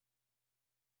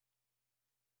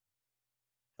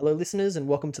Hello, listeners, and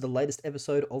welcome to the latest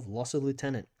episode of Loss of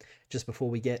Lieutenant. Just before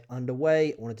we get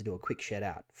underway, I wanted to do a quick shout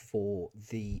out for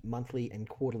the monthly and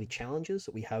quarterly challenges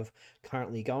that we have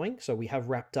currently going. So we have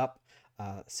wrapped up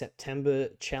September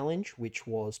challenge, which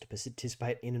was to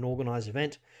participate in an organized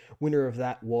event. Winner of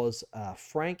that was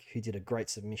Frank, who did a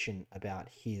great submission about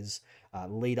his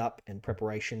lead up and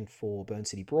preparation for Burn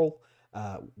City Brawl.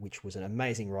 Which was an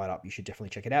amazing write-up. You should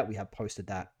definitely check it out. We have posted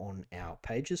that on our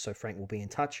pages, so Frank will be in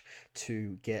touch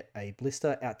to get a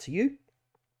blister out to you.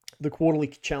 The quarterly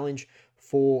challenge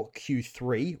for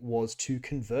Q3 was to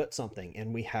convert something,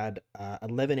 and we had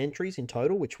 11 entries in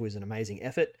total, which was an amazing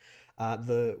effort.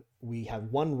 We have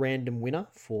one random winner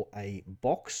for a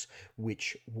box,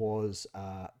 which was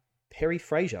Perry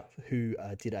Fraser, who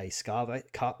did a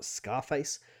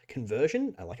Scarface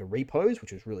conversion, like a repose,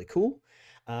 which was really cool.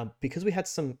 Because we had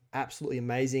some absolutely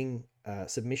amazing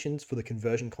submissions for the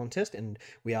conversion contest, and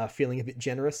we are feeling a bit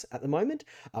generous at the moment,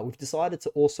 we've decided to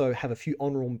also have a few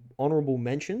honorable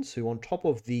mentions, who on top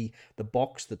of the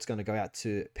box that's going to go out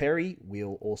to Perry,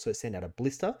 we'll also send out a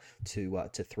blister to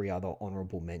three other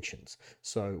honorable mentions.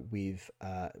 So we'll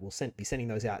be sending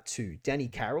those out to Danny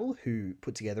Carroll, who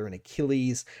put together an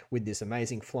Achilles with this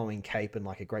amazing flowing cape and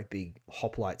like a great big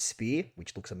hoplite spear,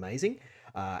 which looks amazing.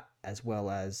 As well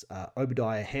as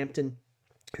Obadiah Hampton,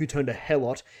 who turned a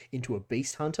Helot into a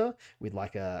Beast Hunter with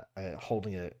like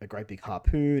holding a great big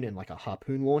harpoon and like a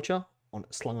harpoon launcher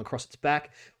slung across its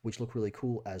back, which looked really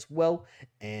cool as well.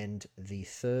 And the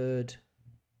third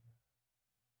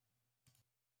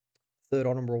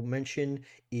honorable mention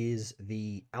is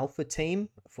the Alpha team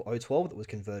for O12 that was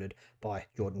converted by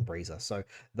Jordan Breezer. So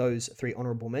those three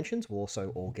honorable mentions will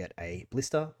also all get a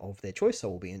blister of their choice, so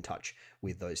we'll be in touch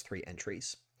with those three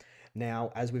entries.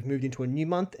 Now, as we've moved into a new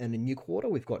month and a new quarter,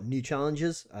 we've got new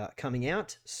challenges coming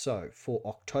out. So for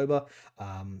October,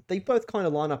 they both kind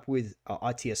of line up with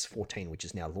ITS 14, which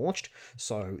is now launched.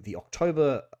 So the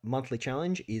October monthly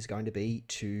challenge is going to be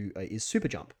is Super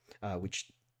Jump, which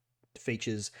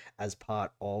features as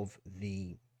part of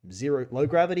the low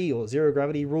gravity or zero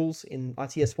gravity rules in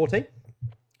ITS 14.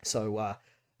 So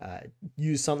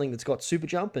use something that's got super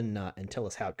jump and tell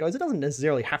us how it goes. It doesn't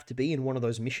necessarily have to be in one of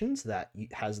those missions that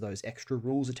has those extra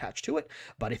rules attached to it,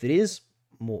 but if it is,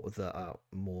 more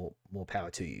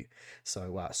power to you.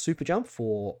 So super jump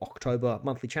for October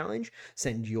monthly challenge.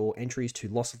 Send your entries to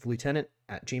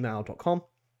lossoflieutenant@gmail.com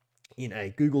in a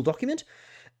Google document,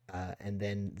 and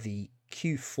then the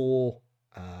Q4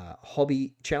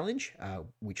 hobby challenge,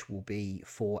 which will be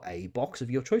for a box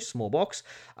of your choice, small box,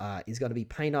 is going to be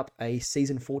paint up a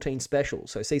season 14 special.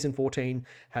 So season 14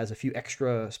 has a few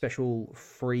extra special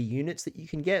free units that you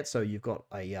can get. So you've got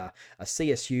a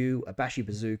CSU, a Bashi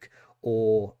Bazook,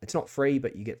 or it's not free,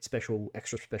 but you get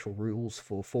extra special rules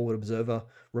for Forward Observer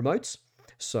remotes.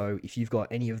 So if you've got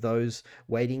any of those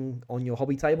waiting on your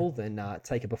hobby table, then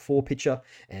take a before picture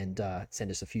and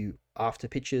send us a few after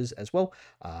pictures as well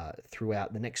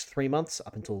throughout the next 3 months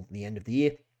up until the end of the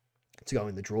year to go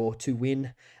in the draw to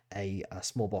win a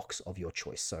small box of your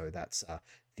choice. So that's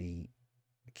the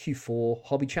Q4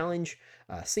 hobby challenge,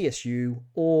 CSU,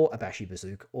 or a Bashi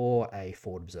Bazook, or a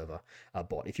Forward Observer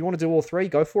bot. If you want to do all three,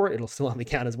 go for it. It'll still only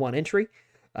count as one entry,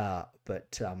 but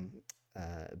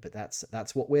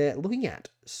that's what we're looking at.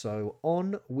 So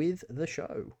on with the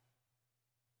show.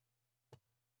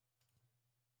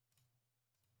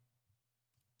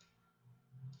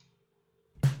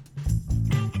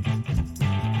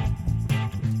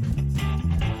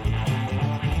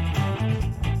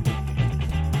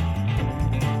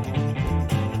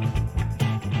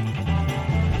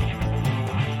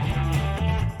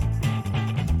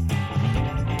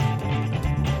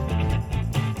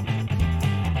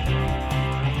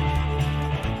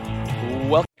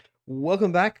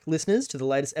 Welcome back, listeners, to the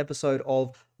latest episode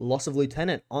of Loss of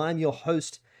Lieutenant. I'm your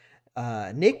host,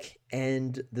 Nick,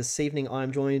 and this evening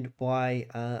I'm joined by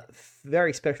a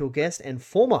very special guest and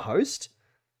former host,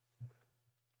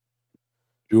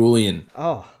 Julian.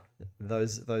 Oh,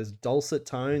 those dulcet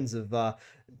tones of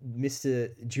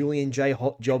Mr. Julian J.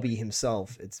 Jobby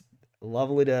himself. It's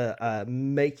lovely to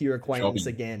make your acquaintance Jobby.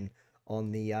 again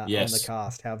on the Yes.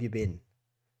 cast. How have you been?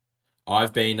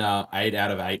 I've been 8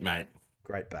 out of 8, mate.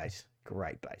 Great bait.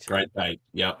 Great bait. Great bait.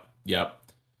 Yep.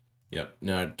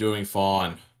 No, doing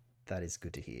fine. That is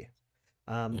good to hear.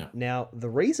 Yep. Now, the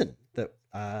reason that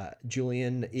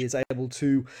Julian is able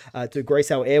to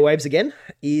grace our airwaves again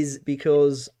is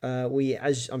because we,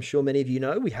 as I'm sure many of you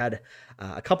know, we had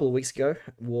a couple of weeks ago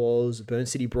was Burn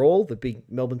City Brawl, the big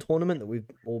Melbourne tournament that we've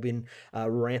all been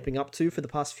ramping up to for the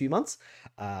past few months.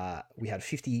 We had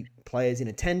 50 players in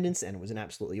attendance, and it was an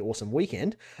absolutely awesome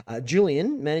weekend.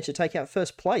 Julian managed to take out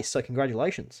first place, so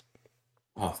congratulations.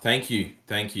 Oh, thank you.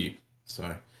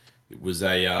 So it was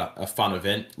a fun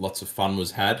event. Lots of fun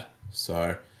was had.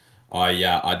 So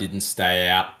I didn't stay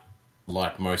out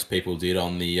like most people did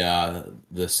on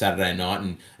the Saturday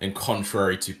night, and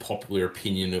contrary to popular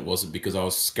opinion, it wasn't because I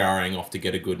was scurrying off to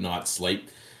get a good night's sleep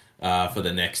for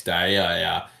the next day.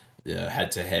 I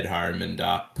had to head home and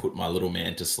put my little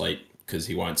man to sleep because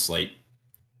he won't sleep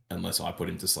unless I put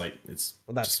him to sleep. It's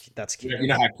Well, just that's you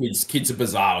know kids. how kids are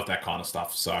bizarre with that kind of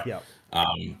stuff. So Yeah.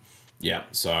 um, yeah,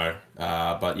 so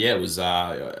but yeah,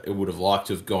 it would have liked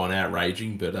to have gone out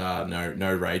raging, but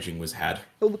no raging was had.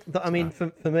 Well, look, I mean,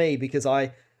 So for me, because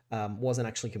I wasn't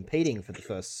actually competing for the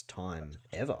first time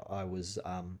ever, I was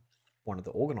one of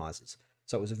the organizers.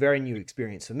 So it was a very new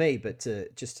experience for me, but to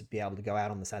be able to go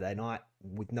out on the Saturday night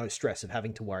with no stress of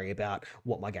having to worry about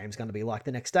what my game's going to be like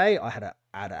the next day, I had an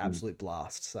mm, absolute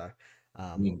blast. So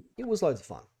mm, it was loads of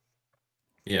fun.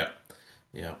 yeah,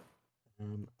 yeah.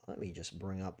 Let me just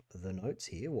bring up the notes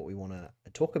here, what we want to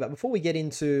talk about before we get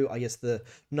into, I guess, the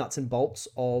nuts and bolts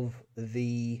of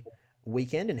the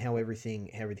weekend and how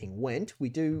everything went.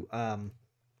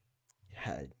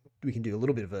 Ha- we can do a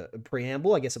little bit of a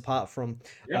preamble, I guess, apart from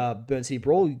Yeah. Burn City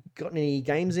Brawl. You got any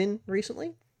games in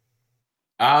recently?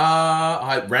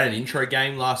 I ran an intro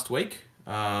game last week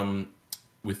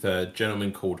with a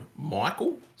gentleman called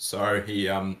Michael. So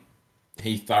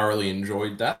he thoroughly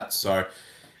enjoyed that. So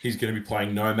he's going to be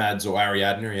playing Nomads or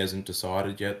Ariadne. He hasn't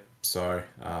decided yet. So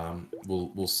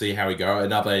we'll see how we go.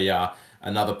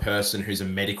 Another person who's a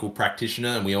medical practitioner,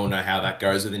 and we all know how that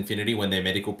goes with Infinity. When they're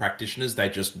medical practitioners, they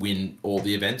just win all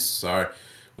the events. So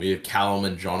we have Callum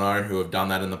and Jono who have done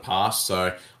that in the past.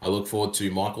 So I look forward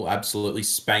to Michael absolutely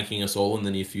spanking us all in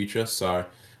the near future. So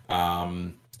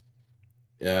um,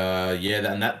 yeah,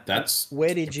 and that's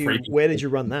pretty Where did you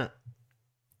run that?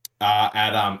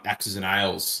 at Axes and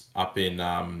Ales up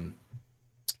in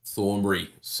Thornbury.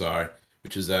 So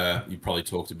which is you probably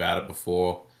talked about it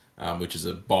before, which is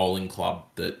a bowling club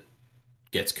that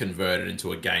gets converted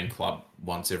into a game club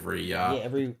once every Yeah,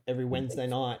 every Wednesday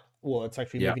night. Well, it's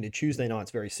actually yeah, moving to Tuesday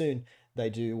nights very soon. yeah.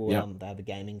 They have a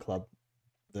gaming club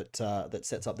that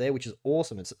sets up there, which is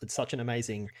awesome. It's such an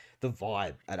amazing. The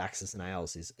vibe at Axis and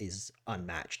Ales is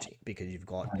unmatched because you've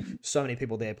got so many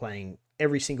people there playing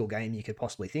every single game you could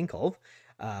possibly think of,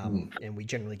 Mm. and we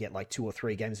generally get like 2 or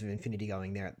 3 games of Infinity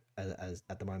going there as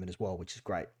at the moment as well, which is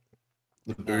great.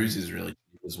 The booze Um, is really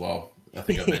cheap as well. I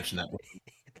think I've mentioned that.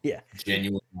 yeah,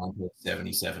 Genuine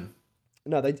 1.77.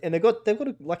 no, they've got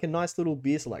like a nice little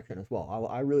beer selection as well.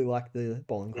 I really like the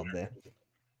bowling club there.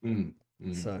 Mm.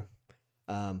 Mm. So,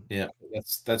 um, Yeah,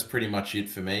 that's pretty much it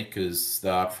for me because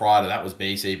prior to that was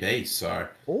BCB. So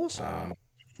awesome. um,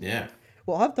 yeah,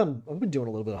 Well, I've been doing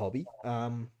a little bit of hobby.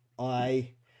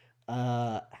 I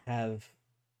have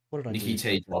what did I Nikki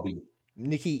do? T, Bobby,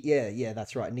 Yeah,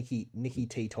 that's right. Nikki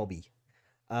T Tobby.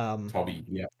 Um, Tobby.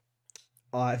 Yeah.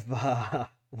 I've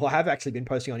well, I have actually been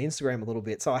posting on Instagram a little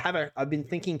bit. So I've been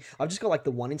thinking I've just got like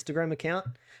the one Instagram account,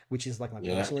 which is like my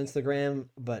Yeah. personal Instagram,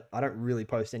 but I don't really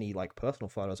post any like personal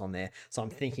photos on there. So I'm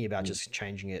thinking about Mm. just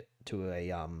changing it to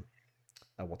a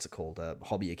what's it called? A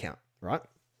hobby account, right?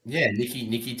 Yeah,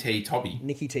 Nikki T, Tobby.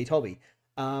 Nikki T Tobby.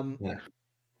 Um, Yeah.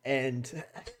 and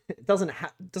it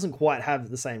doesn't quite have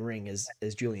the same ring as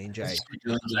Julian J,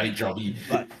 J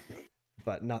Jobby.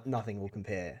 but nothing will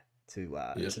compare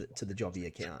Yeah. to the Jobby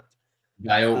account.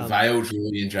 Um, Vale,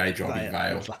 Julian J Jobby,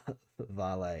 via Vale.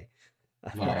 Valet.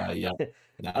 Yeah.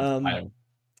 No, um, Vale.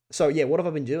 so yeah, what have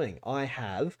I been doing? I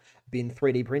have been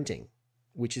 3D printing,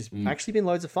 which has Mm. actually been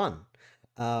loads of fun.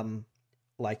 Um,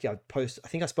 I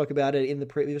think I spoke about it in the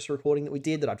previous recording that we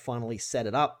did that I'd finally set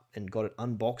it up and got it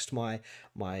unboxed my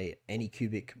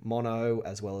Anycubic Mono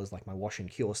as well as like my wash and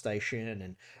cure station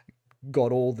and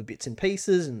got all the bits and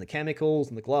pieces and the chemicals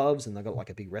and the gloves and I got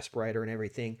like a big respirator and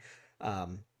everything.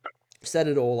 Um, Set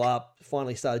it all up.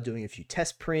 Finally started doing a few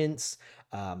test prints.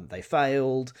 They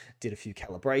failed. Did a few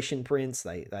calibration prints.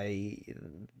 They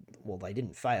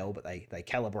didn't fail, but they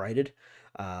calibrated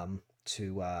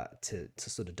to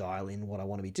sort of dial in what I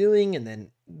want to be doing. And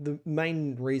then the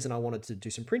main reason I wanted to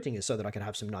do some printing is so that I could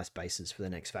have some nice bases for the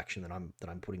next faction that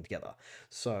I'm putting together.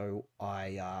 So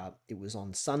I it was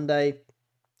on Sunday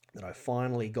that I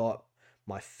finally got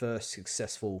my first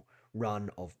successful run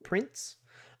of prints.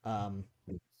 Um,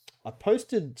 I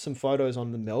posted some photos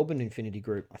on the Melbourne Infinity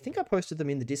group. I think I posted them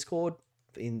in the Discord,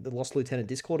 in the Lost Lieutenant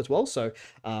Discord as well. So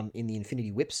in the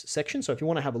Infinity Whips section. So if you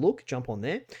want to have a look, jump on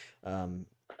there.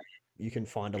 You can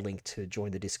find a link to join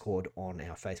the Discord on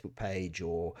our Facebook page,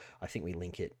 or I think we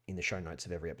link it in the show notes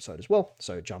of every episode as well.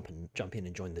 So jump in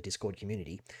and join the Discord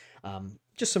community.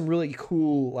 Just some really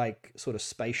cool, like, sort of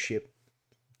spaceship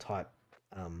type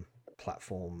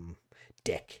platform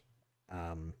deck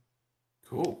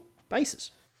Cool.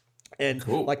 bases. And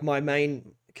Cool. like my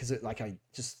main, because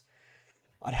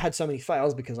I'd had so many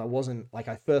fails because I wasn't like,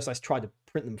 I tried to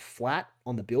print them flat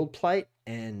on the build plate,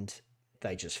 and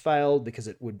they just failed because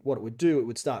it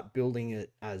would start building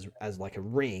it as like a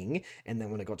ring, and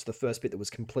then when it got to the first bit that was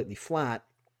completely flat,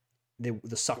 the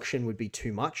suction would be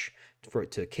too much for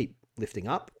it to keep lifting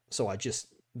up. So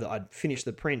I'd finish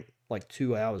the print like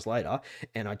 2 hours later,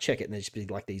 and I'd check it, and there'd just be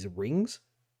like these rings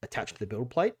attached to the build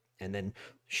plate, and then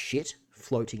shit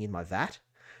floating in my vat,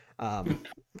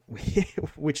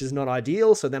 which is not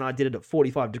ideal. So then I did it at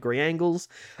 45-degree angles,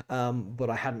 but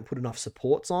I hadn't put enough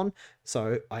supports on.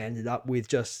 So I ended up with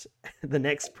just the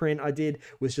next print I did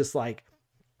was just like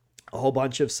a whole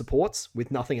bunch of supports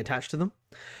with nothing attached to them.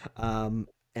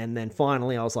 And then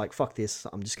finally I was like, fuck this,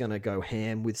 I'm just going to go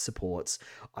ham with supports.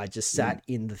 I just sat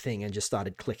in the thing and just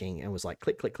started clicking and was like,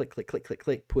 click, click, click, click, click, click,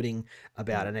 click, putting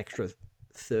about an extra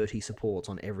 30 supports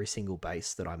on every single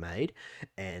base that I made.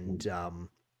 And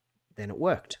then it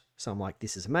worked. So I'm like,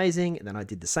 this is amazing. And then I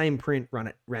did the same print,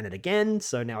 ran it again.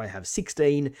 So now I have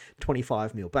 16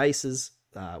 25 mil bases,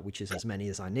 which is as many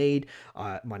as I need.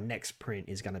 My next print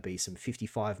is going to be some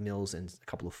 55 mils and a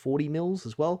couple of 40 mils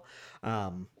as well.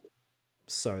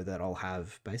 So that I'll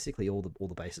have basically all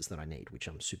the bases that I need, which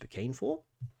I'm super keen for,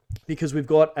 because we've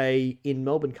got in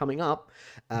Melbourne coming up,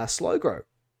 Slow Grow,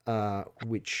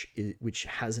 which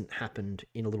hasn't happened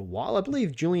in a little while. I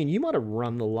believe, Julian, you might have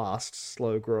run the last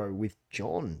Slow Grow with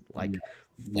John like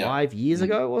 5 years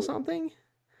ago or something.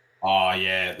 Oh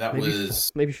yeah, that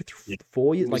was maybe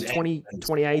 4 years, like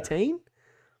 2018.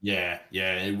 Yeah,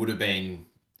 it would have been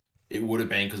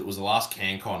because it was the last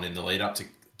CanCon in the lead up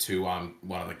to one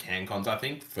of the CanCons, I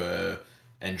think,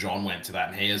 and John went to that,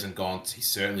 and he hasn't gone. He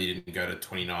certainly didn't go to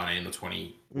 2019 or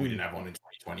 20. We didn't have one in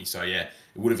 2020, so yeah, it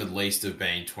would have at least have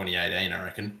been 2018, I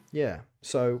reckon. Yeah,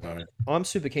 so I'm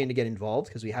super keen to get involved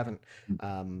because we haven't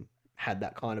had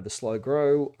that kind of a Slow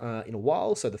Grow in a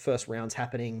while. So the first round's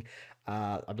happening,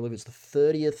 I believe it's the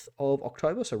 30th of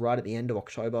October, so right at the end of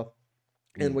October,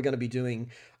 and we're going to be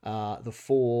doing the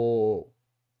 4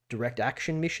 direct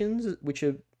action missions, which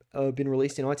have been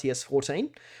released in ITS 14,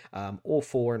 all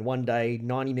 4 in one day,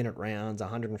 90-minute rounds,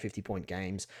 150-point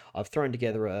games. I've thrown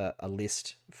together a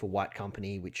list for White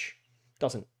Company, which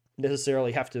doesn't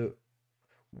necessarily have to,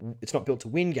 it's not built to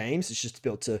win games, it's just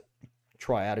built to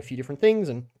try out a few different things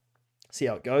and see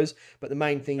how it goes. But the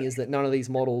main thing is that none of these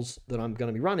models that I'm going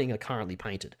to be running are currently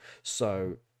painted.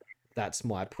 So that's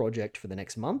my project for the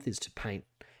next month, is to paint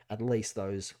at least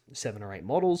those 7 or 8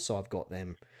 models. So I've got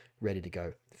them ready to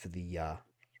go for the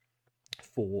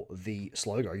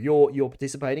Slow Grow. You're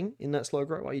participating in that Slow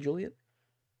Grow, are you, Julian?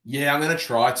 Yeah, I'm going to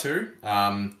try to.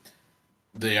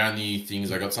 The only thing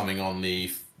is I got something on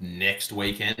the next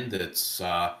weekend that's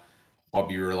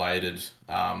hobby related.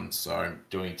 So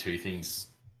doing 2 things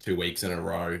 2 weeks in a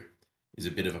row is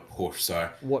a bit of a push. So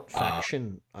what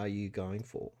faction are you going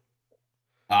for?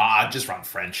 I'd just run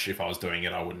French. If I was doing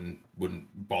it, I wouldn't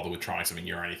bother with trying something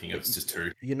new or anything. It's just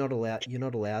 2. You're not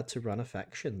allowed to run a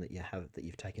faction that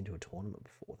you've taken to a tournament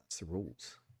before. That's the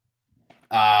rules.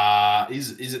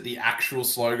 Is it the actual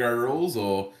Slow Grow rules,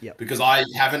 or because I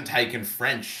haven't taken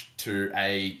French to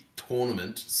a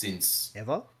tournament since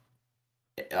ever?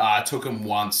 I took them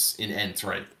once in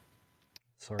N3.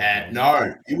 Sorry.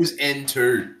 No, it was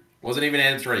N2. It wasn't even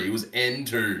N3. It was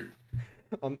N2.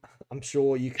 I'm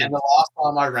sure you can. And the last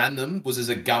time I ran them was as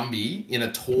a Gumby in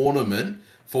a tournament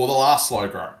for the last Slow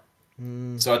Grow.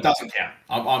 So it doesn't count.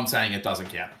 I'm saying it doesn't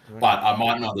count. Okay. But I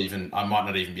might not even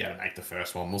be able to make the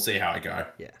first one. We'll see how I go.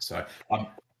 Yeah. So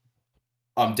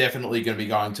I'm definitely going to be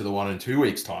going to the one in 2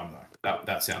 weeks' time though.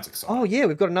 That sounds exciting. Oh yeah,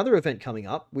 we've got another event coming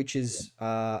up, which is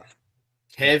Kev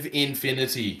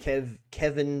Infinity. Kev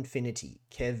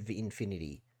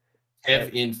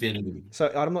Infinity.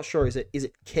 So I'm not sure. Is it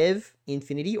Kev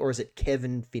Infinity or is it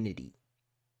Kevin Finity?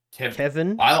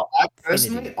 Kevin. I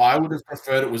personally, I would have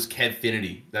preferred it was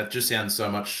Kevfinity. That just sounds so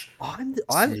much. I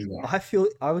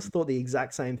thought the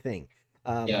exact same thing.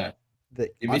 Yeah.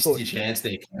 You missed your chance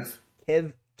there,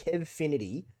 Kev.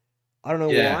 Kevfinity. I don't know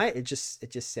why. It just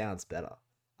sounds better.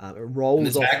 It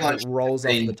rolls off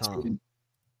the tongue.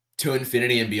 To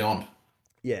infinity and beyond.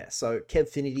 Yeah, so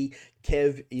Kevfinity.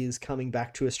 Kev is coming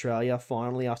back to Australia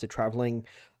finally after traveling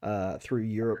through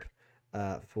Europe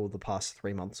for the past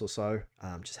 3 months or so.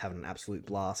 Just having an absolute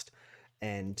blast.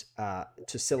 And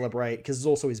to celebrate, because it's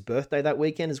also his birthday that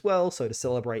weekend as well. So to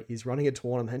celebrate, he's running a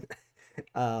tournament.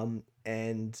 And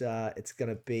it's going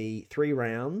to be 3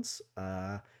 rounds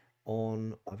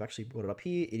I've actually got it up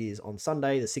here. It is on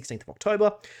Sunday, the 16th of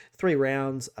October. 3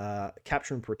 rounds,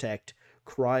 Capture and Protect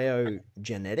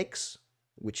Cryogenetics,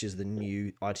 which is the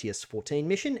new ITS 14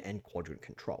 mission, and Quadrant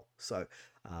Control. So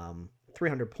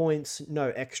 300 points, no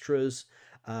extras.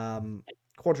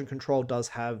 Quadrant Control does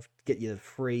get you the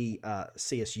free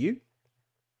CSU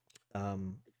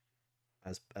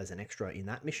as an extra in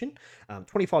that mission.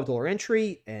 $25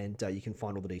 entry, and you can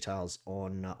find all the details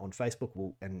on Facebook.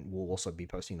 We'll also be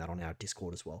posting that on our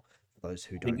Discord as well for those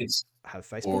who I think don't it's have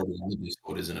Facebook. already on the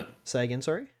Discord, isn't it? Say again,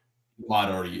 sorry. You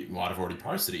might have already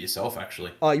posted it yourself,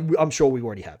 actually. I'm sure we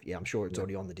already have. Yeah, I'm sure it's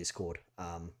already on the Discord.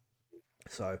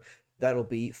 So that'll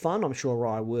be fun. I'm sure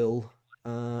I will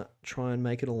try and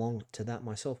make it along to that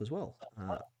myself as well.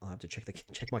 I'll have to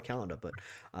check my calendar, but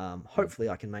hopefully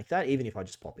I can make that, even if I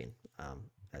just pop in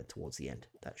towards the end.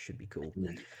 That should be cool.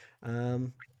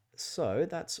 So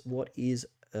that's what is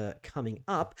coming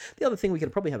up. The other thing we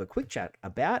could probably have a quick chat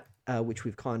about, which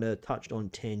we've kind of touched on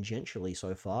tangentially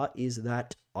so far, is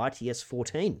that ITS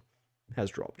 14 has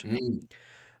dropped.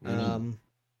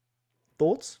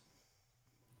 Thoughts?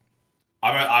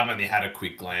 I've only had a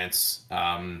quick glance.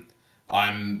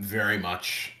 I'm very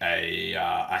much a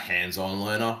hands-on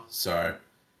learner, so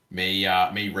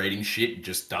me reading shit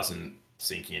just doesn't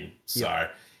sink in. So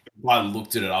if I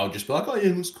looked at it, I would just be like, oh yeah,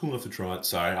 it looks cool enough to try it.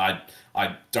 So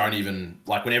I don't even,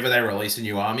 like, whenever they release a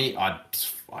new army, I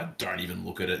don't even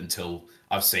look at it until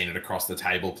I've seen it across the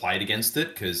table played against it,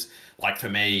 because like for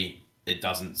me it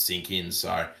doesn't sink in.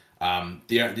 So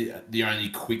the only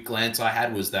quick glance I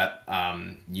had was that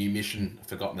new mission. I've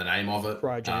forgotten the name of it.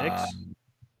 Cryogenics.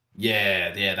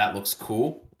 Yeah, that looks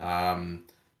cool.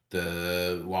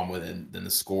 The one where then the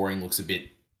scoring looks a bit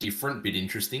different, bit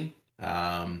interesting.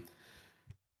 Trying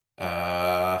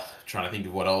to think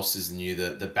of what else is new.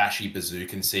 The Bashi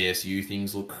Bazooka and CSU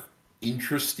things look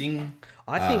interesting.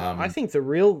 I think the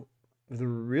real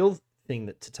thing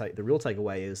the real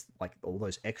takeaway is like all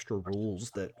those extra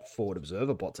rules that Forward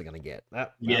Observer bots are going to get.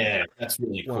 That's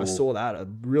really cool. When I saw that, it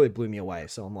really blew me away.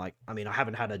 So I'm like, I mean, I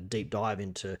haven't had a deep dive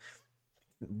into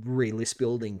relist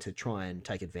building to try and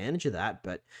take advantage of that,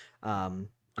 but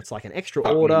it's like an extra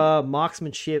order,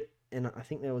 marksmanship, and I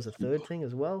think there was a third thing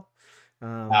as well.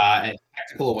 And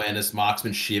tactical awareness,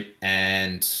 marksmanship,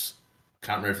 and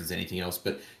can't remember if there's anything else,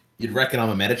 but you'd reckon I'm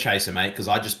a meta chaser, mate, because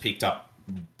I just picked up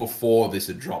before this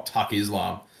had dropped Huck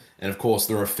Islam, and of course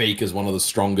the Rafiq is one of the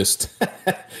strongest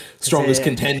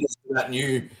contenders for that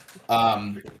new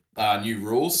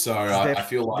rules. So I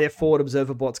feel like their Forward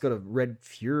Observer bot's got a Red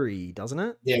Fury, doesn't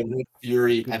it? Yeah, Red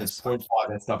Fury, and it's 0.5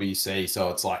 SWC, so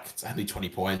it's only 20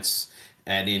 points.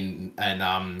 And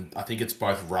I think it's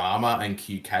both Rama and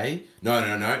QK.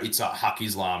 No, it's Huck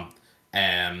Islam.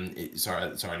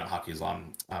 Sorry, not Huck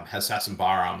Islam. Hassassin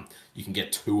Bahram. You can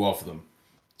get 2 of them.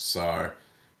 So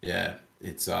yeah,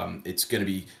 it's going to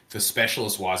be, for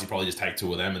specialist wise, you probably just take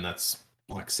 2 of them, and that's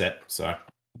like set. So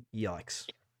yikes.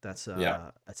 That's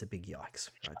a big yikes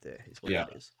right there. Is what it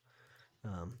is.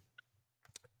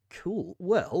 Cool.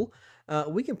 Well,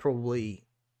 we can probably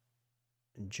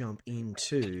jump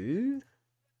into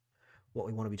what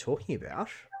we want to be talking about.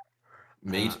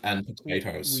 Meat and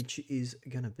potatoes. Which is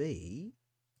going to be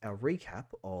our recap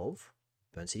of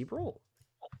Burn City Brawl.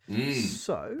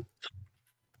 So,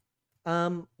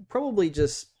 probably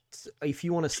just, if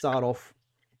you want to start off,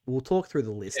 we'll talk through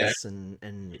the lists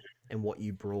and what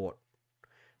you brought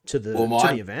to the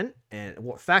event and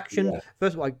what faction. Yeah.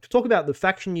 First of all, talk about the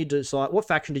faction you decide. What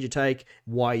faction did you take?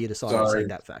 Why you decided to take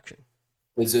that faction?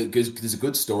 There's a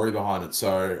good story behind it.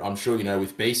 So I'm sure you know,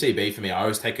 with BCB, for me, I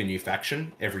always take a new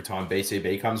faction every time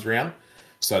BCB comes around.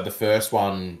 So the first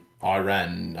one I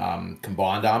ran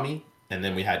Combined Army, and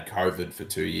then we had COVID for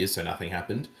 2 years, so nothing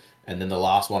happened. And then the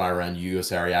last one I ran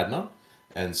US Ariadna.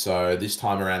 And so this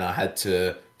time around I had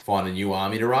to find a new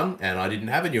army to run, and I didn't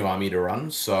have a new army to run,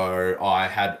 so I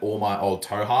had all my old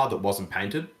Toha that wasn't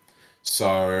painted.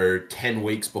 So 10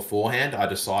 weeks beforehand, I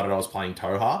decided I was playing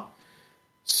Toha.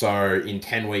 So in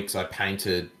 10 weeks, I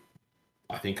painted,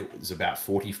 I think it was about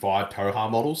 45 Toha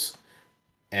models,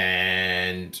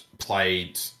 and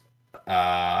played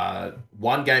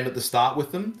 1 game at the start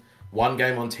with them, 1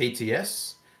 game on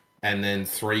TTS, and then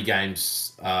 3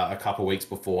 games a couple of weeks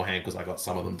beforehand, because I got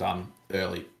some of them done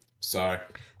early. So I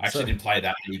actually So didn't play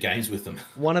that many games with them.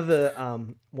 one of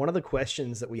the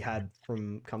questions that we had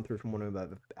from come through from one of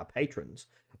our patrons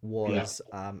Yeah. was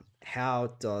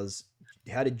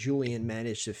how did Julian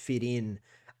manage to fit in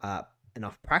uh,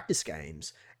 enough practice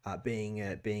games being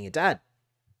a dad?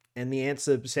 And the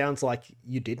answer sounds like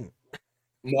you didn't.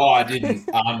 No, I didn't.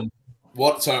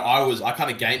 What? So I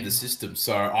kind of gamed the system.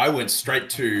 So I went straight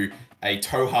to a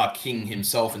Toha King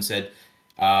himself and said,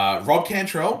 Rob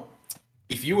Cantrell,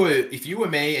 if you were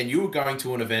me and you were going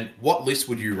to an event, what list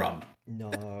would you run?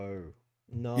 No,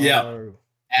 Yeah. no,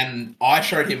 And I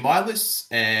showed him my lists,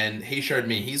 and he showed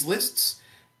me his lists,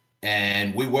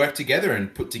 and we worked together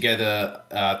and put together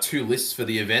two lists for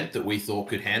the event that we thought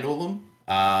could handle them.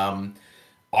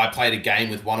 I played a game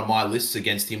with one of my lists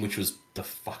against him, which was the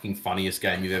fucking funniest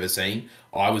game you've ever seen.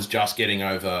 I was just getting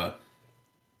over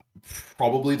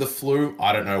probably the flu.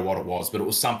 I don't know what it was, but it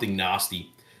was something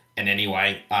nasty. And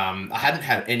anyway, I hadn't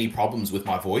had any problems with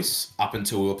my voice up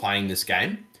until we were playing this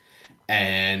game.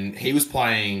 And he was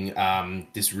playing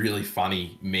this really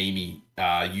funny, memey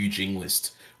Yu Jing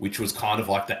list, which was kind of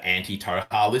like the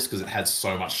anti-Toha list because it had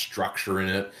so much structure in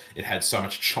it. It had so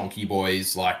much chonky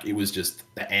boys. Like it was just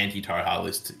the anti-Toha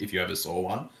list if you ever saw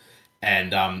one.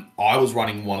 And I was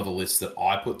running one of the lists that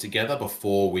I put together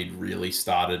before we'd really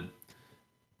started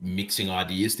mixing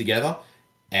ideas together.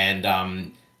 And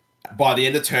by the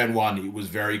end of turn one, it was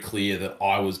very clear that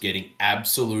I was getting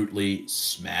absolutely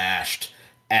smashed.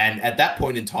 And at that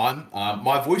point in time,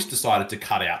 my voice decided to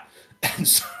cut out. And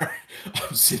so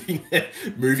I'm sitting there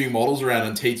moving models around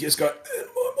and TTS go, and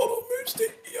my model moves to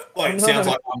here. oh Like it sounds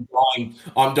no. like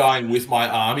I'm dying with my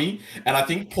army. And I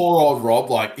think poor old Rob,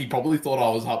 like he probably thought I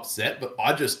was upset, but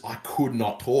I could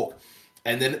not talk.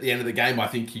 And then at the end of the game, I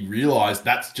think he realized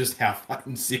that's just how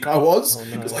fucking sick I was. Oh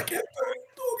Because no. I kept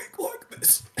talking like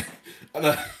this. And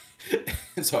I,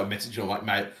 so I messaged him like,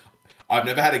 mate, I've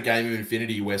never had a game of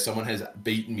Infinity where someone has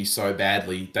beaten me so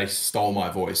badly they stole my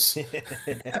voice.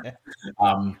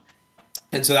 Um,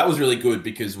 and so that was really good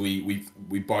because we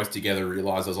both together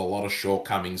realized there's a lot of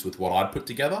shortcomings with what I'd put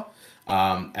together,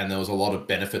 and there was a lot of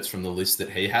benefits from the list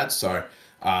that he had. So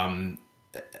um,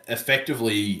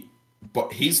 effectively,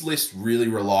 but his list really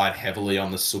relied heavily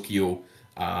on the Sukiel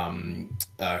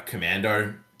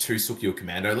commando, two Sukiel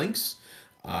commando links,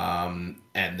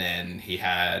 and then he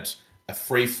had a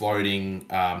free floating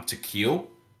Tequil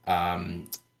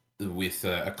with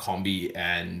a combi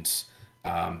and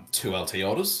two LT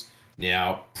orders.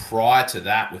 Now, prior to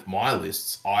that, with my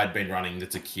lists, I'd been running the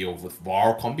Tequil with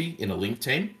Viral Combi in a link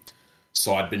team.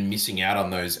 So I'd been missing out on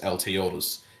those LT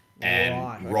orders.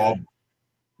 And Right. Okay.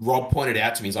 Rob pointed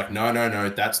out to me, he's like, no, no, no,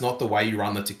 that's not the way you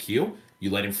run the Tequil. You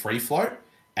let him free float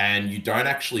and you don't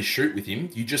actually shoot with him.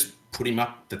 You just put him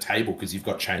up the table because you've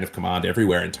got chain of command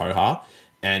everywhere in Toha.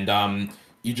 And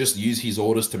you just use his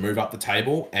orders to move up the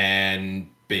table and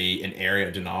be an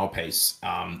area denial piece.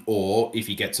 Or if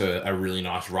he gets a really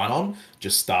nice run on,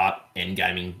 just start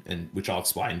endgaming, and which I'll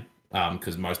explain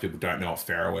because most people don't know what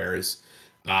Faraware is.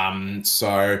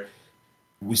 So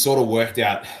we sort of worked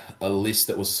out a list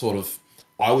that was sort of,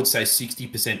 I would say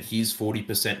 60% his,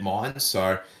 40% mine.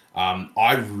 So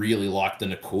I really like the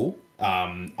Nakul.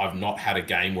 I've not had a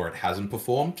game where it hasn't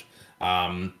performed.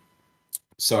 Um,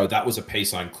 so that was a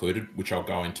piece I included, which I'll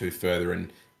go into further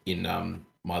in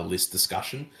my list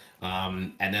discussion.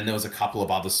 And then there was a couple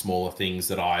of other smaller things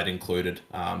that I had included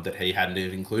that he hadn't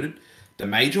even included. The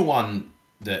major one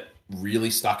that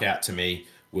really stuck out to me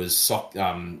was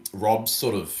Rob's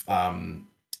sort of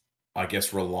I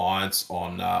guess reliance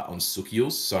on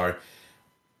Sukiels. So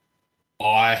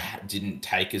I didn't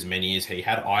take as many as he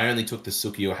had. I only took the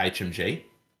Sukiel HMG,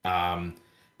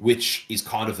 which is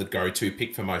kind of the go-to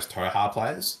pick for most Toha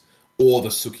players, or the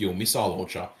Sukiel missile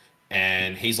launcher.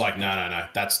 And he's like, no, no, no,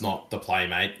 that's not the play,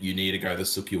 mate. You need to go the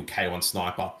Sukiel K1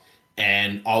 sniper.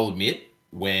 And I'll admit,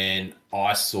 when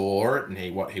I saw it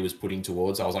and what he was putting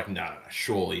towards, I was like, no, no, no,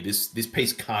 surely this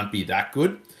piece can't be that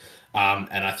good.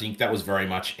 And I think that was very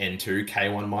much N2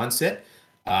 K1 mindset.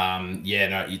 Yeah,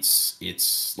 no,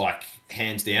 it's like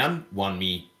hands down won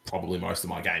me probably most of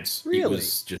my games. It Really?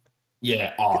 was just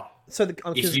yeah. Oh, So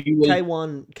if because you were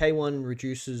K1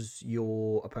 reduces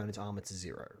your opponent's armor to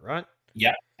 0, right?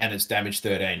 yeah, and it's damage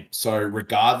 13. So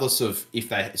regardless of if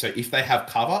they have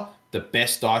cover, the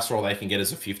best dice roll they can get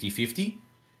is a 50-50.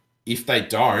 If they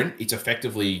don't, it's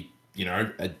effectively,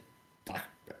 like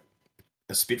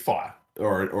a Spitfire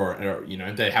or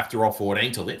they have to roll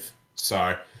 14 to live.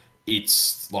 So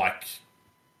it's like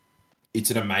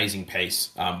it's an amazing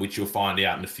piece, which you'll find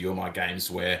out in a few of my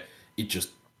games where it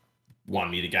just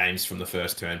won me the games from the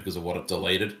first turn because of what it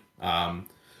deleted.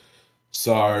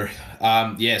 So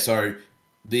yeah, so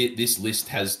this list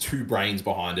has two brains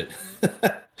behind it.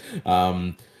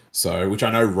 um, so which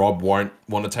I know Rob won't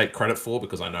want to take credit for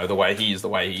because I know the way he is,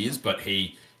 but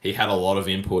he had a lot of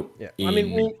input Yeah, I mean,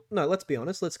 in well, no, let's be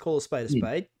honest. Let's call a spade a the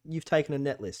spade. You've taken a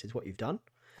net list, is what you've done.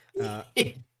 Uh,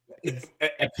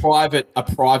 a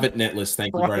private net list.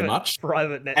 Thank you very much.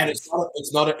 private net And list.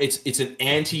 it's an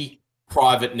anti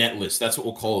private net list. That's what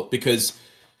we'll call it because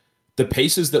the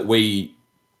pieces that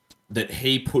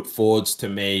he put forwards to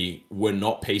me were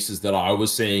not pieces that I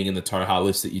was seeing in the Toha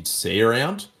list that you'd see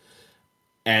around.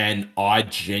 And I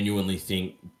genuinely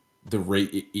think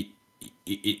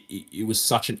it was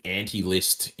such an anti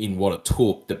list in what it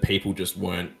took that people just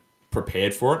weren't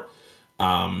prepared for it.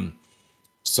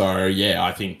 So yeah,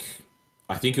 I think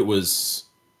it was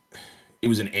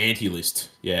an anti list.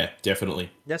 Yeah, definitely.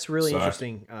 That's really So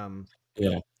interesting.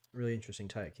 yeah. Really interesting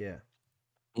take. Yeah.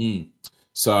 Mm.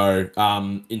 So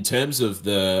in terms of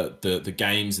the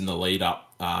games in the lead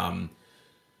up,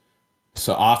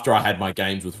 so after I had my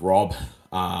games with Rob,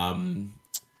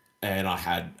 and I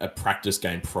had a practice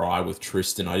game prior with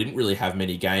Tristan, I didn't really have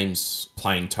many games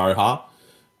playing Toha.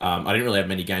 I didn't really have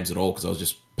many games at all because I was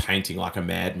just painting like a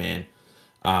madman.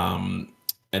 And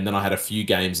then I had a few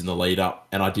games in the lead up,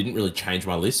 and I didn't really change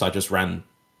my list. I just ran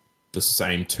the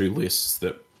same two lists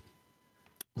that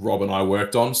Rob and I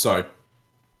worked on. So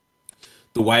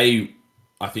the way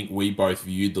I think we both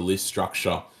viewed the list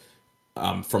structure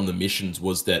from the missions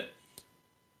was that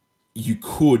you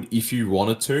could, if you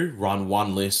wanted to, run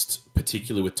one list,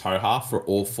 particularly with Toha, for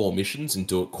all four missions and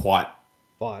do it quite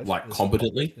Five.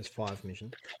 competently. There's 5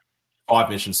 missions. 5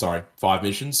 missions, sorry, 5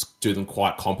 missions. Do them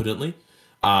quite competently.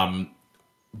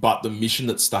 But the mission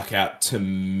that stuck out to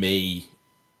me,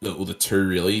 or the two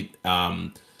really,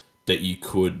 that you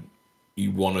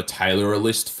want to tailor a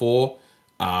list for,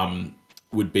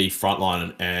 would be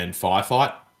Frontline and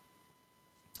Firefight.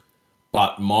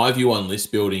 But my view on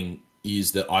list building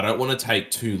is that I don't want to take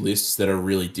two lists that are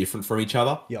really different from each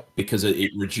other. Yep. Because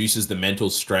it reduces the mental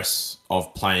stress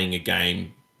of playing a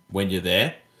game when you're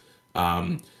there.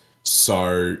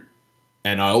 So,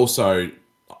 and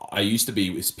I used to be,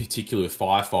 particularly with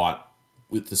Firefight,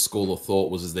 with the school of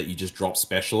thought was that you just drop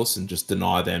specialists and just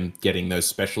deny them getting those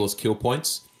specialist kill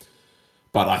points.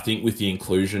 But I think with the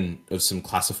inclusion of some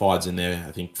classifieds in there,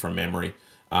 I think from memory,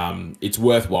 it's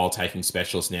worthwhile taking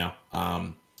specialists now.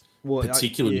 Well,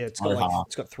 Particularly yeah, with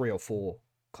it's got 3 or 4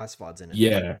 classifieds in it.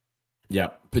 Yeah. Yeah.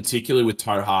 Particularly with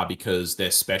Toha because their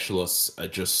specialists are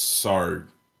just so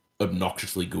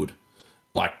obnoxiously good.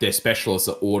 Like their specialists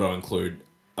are auto include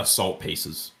assault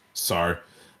pieces. So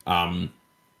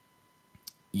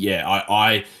yeah,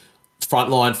 I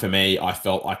frontline for me, I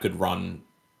felt I could run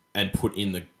and put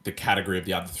in the category of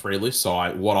the other three lists.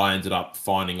 So what I ended up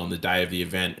finding on the day of the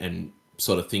event and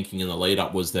sort of thinking in the lead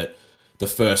up was that the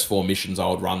first 4 missions I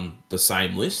would run the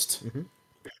same list. Mm-hmm.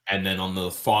 And then on the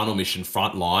final mission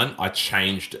Frontline, I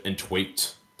changed and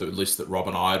tweaked the list that Rob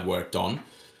and I had worked on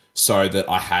so that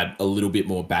I had a little bit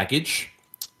more baggage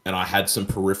and I had some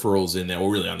peripherals in there,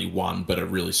 or really only one, but a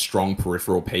really strong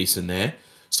peripheral piece in there.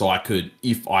 So I could,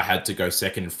 if I had to go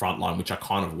second in Frontline, which I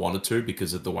kind of wanted to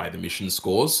because of the way the mission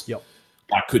scores, Yep.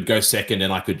 I could go second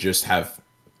and I could just have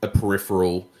a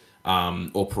peripheral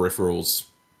or peripherals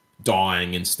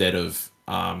dying instead of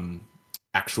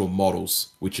actual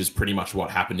models, which is pretty much what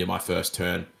happened in my first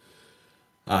turn.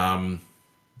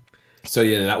 So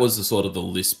yeah, that was the sort of the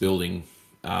list building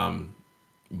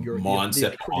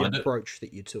mindset behind the it. approach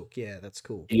that you took. Yeah, that's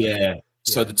cool. Yeah.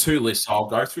 So the two lists, I'll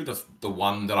go through the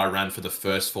one that I ran for the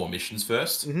first 4 missions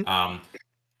first, Mhm.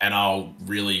 and I'll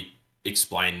really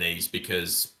explain these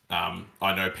because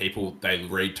I know people, they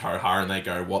read Toha and they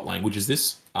go, "What language is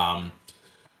this?"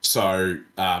 So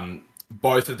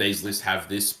both of these lists have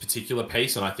this particular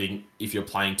piece, and I think if you're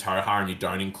playing Toha and you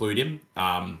don't include him,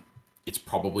 it's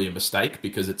probably a mistake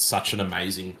because it's such an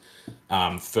amazing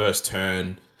first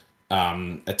turn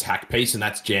attack piece, and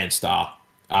that's Jan Star.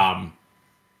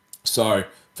 So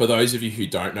for those of you who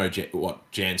don't know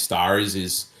what Jan Star is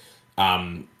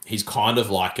he's kind of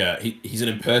like he's an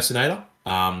impersonator.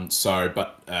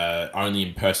 But only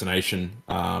impersonation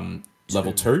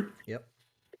level 2. Yep.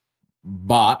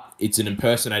 But it's an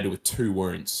impersonator with 2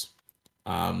 wounds.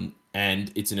 And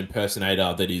it's an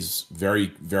impersonator that is very,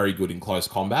 very good in close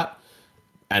combat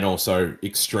and also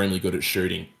extremely good at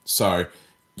shooting. So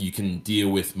you can deal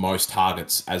with most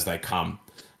targets as they come.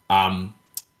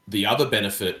 The other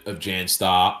benefit of Jan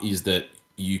Star is that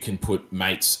you can put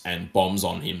mates and bombs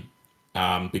on him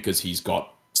because he's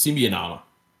got Symbiont armor.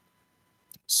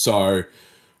 So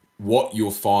what you'll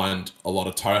find a lot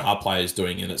of Toha players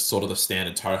doing, and it's sort of the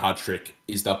standard Toha trick,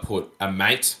 is they'll put a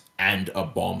mate and a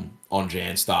bomb on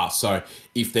Jan Star. So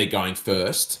if they're going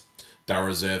first, they'll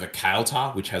reserve a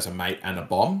Kael'thar, which has a mate and a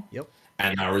bomb, Yep.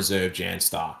 and they'll reserve Jan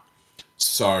Star.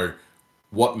 So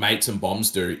what mates and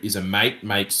bombs do is a mate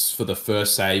makes for the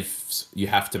first saves you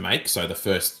have to make, so the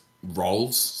first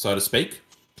rolls, so to speak.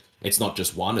 It's not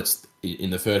just one, it's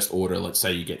in the first order. Let's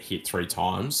say you get hit 3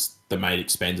 times, the mate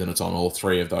expends and it's on all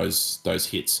 3 of those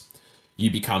hits. You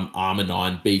become armor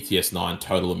 9, BTS 9,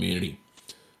 total immunity.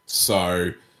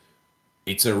 So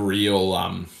it's a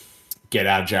real get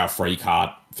out of jail free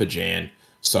card for Jan.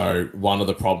 So one of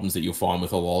the problems that you'll find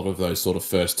with a lot of those sort of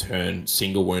first turn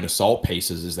single wound assault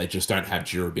pieces is they just don't have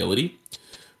durability.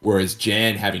 Whereas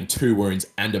Jan having 2 wounds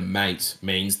and a mate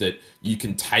means that you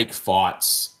can take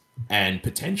fights and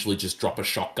potentially just drop a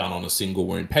shotgun on a single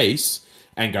wound piece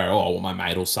and go, oh, well, my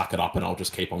mate will suck it up and I'll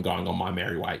just keep on going on my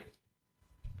merry way.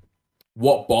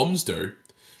 What bombs do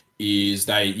is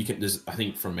there's, I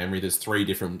think from memory, there's 3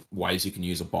 different ways you can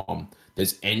use a bomb.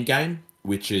 There's endgame,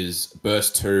 which is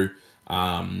burst 2,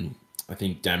 I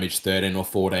think damage 13 or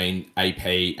 14 AP,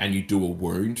 and you do a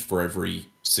wound for every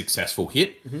successful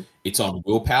hit. Mm-hmm. It's on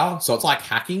willpower. So it's like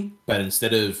hacking, but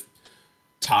instead of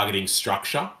targeting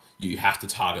structure, you have to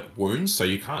target wounds. So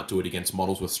you can't do it against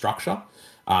models with structure.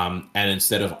 And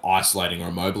instead of isolating or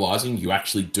immobilizing, you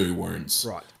actually do wounds.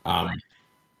 Right.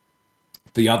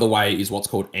 The other way is what's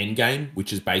called endgame,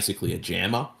 which is basically a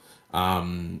jammer.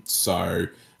 So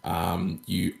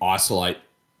you isolate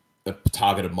a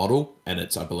targeted model, and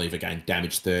it's, I believe, again,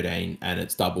 damage 13, and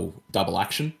it's double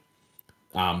action,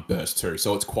 burst 2.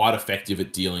 So it's quite effective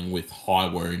at dealing with high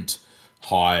wound,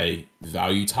 high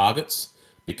value targets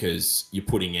because you're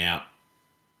putting out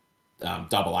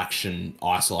double action,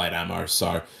 isolate ammo.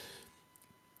 So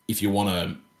if you want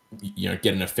to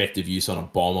get an effective use on a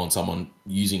bomb on someone,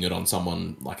 using it on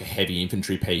someone like a heavy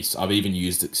infantry piece. I've even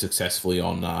used it successfully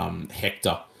on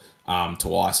Hector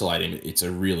to isolate him. It's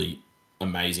a really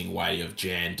amazing way of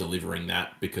Jan delivering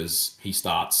that because he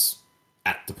starts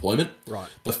at deployment. Right.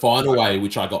 The final way,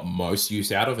 which I got most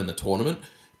use out of in the tournament,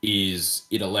 is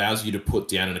it allows you to put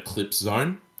down an eclipse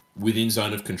zone within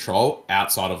zone of control,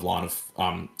 outside of line of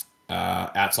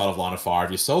fire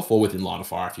of yourself, or within line of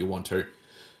fire if you want to.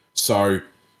 So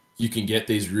you can get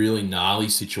these really gnarly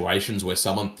situations where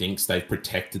someone thinks they've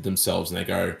protected themselves and they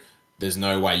go, there's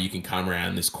no way you can come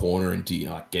around this corner and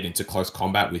get into close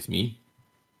combat with me.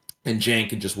 And Jan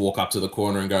can just walk up to the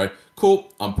corner and go,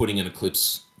 cool, I'm putting an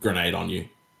Eclipse grenade on you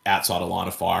outside a line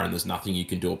of fire, and there's nothing you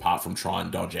can do apart from try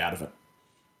and dodge out of it.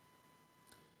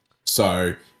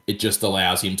 So it just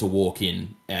allows him to walk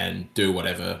in and do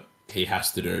whatever he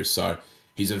has to do. So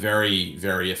he's a very,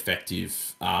 very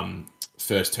effective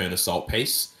first turn assault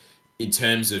piece. In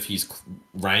terms of his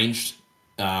ranged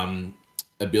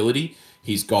ability,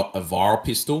 he's got a viral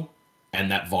pistol, and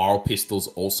that viral pistol's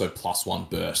also +1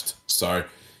 burst. So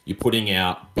you're putting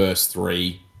out burst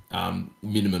 3,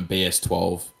 minimum BS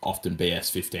 12, often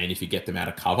BS 15 if you get them out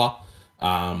of cover,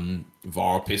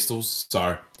 viral pistols.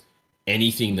 So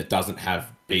anything that doesn't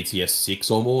have BTS 6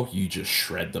 or more, you just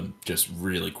shred them just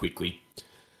really quickly.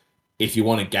 If you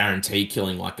want to guarantee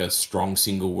killing like a strong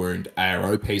single wound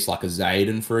ARO piece like a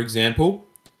Zayden, for example,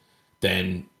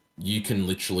 then you can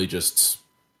literally just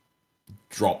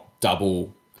drop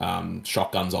double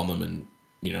shotguns on them, and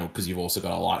because you've also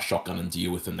got a light shotgun and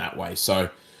deal with them that way. So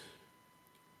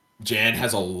Jan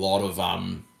has a lot of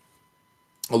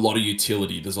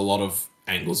utility. There's a lot of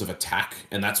angles of attack,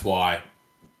 and that's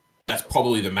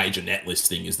probably the major net list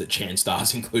thing, is that Jan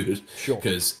Star's included. Sure.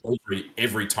 Because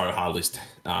every Toha list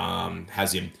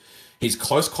has him. He's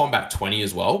close combat 20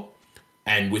 as well,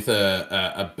 and with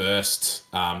a burst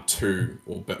 2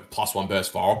 or +1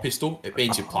 burst viral pistol, it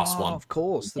means you're +1. Of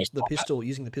course, the pistol,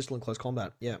 using the pistol in close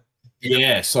combat. Yeah.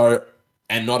 Yeah. So,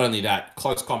 and not only that,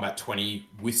 close combat 20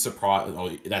 with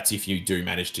surprise. That's if you do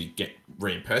manage to get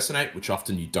re-impersonate, which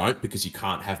often you don't, because you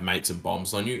can't have mates and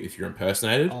bombs on you if you're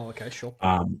impersonated. Oh, okay, sure.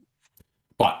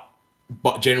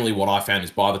 But generally what I found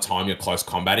is by the time you're close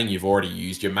combating, you've already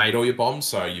used your mate or your bomb,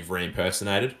 so you've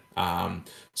re-impersonated.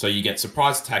 So you get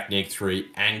surprise attack -3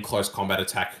 and close combat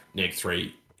attack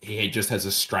 -3. He just has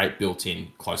a straight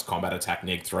built-in close combat attack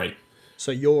 -3.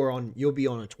 So you'll be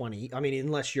on a 20. I mean,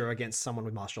 unless you're against someone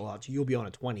with martial arts, you'll be on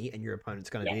a 20, and your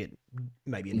opponent's going to be at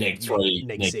maybe a -3,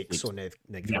 -6 or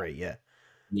 -3.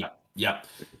 Yeah. Yep.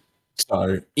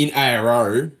 So in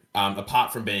ARO,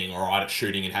 apart from being all right at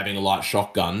shooting and having a light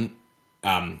shotgun,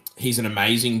 he's an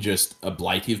amazing just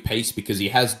ablative piece because he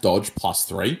has dodge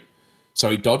 +3.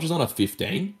 So he dodges on a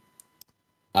 15.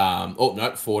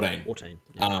 14. 14.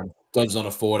 Yeah. Dodges on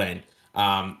a 14.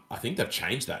 I think they've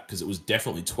changed that because it was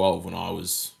definitely 12 when I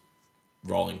was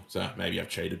rolling. So maybe I've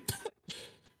cheated.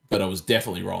 but I was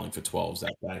definitely rolling for 12s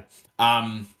that day.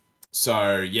 Um,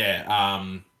 so yeah,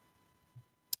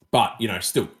 but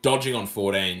still dodging on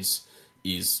 14s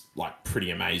is like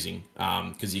pretty amazing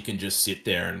because you can just sit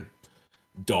there and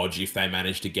dodge if they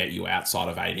manage to get you outside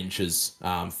of 8 inches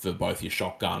for both your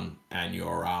shotgun and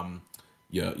your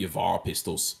viral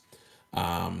pistols.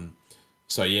 Um,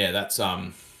 so yeah,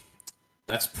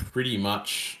 that's pretty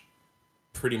much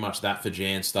that for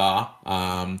Jan Star.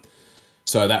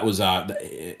 So that was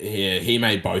he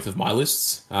made both of my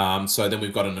lists. So then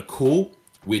we've got a Nakul,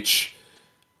 which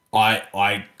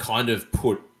I kind of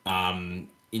put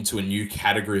into a new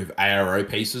category of ARO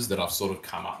pieces that I've sort of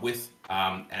come up with,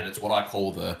 and it's what I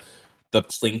call the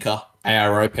plinker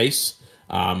ARO piece.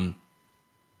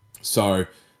 So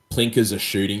plinker's a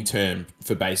shooting term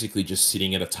for basically just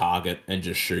sitting at a target and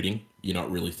just shooting. You're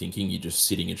not really thinking; you're just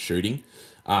sitting and shooting.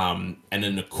 And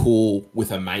then a cool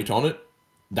with a mate on it,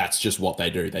 that's just what they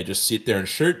do. They just sit there and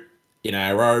shoot in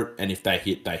ARO, and if they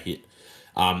hit, they hit.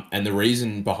 And the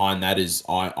reason behind that is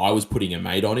I was putting a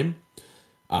mate on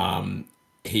him.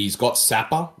 He's got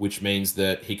Sapper, which means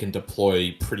that he can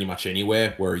deploy pretty much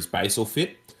anywhere where his base will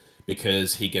fit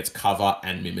because he gets cover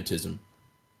and mimetism.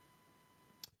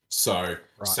 So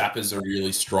Right. Sapper's a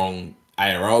really strong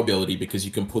ARO ability because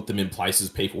you can put them in places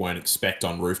people won't expect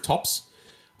on rooftops.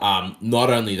 Not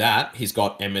only that, he's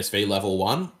got MSV level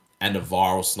 1 and a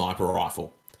viral sniper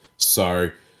rifle.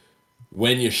 So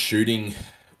when you're shooting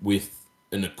with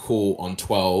an Akul on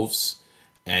 12s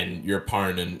and your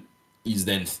opponent is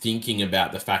then thinking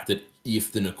about the fact that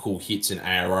if the Nakul hits an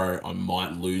arrow, I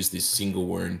might lose this single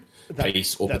wound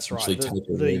piece or That's right. potentially take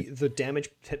a wound. The damage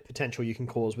potential you can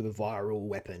cause with a viral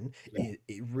weapon, Yeah. it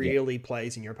Yeah. really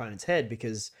plays in your opponent's head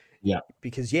because Yeah.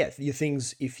 yeah, your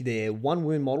things, if they're one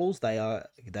wound models, they are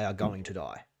going to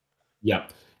die. Yeah.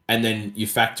 And then you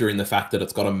factor in the fact that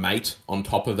it's got a mate on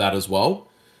top of that as well.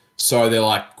 So they're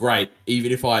like, great,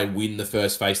 even if I win the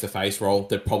first face-to-face roll,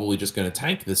 they're probably just going to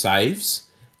tank the saves,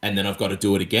 and then I've got to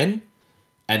do it again.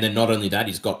 And then not only that,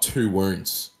 he's got 2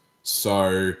 wounds.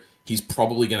 So he's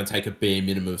probably going to take a bare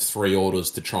minimum of 3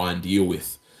 orders to try and deal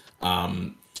with.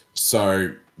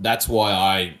 So that's why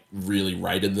I really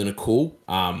rated the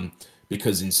Nakul,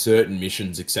 because in certain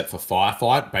missions, except for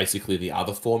Firefight, basically the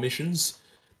other 4 missions,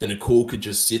 the Nakul could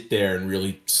just sit there and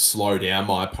really slow down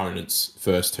my opponent's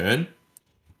first turn.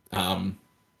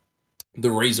 The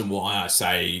reason why I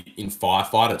say in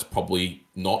Firefight it's probably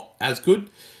not as good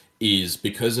is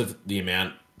because of the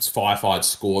amount Firefight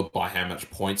scored by how much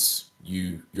points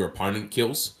your opponent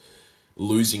kills.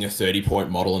 Losing a 30-point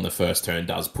model in the first turn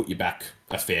does put you back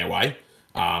a fair way.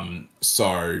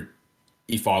 So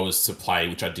if I was to play,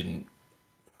 which I didn't,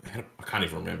 I can't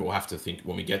even remember, we'll have to think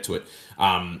when we get to it.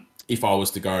 If I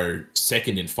was to go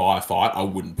second in Firefight, I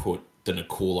wouldn't put the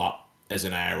Nakul up as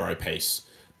an ARO piece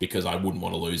because I wouldn't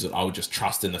want to lose it. I would just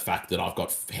trust in the fact that I've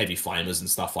got heavy flamers and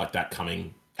stuff like that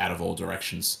coming out of all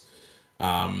directions.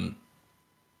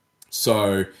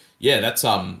 So yeah,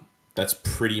 that's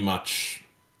pretty much.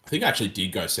 I think I actually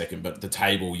did go second, but the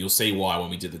table, you'll see why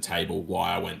when we did the table,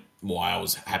 why I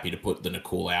was happy to put the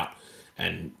Nakul out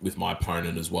and with my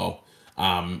opponent as well.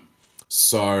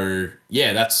 So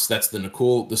yeah, that's the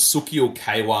Nakul. The Sukiel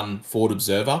K1 Forward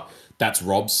Observer, that's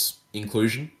Rob's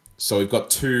inclusion. So we've got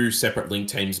 2 separate link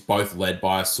teams, both led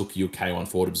by a Sukiel K1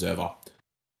 Forward Observer.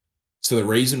 So the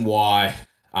reason why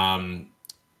I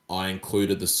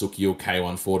included the Sukiel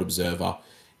K1 Forward Observer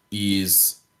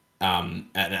is, and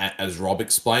as Rob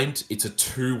explained, it's a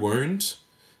 2 wound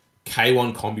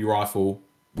K1 combi rifle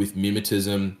with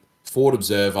mimetism, Forward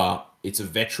Observer. It's a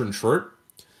veteran troop,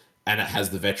 and it has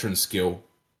the veteran skill.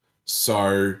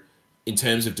 So in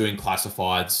terms of doing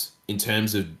classifieds, in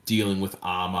terms of dealing with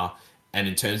armor, and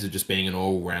in terms of just being an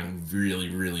all-round really,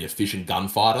 really efficient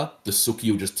gunfighter, the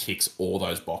Sukiel just ticks all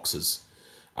those boxes.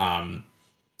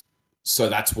 So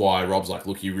that's why Rob's like,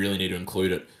 look, you really need to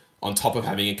include it. On top of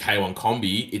having a K1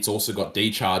 combi, it's also got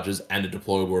D charges and a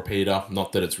deployable repeater.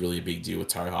 Not that it's really a big deal with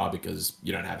Toha because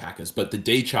you don't have hackers, but the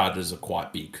D charges are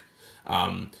quite big.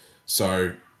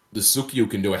 So the Sukiel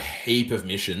can do a heap of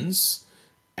missions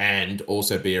and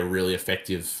also be a really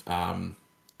effective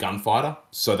gunfighter.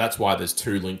 So that's why there's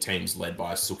 2 link teams led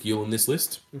by a Sukiel in this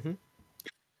list. Mm-hmm.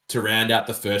 To round out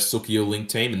the first Sukiel link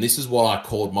team, and this is what I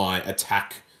called my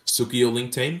attack Sukiel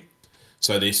link team.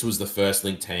 So this was the first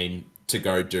link team to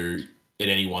go do at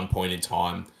any one point in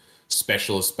time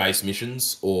specialist based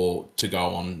missions or to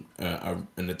go on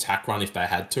an attack run if they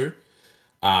had to.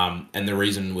 And the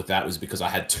reason with that was because I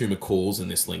had 2 McCalls in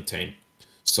this link team.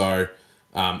 So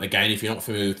again, if you're not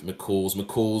familiar with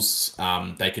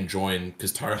McCalls, they can join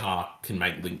because Toha can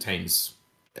make link teams,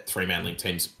 3-man link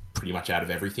teams pretty much out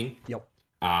of everything. Yep.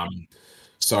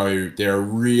 So they're a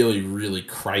really, really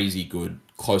crazy good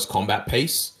close combat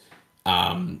piece,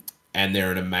 and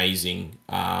they're an amazing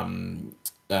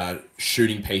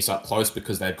shooting piece up close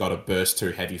because they've got a burst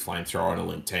 2 heavy flamethrower on a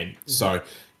link team. Hmm. So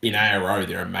in ARO,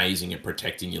 they're amazing at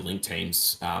protecting your link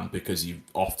teams because you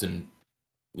often,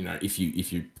 if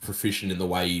you're proficient in the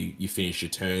way you finish your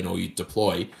turn or you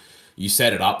deploy, you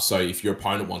set it up so if your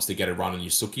opponent wants to get a run on your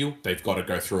Sukiel, they've got to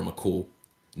go through a McCool.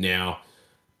 Now,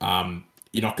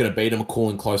 you're not going to beat a McCool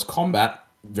in close combat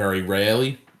very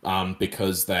rarely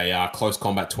because they are close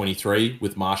combat 23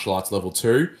 with martial arts level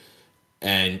 2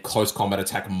 and close combat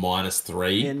attack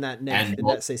 -3. In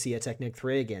that CC attack neg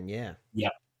 3 again, yeah. Yeah,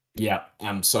 yeah.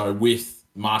 So with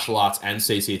martial arts and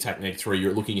CC attack neg 3,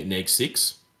 you're looking at neg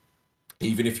 6.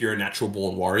 Even if you're a natural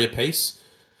born warrior piece,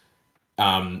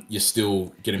 you're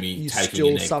still going to be taking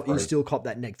a neg 3. You still cop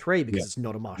that neg 3 because Yeah. it's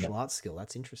not a martial arts skill.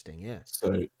 That's interesting, yeah.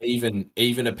 So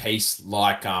even a piece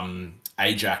like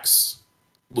Ajax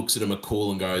looks at a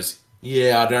McCool and goes,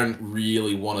 "Yeah, I don't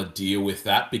really want to deal with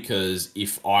that because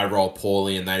if I roll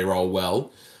poorly and they roll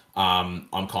well, I'm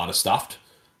kind of stuffed."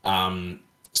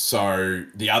 So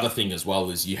the other thing as well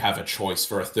is you have a choice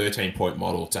for a 13-point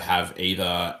model to have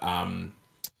either.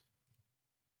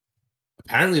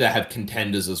 Apparently, they have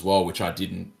contenders as well, which I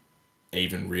didn't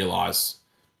even realize.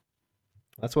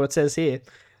 That's what it says here.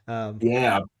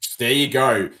 Yeah, there you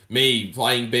go. Me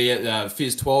playing B at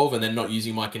Fizz 12 and then not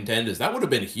using my contenders. That would have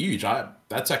been huge.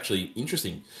 That's actually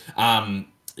interesting. Yeah,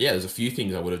 there's a few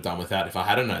things I would have done with that if I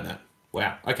hadn't known that.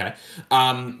 Wow. Okay.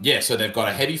 Yeah, so they've got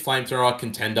a heavy flamethrower,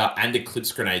 contender, and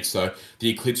eclipse grenades. So the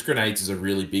eclipse grenades is a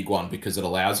really big one because it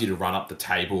allows you to run up the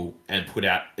table and put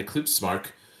out eclipse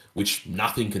smoke, which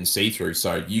nothing can see through.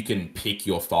 So you can pick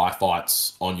your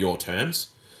firefights on your terms.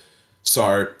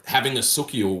 So having a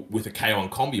Sukiel with a K1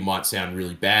 combi might sound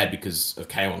really bad because of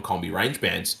K1 combi range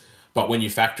bands, but when you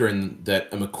factor in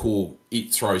that a McCool,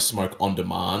 it throws smoke on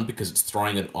demand because it's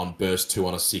throwing it on burst 2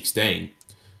 on a 16,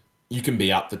 you can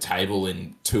be up the table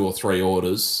in 2 or 3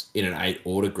 orders in an 8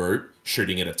 order group,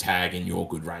 shooting at a tag in your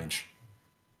good range.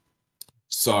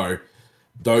 So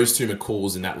those 2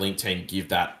 McCools in that link team give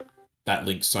that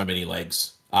link so many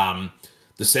legs. The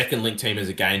second link team is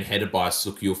again headed by a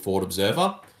Sukiel Ford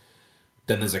Observer.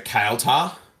 Then there's a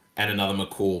Kael'thar and another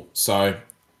McCool. So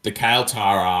the Kael'thar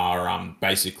are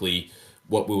basically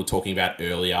what we were talking about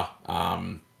earlier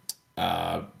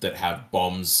that have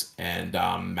bombs and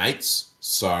mates.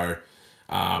 So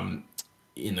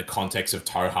in the context of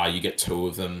Toha, you get 2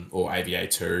 of them or AVA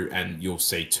 2 and you'll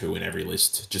see 2 in every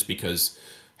list just because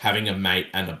having a mate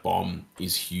and a bomb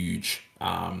is huge.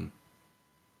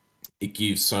 It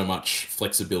gives so much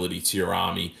flexibility to your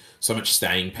army, so much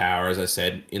staying power, as I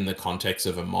said, in the context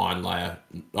of a mine layer.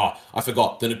 Oh, I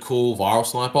forgot, the Nakul Viral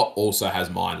Sniper also has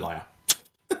mine layer.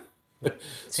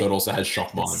 So it also has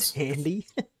shock mines. Handy.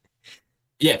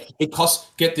 Yeah, it costs,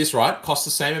 get this right, costs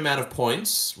the same amount of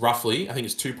points, roughly. I think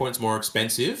it's 2 points more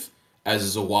expensive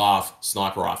as a Zawaf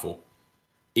sniper rifle.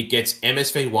 It gets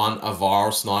MSV1, a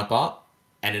viral sniper,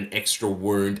 and an extra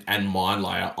wound and mine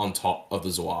layer on top of the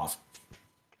Zawaf.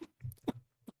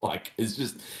 Like it's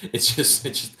just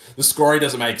the scoring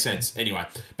doesn't make sense. Anyway,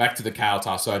 back to the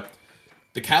Kael'thar. So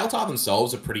the Kael'thar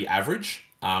themselves are pretty average.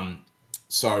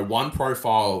 So one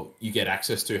profile you get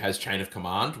access to has Chain of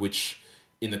Command, which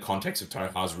in the context of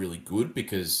Toha is really good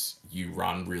because you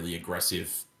run really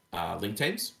aggressive link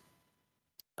teams.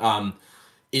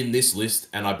 In this list,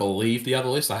 and I believe the other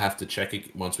list, I have to check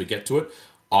it once we get to it.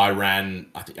 I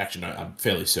think actually no, I'm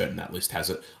fairly certain that list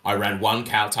has it. I ran one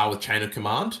Kael'thar with Chain of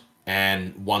Command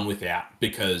and one without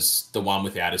because the one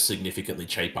without is significantly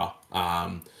cheaper.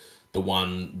 The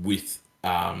one with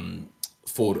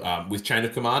with Chain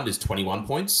of Command is 21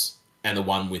 points, and the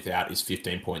one without is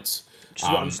 15 points.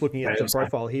 I'm just looking at the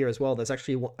profile here as well. There's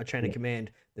actually a Chain of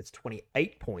Command that's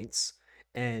 28 points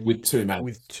and with 2 mates.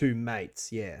 With 2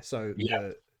 mates, yeah. So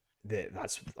yeah.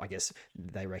 That's I guess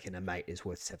they reckon a mate is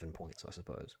worth 7 points, I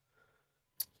suppose.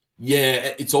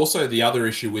 Yeah, it's also the other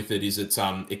issue with it is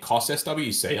it costs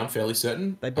SWC. I'm fairly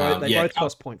certain they both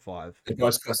cost 0.5. It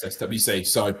both cost SWC.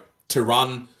 So to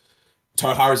run,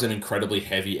 Toha is an incredibly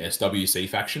heavy SWC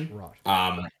faction.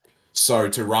 Right. So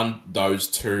to run those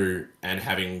 2 and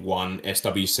having 1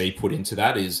 SWC put into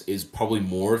that is probably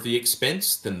more of the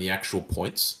expense than the actual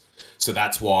points. So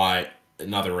that's why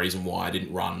another reason why I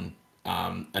didn't run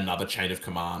another Chain of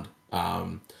Command.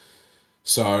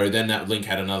 So then that link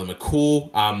had another McCool.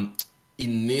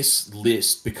 In this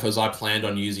list, because I planned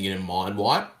on using it in Mind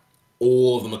Wipe,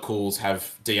 all of the McCools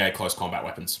have DA close combat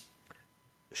weapons.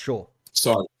 Sure.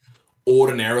 So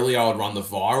ordinarily I would run the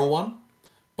viral one,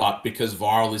 but because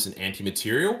Viral is an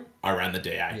anti-material, I ran the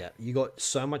DA. Yeah, you got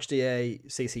so much DA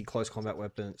CC close combat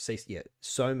weapon CC, yeah,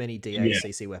 so many DA Yeah,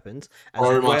 CC weapons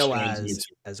so much anti-material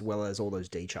as well as all those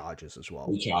D charges as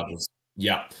well. charges.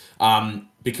 Yeah.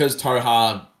 Because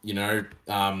Toha,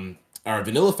 are a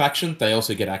vanilla faction, they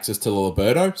also get access to the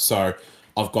Liberto. So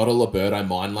I've got a Liberto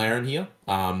mine layer in here.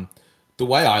 The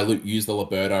way I use the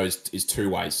Liberto is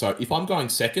two ways. So if I'm going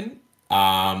second,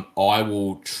 I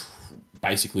will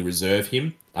basically reserve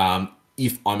him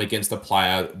if I'm against a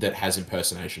player that has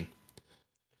impersonation.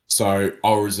 So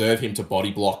I'll reserve him to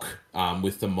body block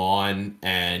with the mine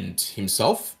and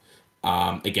himself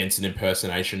against an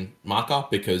impersonation marker,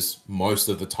 because most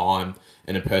of the time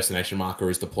an impersonation marker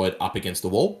is deployed up against the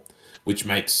wall, which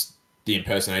makes the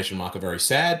impersonation marker very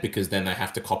sad, because then they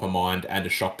have to copper mine and a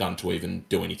shotgun to even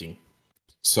do anything.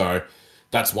 So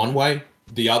that's one way.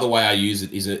 The other way I use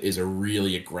it is a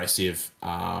really aggressive,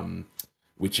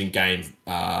 which in game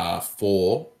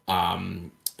 4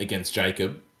 against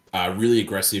Jacob, really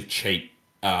aggressive, cheap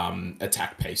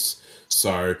attack piece.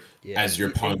 So Yeah, as your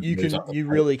opponent moves up, you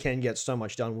really can get so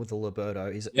much done with the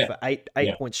Liberto. Is yeah, for eight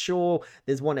yeah, points? Sure,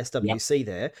 there's one yeah, SWC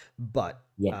there, but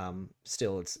yeah.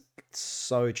 still, it's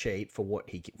so cheap for what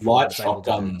for what Light it's able to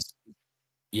do. shotguns,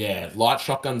 yeah, light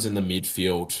shotguns in the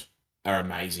midfield are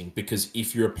amazing, because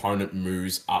if your opponent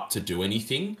moves up to do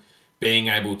anything, being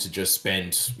able to just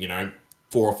spend,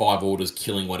 4 or 5 orders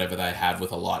killing whatever they have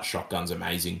with a light shotgun's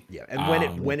amazing. Yeah,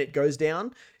 and when it goes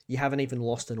down, you haven't even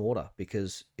lost an order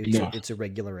because No, it's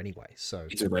irregular anyway. So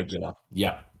it's a regular.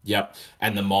 Yep, yep.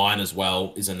 And the mine as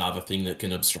well is another thing that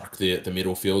can obstruct the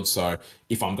middle field. So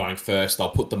if I'm going first, I'll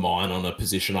put the mine on a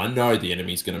position I know the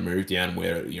enemy's going to move down,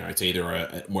 where it's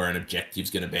either where an objective's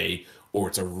going to be, or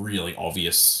it's a really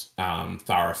obvious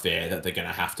thoroughfare that they're going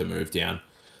to have to move down.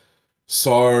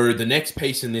 So the next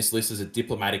piece in this list is a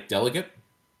diplomatic delegate.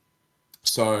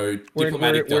 So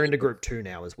we're into group 2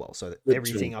 now as well. So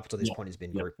everything up to this Yep, point has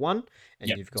been yep, group 1, and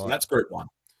yep. you've So got that's group 1.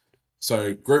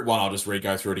 So group 1, I'll just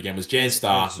re-go through it again, was Jan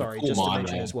Star, sorry, McCool just to Mine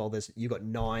mention Layer. as well, you got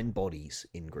 9 bodies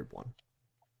in group 1.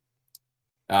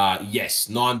 Yes,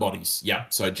 9 bodies. Yeah.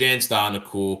 So Jan Star,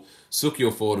 Nakul,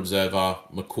 Sukiel Forward Observer,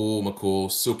 McCool,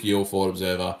 Sukiel Forward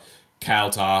Observer,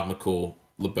 Kaltar, McCool,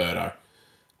 Liberto.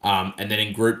 And then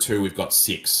in group 2, we've got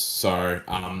 6. So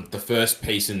the first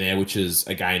piece in there, which is,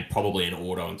 again, probably an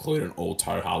auto include an all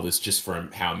Toha list just for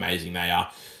how amazing they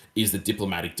are, is the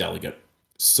diplomatic delegate.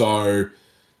 So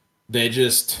they're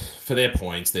just, for their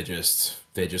points, they're just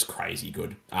crazy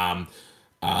good. But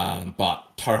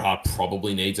Toha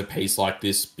probably needs a piece like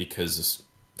this, because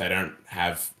they don't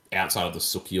have, outside of the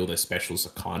Sukiel, their specials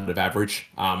are kind of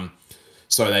average.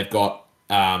 So they've got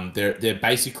they're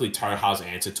basically Toha's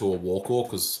answer to a Warcore,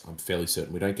 because I'm fairly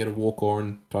certain we don't get a Warcore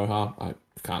in Toha. I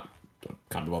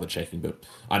can't be bothered checking, but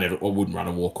I wouldn't run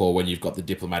a Warcore when you've got the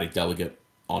diplomatic delegate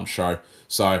on show.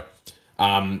 So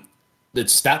the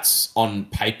stats on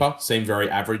paper seem very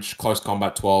average: close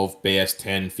combat 12, BS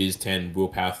 10, Fizz 10,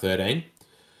 willpower 13.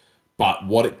 But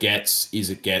what it gets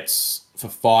for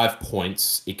 5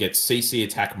 points, it gets CC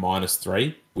attack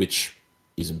 -3, which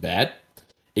isn't bad.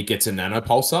 It gets a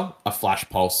nanopulsar, a flash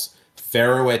pulse,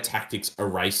 Ferroair Tactics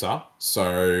Eraser,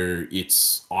 so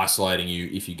it's isolating you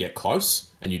if you get close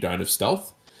and you don't have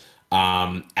stealth.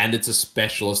 And it's a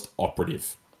specialist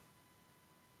operative.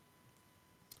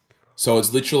 So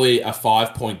it's literally a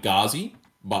 5-point Ghazi,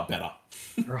 but better.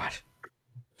 Right.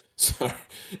 So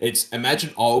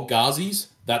imagine old Ghazis,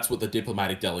 that's what the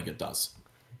diplomatic delegate does.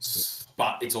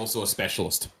 But it's also a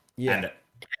specialist. Yeah.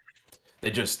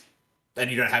 And then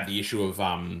you don't have the issue of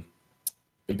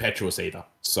impetuous either.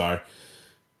 So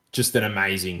just an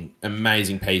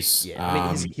amazing piece. Yeah,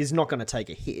 I mean, he's not going to take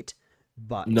a hit,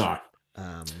 but no.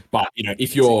 But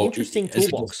if you're interesting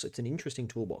toolbox, it's an interesting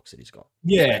toolbox that he's got.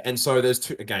 Yeah, and so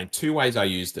there's two ways I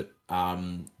used it.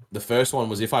 The first one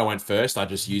was, if I went first, I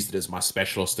just used it as my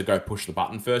specialist to go push the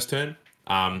button first turn.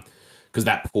 Because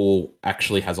that pool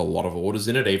actually has a lot of orders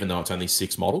in it, even though it's only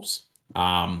 6 models.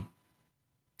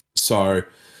 So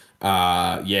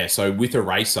with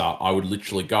Eraser, I would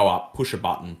literally go up, push a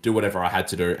button, do whatever I had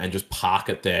to do, and just park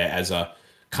it there as a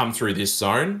come through this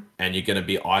zone, and you're going to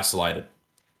be isolated.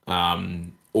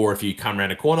 Or if you come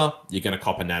around a corner, you're going to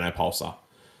cop a nanopulsar.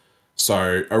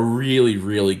 So a really,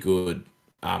 really good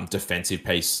defensive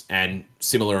piece. And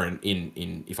similar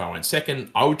in if I went second,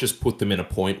 I would just put them in a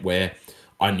point where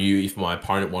I knew if my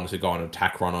opponent wanted to go on an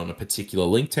attack run on a particular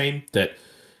link team, that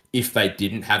if they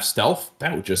didn't have stealth,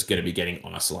 they were just going to be getting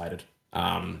isolated,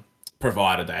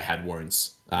 provided they had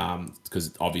wounds,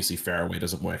 because obviously Ferroair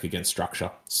doesn't work against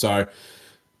structure. So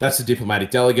that's the diplomatic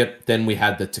delegate. Then we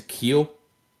had the Tequil.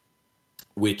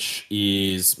 which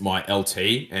is my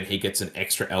LT, and he gets an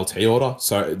extra LT order.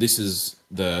 So this is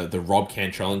the Rob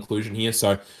Cantrell inclusion here.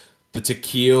 So the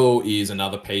Tequil is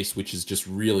another piece which is just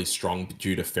really strong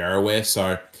due to Ferrowear.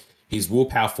 So he's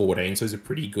willpower 14, so he's a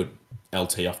pretty good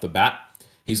LT off the bat.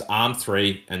 He's arm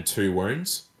 3 and 2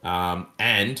 wounds,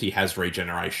 and he has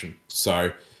regeneration,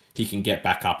 so he can get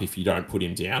back up if you don't put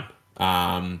him down.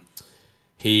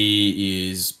 He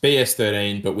is BS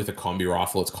 13, but with a combi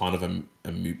rifle, it's kind of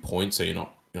a moot point, so you're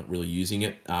not really using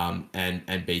it. And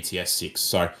BTS 6,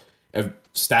 so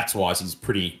stats wise, he's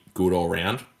pretty good all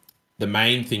round. The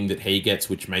main thing that he gets,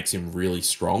 which makes him really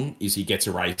strong, is he gets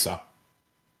Eraser.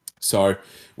 So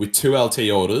with 2 LT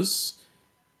orders,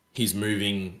 he's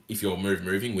moving. If you're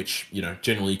moving, which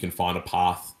generally you can find a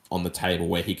path on the table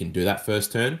where he can do that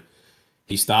first turn.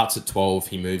 He starts at 12,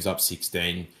 he moves up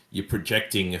 16. You're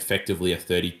projecting effectively a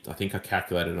 30. I think I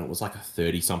calculated it was like a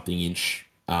 30 something inch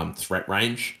threat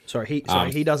range.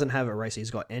 He doesn't have a race.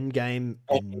 He's got Endgame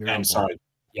and Mirror Ball. Sorry.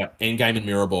 Yeah, Endgame and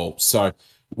Mirror Ball. So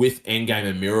with Endgame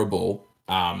and Mirror Ball,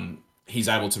 he's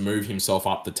able to move himself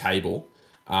up the table.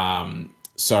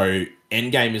 So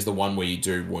Endgame is the one where you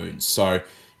do wounds. So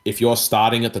if you're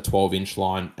starting at the 12-inch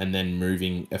line and then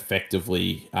moving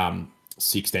effectively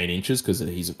 16 inches, because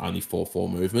he's only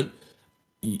 4/4 movement,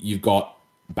 you've got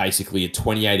basically a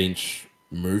 28-inch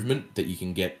movement that you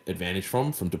can get advantage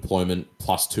from deployment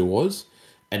plus 2 orders,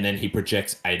 and then he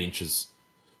projects 8 inches.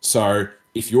 So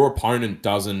if your opponent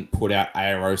doesn't put out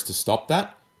AROs to stop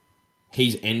that,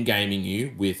 he's endgaming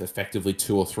you with effectively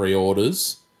 2 or 3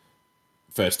 orders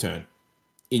first turn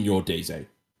in your DZ.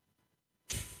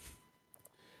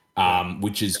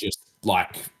 Which is just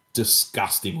like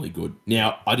disgustingly good.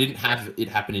 Now, I didn't have it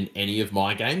happen in any of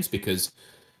my games because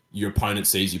your opponent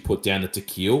sees you put down the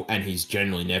Tequil and he's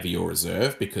generally never your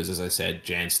reserve because, as I said,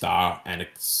 Jan Star and a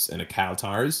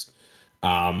Kalataris,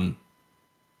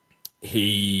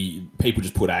 people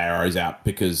just put arrows out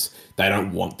because they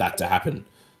don't want that to happen.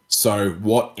 So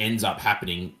what ends up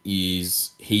happening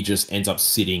is he just ends up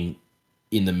sitting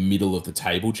in the middle of the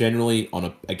table, generally on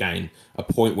a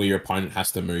point where your opponent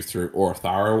has to move through or a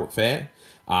thoroughfare,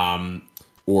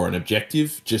 or an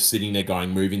objective, just sitting there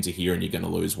going, move into here and you're going to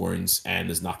lose wounds, and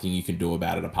there's nothing you can do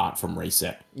about it apart from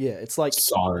reset. Yeah, it's like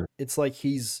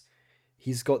he's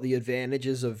got the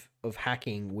advantages of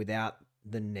hacking without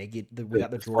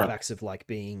without the drawbacks of like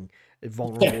being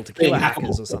vulnerable to killer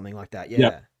hackers or something like that.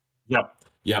 Yeah.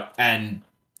 Yep. And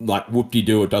like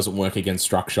whoop-de-doo, it doesn't work against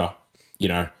structure.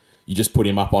 You just put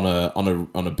him up on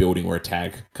a building where a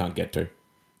tag can't get to.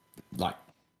 Like,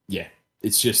 yeah,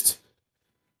 it's just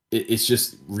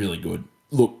really good.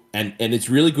 Look, and it's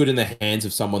really good in the hands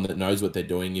of someone that knows what they're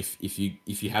doing. If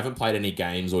you haven't played any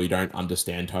games or you don't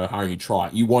understand Toha and you try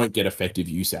it, you won't get effective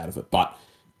use out of it. But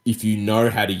if you know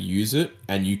how to use it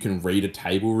and you can read a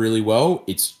table really well,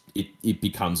 it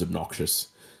becomes obnoxious.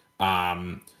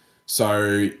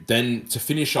 So then to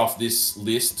finish off this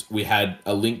list, we had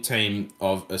a link team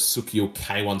of a Sukiel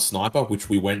K1 Sniper, which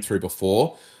we went through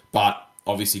before, but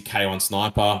obviously K1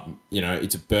 Sniper,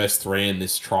 it's a burst 3 in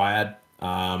this triad,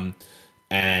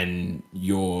 and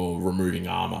you're removing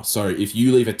armor. So if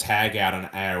you leave a tag out an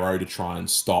ARO to try and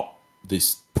stop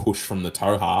this push from the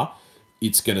Toha,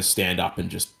 it's going to stand up and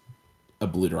just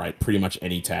obliterate pretty much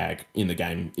any tag in the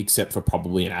game, except for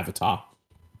probably an avatar.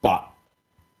 But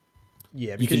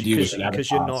yeah, because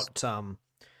you're not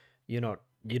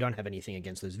you don't have anything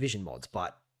against those vision mods,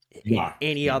 but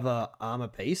any other armor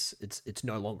piece, it's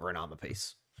no longer an armor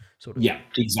piece. Sort of. Yeah,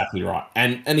 exactly right.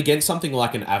 And against something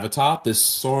like an avatar, there's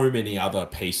so many other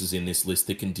pieces in this list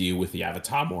that can deal with the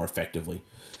avatar more effectively.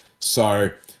 So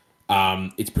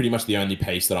it's pretty much the only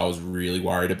piece that I was really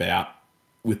worried about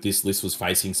with this list was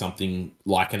facing something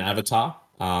like an avatar.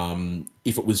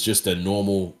 If it was just a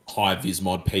normal high vis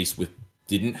mod piece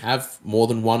didn't have more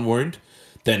than 1 wound,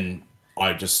 then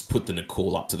I just put the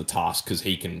Nakul up to the task because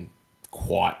he can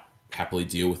quite happily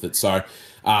deal with it. So,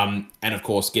 and of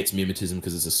course gets mimetism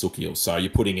because it's a Sukiel. So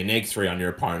you're putting an egg 3 on your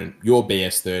opponent, you're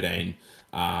BS 13.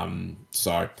 And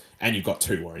you've got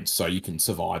 2 wounds, so you can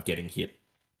survive getting hit.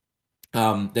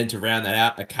 Then to round that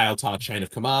out, a Kael'thar Chain of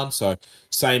Command. So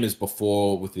same as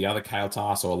before with the other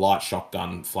Kael'thar, so a light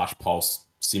shotgun, flash pulse,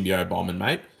 symbio bomb and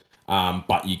mate.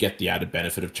 But you get the added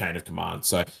benefit of Chain of Command.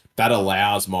 So that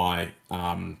allows my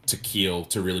Tequil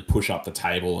to really push up the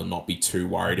table and not be too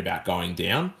worried about going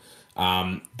down.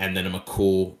 And then a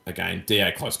McCool, again,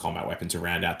 DA close combat weapon to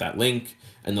round out that link.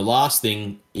 And the last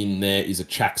thing in there is a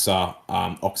Chaxa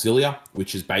Auxilia,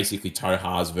 which is basically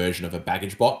Toha's version of a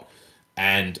baggage bot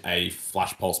and a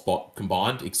flash pulse bot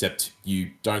combined, except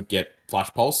you don't get flash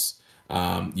pulse.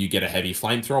 You get a heavy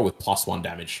flamethrower with +1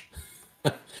 damage.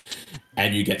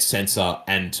 and you get sensor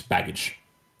and baggage,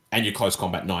 and your close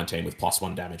combat 19 with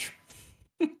 +1 damage.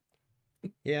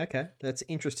 Yeah, okay. That's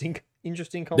interesting.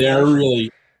 Interesting They're combination.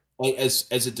 really like as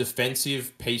a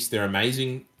defensive piece, they're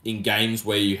amazing. In games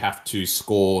where you have to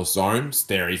score zones,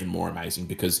 they're even more amazing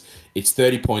because it's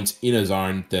 30 points in a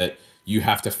zone that you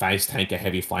have to face tank a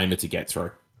heavy flamer to get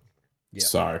through. Yeah.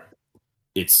 So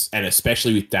and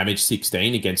especially with damage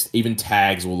 16 against even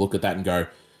tags will look at that and go,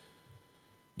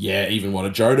 yeah, even what a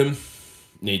Jodem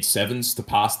needs sevens to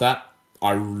pass that.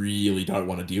 I really don't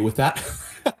want to deal with that.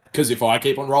 Because if I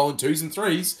keep on rolling twos and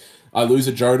threes, I lose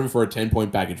a Jodem for a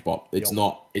 10-point baggage bot. Yep.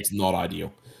 It's not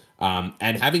ideal.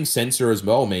 And having sensor as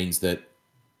well means that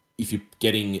if you're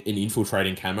getting an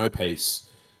infiltrating camo piece,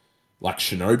 like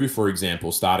Shinobu, for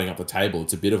example, starting up the table,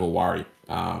 it's a bit of a worry.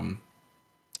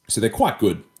 So they're quite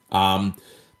good.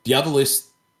 The other list,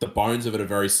 the bones of it are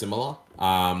very similar.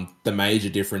 The major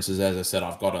differences, as I said,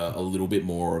 I've got a little bit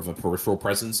more of a peripheral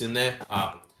presence in there,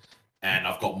 and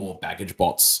I've got more baggage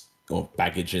bots or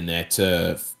baggage in there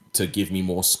to give me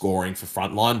more scoring for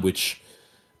frontline, which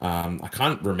I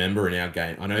can't remember in our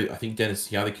game. I think Dennis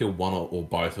he either killed one or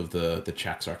both of the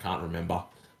chaks, so I can't remember.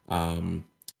 No,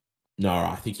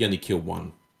 I think he only killed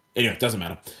one. Anyway, it doesn't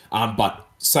matter. But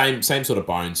same sort of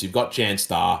bones. You've got Jan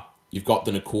Star. You've got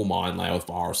the Nakul Mine Layer with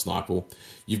Viral Sniper.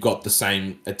 You've got the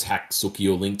same attack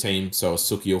Sukiel Link team. So a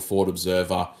Sukiel Forward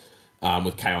Observer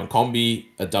with K1 Combi,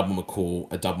 a double McCool,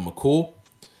 a double McCool.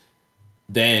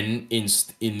 Then in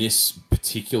this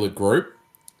particular group,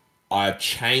 I've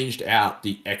changed out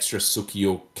the extra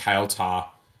Sukiel Kael'thas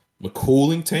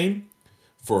McCooling team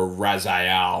for a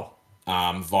Raziel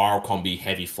Viral Combi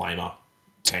Heavy Flamer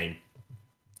team.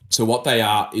 So what they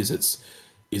are is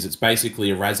it's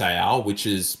basically a Raziel, which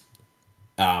is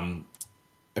a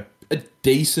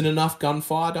decent enough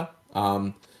gunfighter.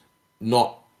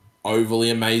 Not overly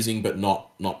amazing, but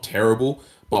not terrible.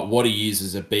 But what he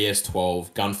is a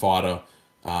BS-12 gunfighter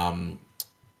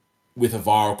with a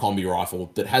viral combi rifle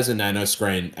that has a nano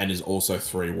screen and is also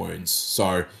 3 wounds.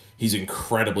 So he's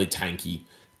incredibly tanky,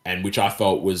 and which I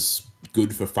felt was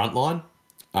good for frontline.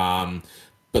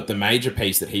 But the major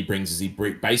piece that he brings is he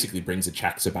basically brings a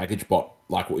Chaxa baggage bot,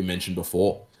 like what we mentioned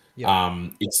before.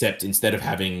 Yep. Except instead of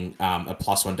having a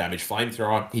 +1 damage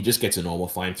flamethrower, he just gets a normal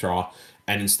flamethrower.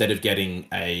 And instead of getting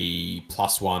a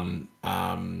 +1,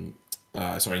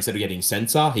 instead of getting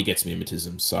sensor, he gets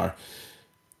mimetism. So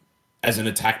as an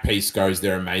attack piece goes,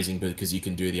 they're amazing because you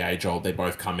can do the age old. They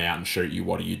both come out and shoot you.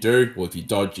 What do you do? Well, if you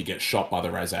dodge, you get shot by the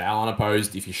Raziel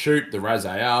unopposed. If you shoot the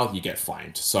Raziel, you get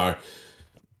flamed. So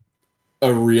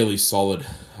a really solid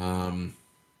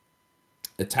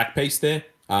attack piece there.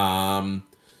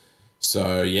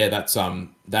 So yeah, that's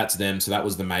them. So that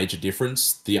was the major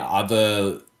difference. The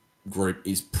other group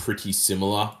is pretty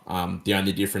similar. The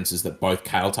only difference is that both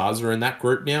Kael'thas are in that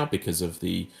group now because of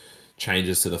the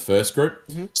changes to the first group.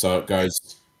 Mm-hmm. So it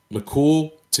goes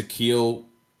McCool to Keel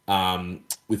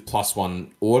with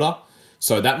 +1 order.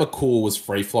 So that McCool was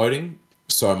free floating.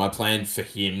 So my plan for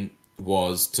him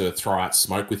was to throw out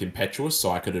smoke with Impetuous so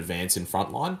I could advance in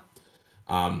front line,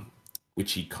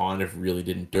 which he kind of really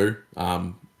didn't do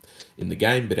in the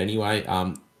game. But anyway,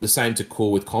 the same to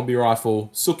Cool with Combi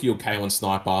Rifle, Sukiel K1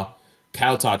 Sniper,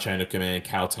 Kael'thas Chain of Command,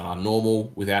 Kael'thas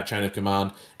Normal without Chain of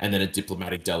Command, and then a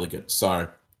Diplomatic Delegate. So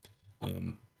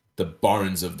the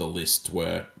bones of the list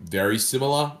were very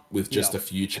similar with just a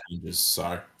few changes.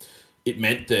 So it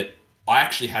meant that I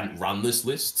actually hadn't run this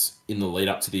list in the lead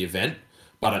up to the event,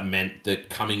 but it meant that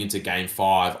coming into game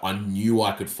 5, I knew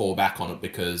I could fall back on it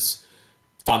because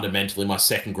fundamentally my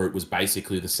second group was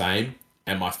basically the same,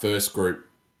 and my first group,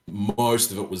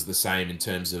 most of it was the same in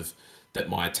terms of that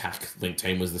my attack link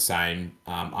team was the same.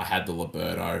 I had the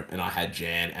Liberto and I had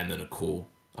Jan and then a cool.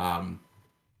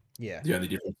 Yeah. The only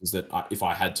difference is that if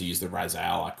I had to use the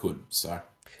Raziel, I could. So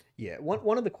Yeah.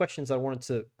 One of the questions I wanted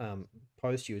to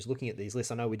pose to you is looking at these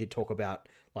lists. I know we did talk about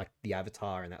like the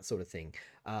avatar and that sort of thing.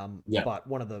 yeah, But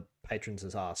one of the patrons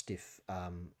has asked if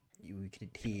you could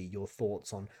hear your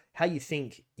thoughts on how you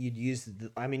think you'd use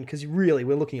I mean, because really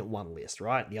we're looking at one list,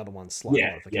 right? The other one's slight yeah.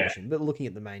 modification, but looking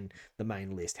at the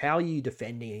main list, how are you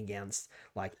defending against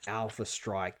like Alpha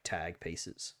Strike tag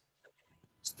pieces?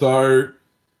 So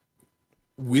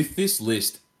with this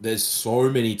list, there's so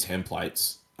many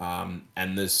templates,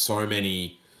 and there's so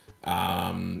many,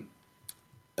 I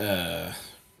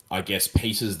guess,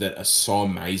 pieces that are so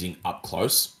amazing up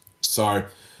close. So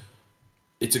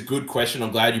it's a good question.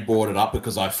 I'm glad you brought it up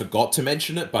because I forgot to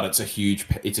mention it, but it's a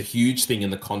huge thing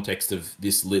in the context of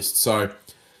this list. So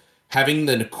having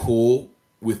the Nakul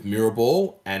with Mirror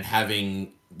Ball and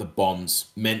having the bombs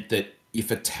meant that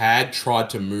if a tag tried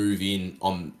to move in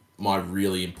on my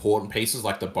really important pieces,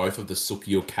 like the both of the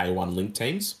Suki or K1 link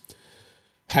teams,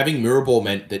 having mirror ball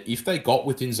meant that if they got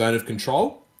within zone of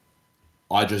control,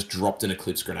 I just dropped an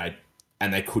Eclipse grenade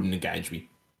and they couldn't engage me.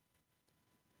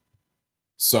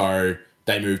 So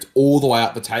they moved all the way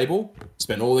up the table,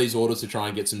 spent all these orders to try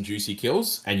and get some juicy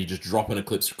kills, and you just drop an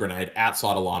Eclipse grenade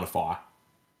outside a line of fire.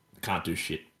 Can't do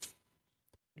shit.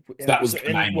 So that was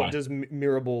the main what way. does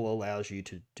Mirror Ball allows you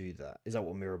to do that? Is that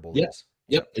what Mirror Ball Yep. is?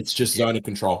 Yep. It's just zone of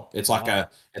control. It's like a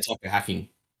hacking.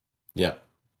 Yep.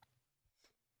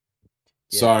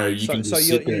 Yeah. So you can So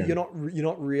just you're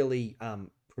not really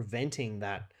preventing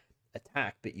that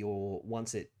attack, but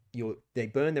they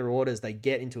burn their orders, they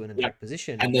get into an attack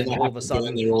position, and then all of a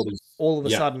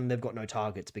sudden they've got no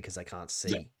targets because they can't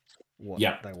see what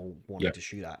they were wanting to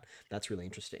shoot at. That's really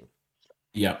interesting.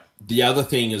 Yeah. The other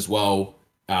thing as well,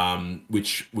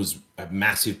 which was a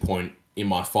massive point in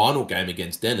my final game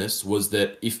against Dennis, was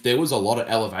that if there was a lot of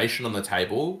elevation on the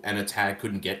table and a tag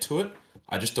couldn't get to it,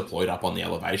 I just deployed up on the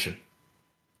elevation.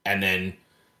 And then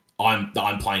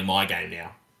I'm playing my game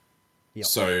now. Yep.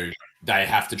 So they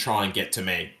have to try and get to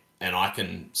me, and I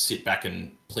can sit back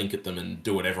and plink at them and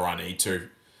do whatever I need to,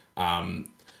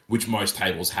 which most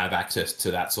tables have access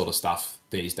to that sort of stuff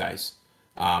these days.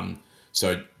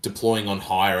 So deploying on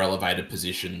higher elevated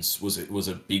positions was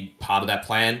a big part of that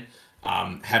plan.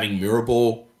 Having mirror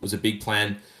ball was a big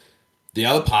plan. The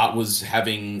other part was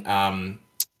having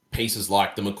pieces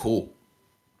like the McCool.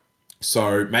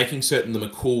 So making certain the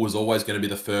McCool was always going to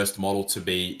be the first model to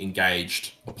be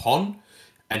engaged upon,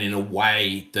 and in a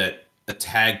way that a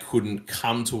tag couldn't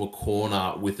come to a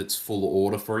corner with its full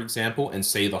order, for example, and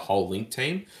see the whole link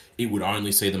team. It would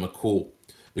only see the McCool,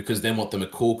 because then what the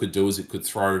McCool could do is it could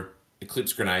throw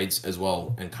Eclipse grenades as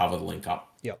well and cover the link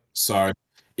up. Yep. So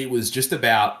it was just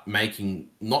about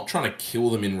not trying to kill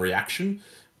them in reaction,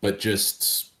 but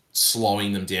just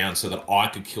slowing them down so that I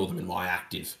could kill them in my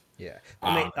active. Yeah.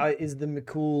 I mean, is the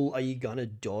McCool, are you going to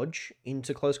dodge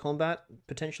into close combat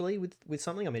potentially with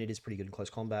something? I mean, it is pretty good in close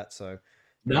combat, so...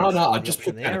 No, I just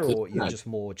put there, or you're just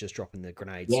more dropping the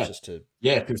grenades just to...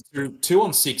 Yeah, because through 2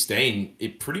 on 16,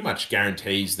 it pretty much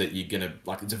guarantees that you're going to...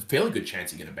 It's a fairly good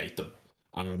chance you're going to beat them.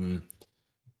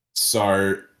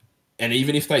 So... And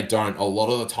even if they don't, a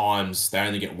lot of the times they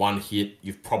only get one hit.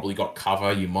 You've probably got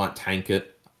cover. You might tank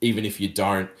it. Even if you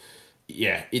don't,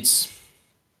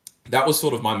 that was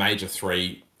sort of my major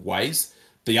 3 ways.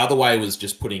 The other way was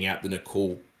just putting out the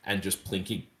Nicole and just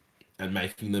plinking and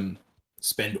making them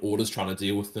spend orders trying to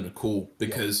deal with the Nicole,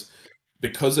 because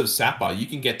of Sapper, you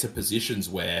can get to positions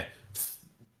where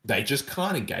they just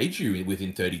can't engage you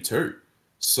within 32.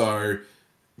 So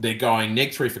they're going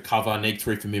neg 3 for cover, neg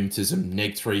 3 for mimetism,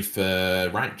 neg 3 for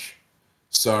range.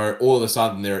 So all of a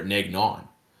sudden they're at neg 9.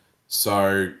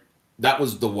 So that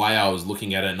was the way I was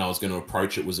looking at it, and I was going to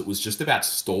approach it. It was just about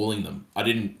stalling them. I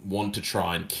didn't want to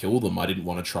try and kill them. I didn't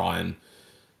want to try and...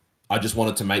 I just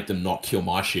wanted to make them not kill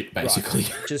my shit, basically.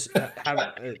 Right. Just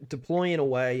have deploy in a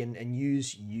way and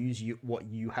use what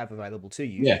you have available to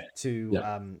you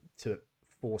to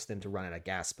force them to run out of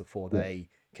gas before they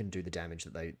can do the damage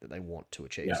that they want to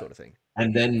achieve, sort of thing.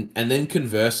 And then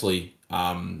conversely,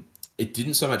 it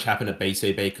didn't so much happen at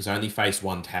BCB because I only faced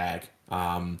one tag,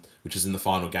 which is in the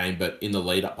final game. But in the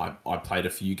lead up, I played a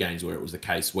few games where it was the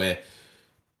case where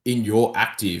in your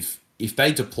active, if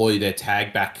they deploy their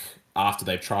tag back after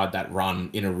they've tried that run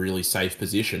in a really safe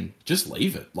position, just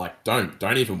leave it. Like,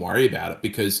 don't even worry about it,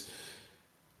 because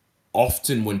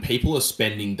often when people are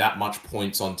spending that much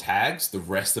points on tags, the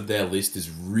rest of their list is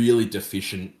really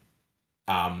deficient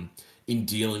in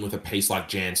dealing with a piece like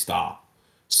Jan Star.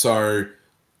 So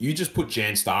you just put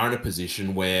Jan Star in a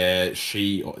position where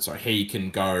he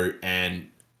can go and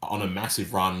on a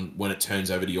massive run when it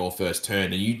turns over to your first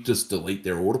turn, and you just delete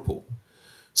their order pool.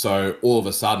 So all of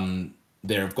a sudden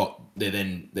they're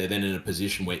then in a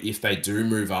position where if they do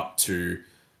move up to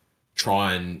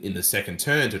try and in the second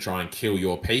turn to try and kill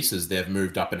your pieces, they've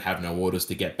moved up and have no orders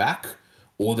to get back,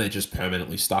 or they're just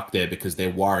permanently stuck there because they're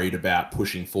worried about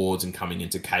pushing forwards and coming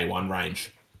into K1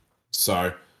 range.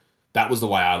 So that was the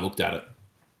way I looked at it.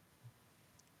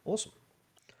 Awesome.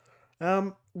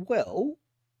 Well,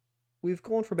 we've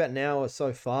gone for about an hour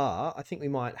so far. I think we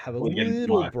might have a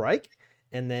little break,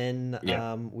 and then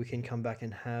we can come back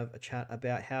and have a chat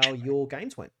about how your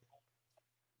games went.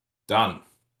 Done.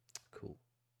 Cool.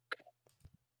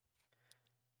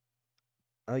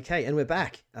 Okay, and we're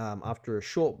back after a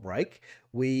short break.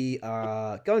 We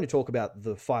are going to talk about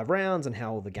the 5 rounds and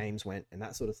how the games went and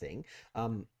that sort of thing.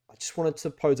 I just wanted to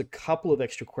pose a couple of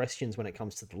extra questions when it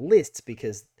comes to the lists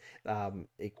because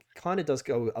it kind of does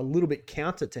go a little bit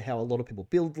counter to how a lot of people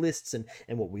build lists and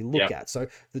what we look Yeah. at. So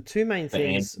the two main The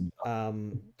things,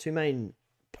 Anthem. two main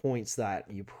points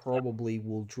that you probably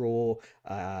will draw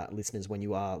listeners when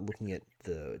you are looking at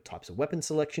the types of weapon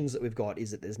selections that we've got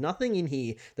is that there's nothing in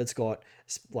here that's got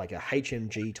like a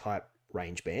HMG type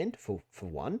range band for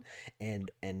one,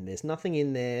 and there's nothing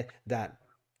in there that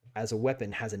as a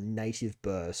weapon has a native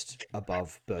burst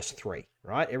above burst 3,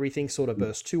 right? Everything sort of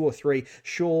burst 2 or 3.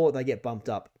 Sure, they get bumped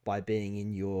up by being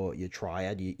in your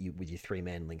triad with your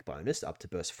 3-man link bonus up to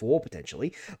burst 4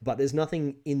 potentially, but there's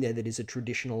nothing in there that is a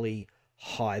traditionally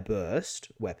high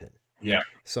burst weapon. Yeah.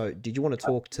 So did you want to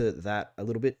talk to that a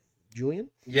little bit, Julian?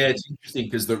 Yeah, it's interesting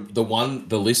because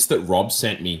the list that Rob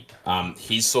sent me,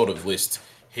 his sort of list,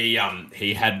 he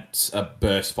had a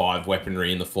burst 5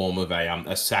 weaponry in the form of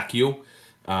a Sakiel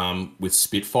with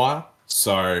Spitfire.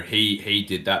 So he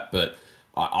did that, but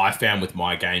I found with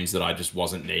my games that I just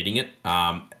wasn't needing it.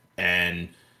 And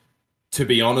to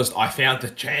be honest, I found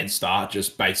that Jan Star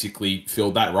just basically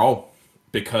filled that role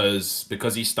because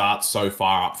he starts so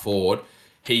far up forward,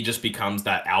 he just becomes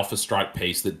that alpha strike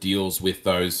piece that deals with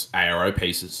those ARO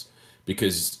pieces.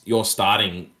 Because you're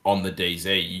starting on the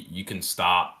DZ, you can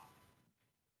start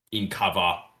in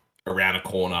cover around a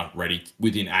corner, ready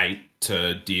within 8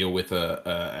 to deal with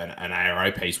an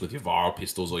ARO piece with your viral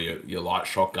pistols or your light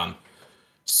shotgun.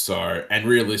 So, and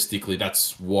realistically,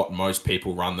 that's what most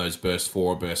people run those burst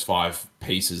 4 or burst 5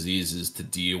 pieces is to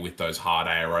deal with those hard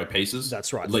ARO pieces.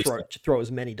 That's right. At least, throw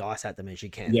as many dice at them as you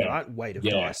can, yeah, right? Weight of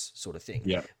yeah, dice sort of thing.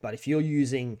 yeah, But if you're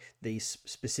using these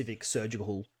specific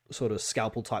surgical sort of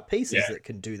scalpel type pieces yeah, that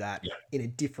can do that yeah, in a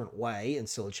different way and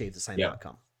still achieve the same yeah,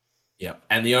 outcome. yeah.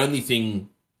 And the only thing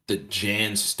that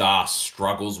Jan Star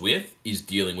struggles with is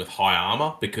dealing with high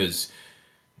armor because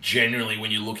generally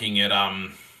when you're looking at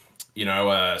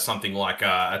something like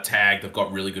a tag, they've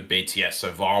got really good BTS,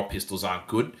 so viral pistols aren't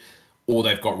good, or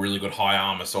they've got really good high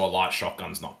armor, so a light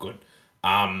shotgun's not good.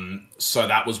 So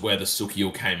that was where the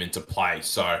Sukiel came into play.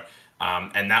 So,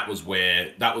 and that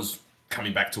was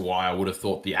coming back to why I would have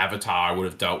thought the Avatar I would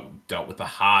have dealt with the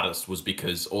hardest was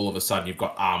because all of a sudden you've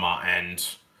got armor and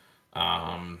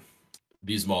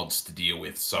Bismods to deal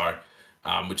with, so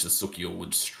which the Sukiel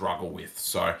would struggle with.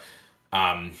 So,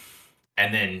 and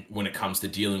then when it comes to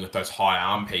dealing with those high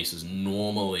arm pieces,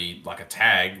 normally like a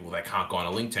tag, well, they can't go on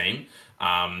a link team.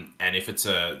 And if it's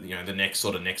the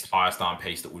next highest arm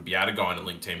piece that would be able to go on a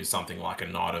link team is something like a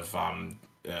Knight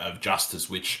of Justice,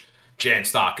 which Jan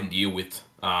Stark can deal with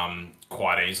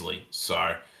quite easily.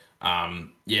 So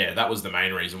yeah, that was the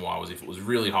main reason why was if it was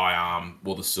really high arm,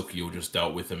 well, the Sukiel just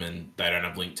dealt with them and they don't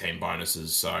have link team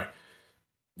bonuses. So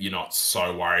you're not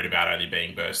so worried about only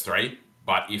being burst 3.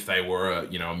 But if they were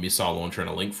a missile launcher and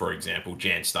a link, for example,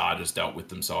 Jan Star just dealt with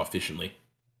them so efficiently.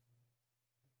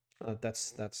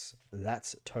 That's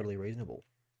totally reasonable.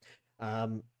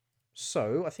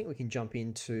 So I think we can jump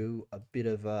into a bit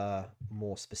of a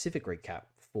more specific recap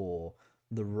for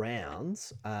the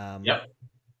rounds. Yep.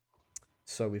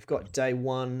 So we've got day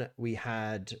 1. We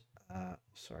had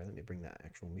sorry, let me bring that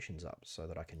actual missions up so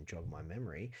that I can jog my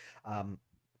memory.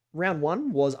 Round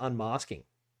 1 was unmasking.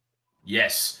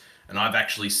 Yes, and I've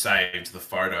actually saved the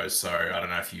photos, so I don't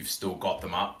know if you've still got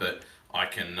them up, but I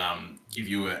can give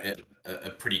you a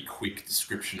pretty quick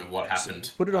description of what happened.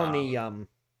 So put it on the are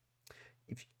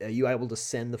you able to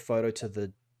send the photo to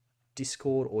the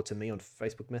Discord or to me on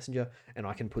Facebook Messenger, and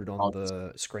I can put it on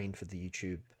the screen for the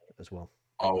YouTube as well.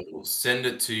 I'll send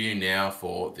it to you now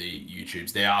for the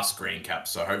YouTubes. They are screen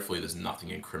caps, so hopefully there's nothing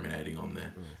incriminating on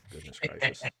there. Oh, goodness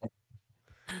gracious.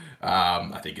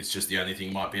 I think it's just the only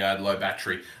thing might be I had low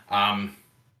battery. Yeah,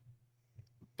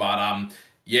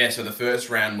 so the first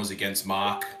round was against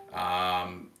Mark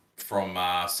from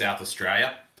South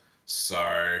Australia.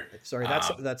 So sorry,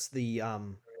 that's the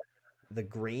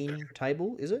green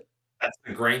table, is it? That's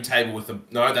the green table with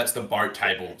that's the boat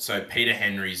table. So Peter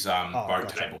Henry's boat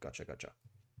table. Gotcha.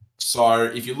 So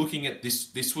if you're looking at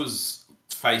this was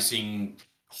facing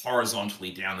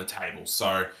horizontally down the table.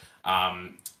 So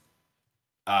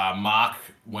Mark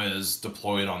was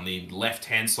deployed on the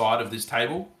left-hand side of this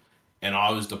table, and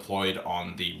I was deployed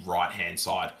on the right-hand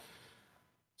side.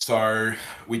 So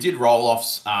we did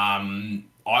roll-offs.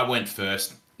 I went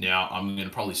first. Now I'm going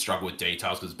to probably struggle with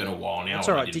details because it's been a while now. That's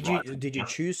all right. Did you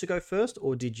choose to go first,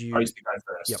 or did you? I used to go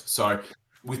first. Yep. So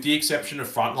with the exception of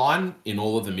Frontline, in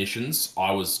all of the missions,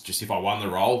 I was just, if I won the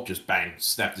roll, just bang,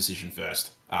 snap decision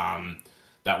first.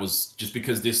 That was just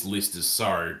because this list is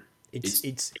so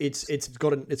It's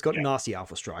got yeah, nasty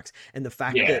alpha strikes, and the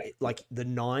fact yeah, that like the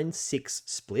 9-6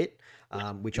 split,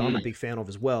 which I'm a mm, big fan of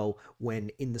as well. When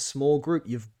in the small group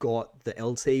you've got the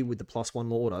LT with the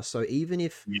 +1 order, so even yeah,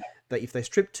 if they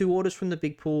strip 2 orders from the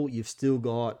big pool, you've still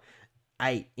got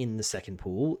 8 in the second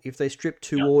pool. If they strip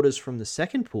two yeah, orders from the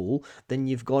second pool, then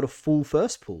you've got a full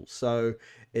first pool. So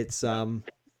it's yeah.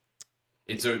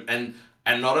 It's a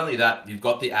and not only that, you've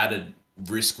got the added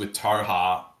risk with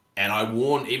Toha. And I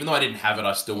warned, even though I didn't have it,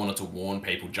 I still wanted to warn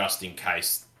people just in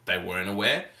case they weren't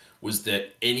aware. Was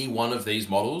that any one of these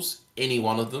models, any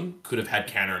one of them could have had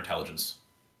counterintelligence,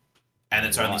 and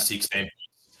it's only right. 16.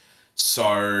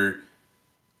 So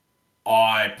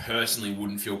I personally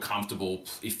wouldn't feel comfortable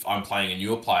if I'm playing a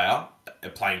newer player,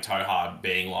 playing Toha,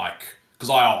 being like, because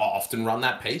I often run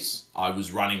that piece. I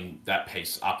was running that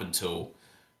piece up until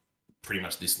pretty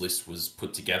much this list was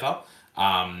put together.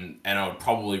 And I would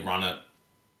probably run it,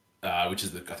 which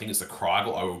is I think it's the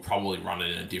Krygel. I would probably run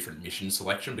it in a different mission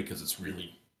selection because it's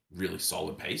really, really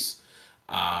solid piece.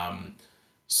 Um,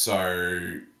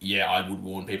 so yeah, I would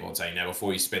warn people and say now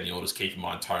before you spend the orders, keep in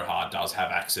mind Tohar does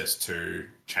have access to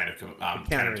counterintelligence.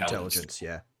 Counterintelligence,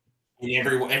 yeah. In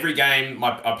every game,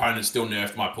 my opponent still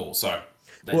nerfed my pool, so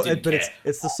they Well, didn't but care.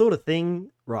 it's the sort of thing,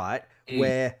 right, Mm,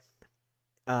 where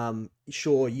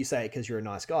sure you say it because you're a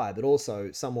nice guy, but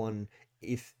also someone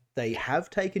if they have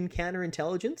taken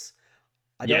counterintelligence,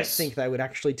 I don't think yes. they would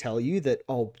actually tell you that.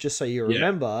 Oh, just so you Yeah.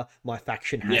 remember, my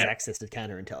faction has Yeah. access to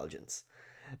counterintelligence.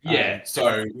 Yeah,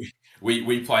 so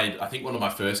we played. I think one of my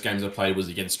first games I played was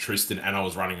against Tristan, and I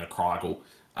was running a Krygel.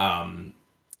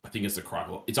 I think it's the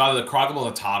Krygel. It's either the Krygel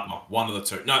or the Tagma. One of the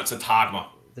two. No, it's a Tagma.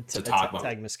 It's a Tagma.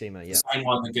 Tagma schema, The yeah. same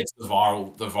one that gets the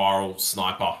viral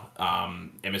sniper,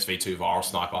 MSV2 viral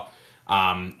sniper.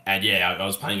 And yeah, I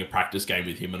was playing a practice game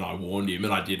with him, and I warned him,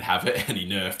 and I did have it, and he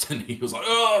nerfed, and he was like,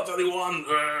 "Oh, it's only one."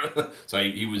 So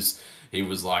he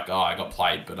was like, "Oh, I got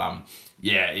played," but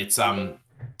yeah, it's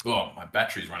oh, my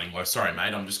battery's running low. Sorry,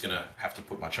 mate. I'm just gonna have to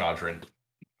put my charger in.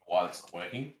 Why that's not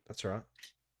working? That's right.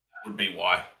 That would be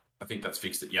why. I think that's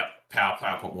fixed it. Yep.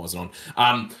 PowerPoint wasn't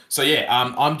on. So yeah,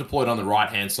 I'm deployed on the right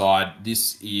hand side.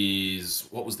 This is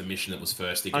what was the mission that was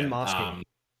first again? Unmasking.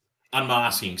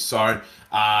 Unmasking. So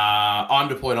I'm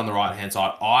deployed on the right hand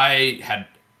side. I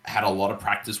had a lot of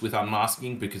practice with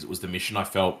unmasking because it was the mission I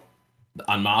felt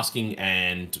unmasking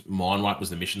and mind wipe was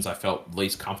the missions I felt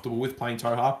least comfortable with playing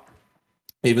Toha.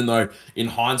 Even though in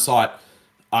hindsight,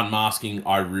 unmasking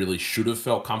I really should have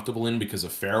felt comfortable in because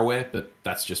of Fairware, but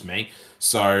that's just me.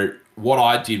 So what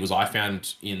I did was I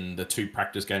found in the two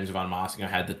practice games of unmasking I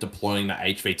had that deploying the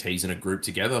HVTs in a group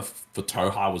together for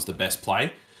Toha was the best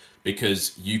play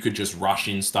because you could just rush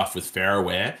in stuff with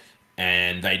Fairware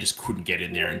and they just couldn't get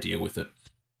in there and deal with it.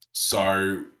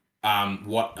 So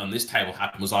what on this table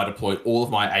happened was I deployed all of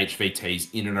my HVTs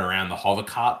in and around the hover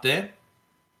cart there.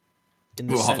 In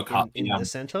the Well, hover cent cart. in the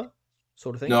center,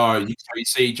 sort of thing. No, you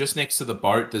see just next to the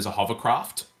boat, there's a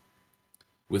hovercraft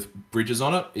with bridges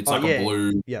on it. It's Oh like a yeah.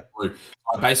 blue. Yeah.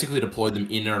 I basically deployed them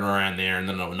in and around there, and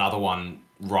then another one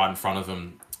right in front of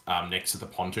them, next to the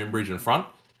pontoon bridge in front.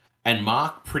 And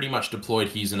Mark pretty much deployed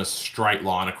his in a straight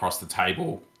line across the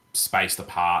table, spaced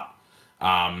apart.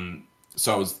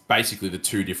 So it was basically the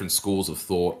two different schools of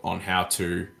thought on how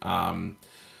to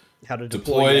How to deploy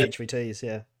deploy. your HVTs,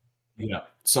 yeah. Yeah.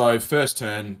 So first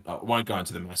turn, I won't go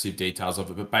into the massive details of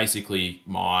it, but basically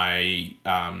my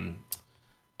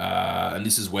and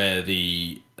this is where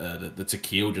the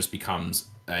tequila just becomes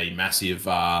a massive,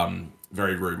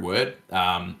 very rude word.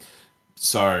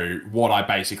 So what I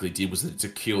basically did was the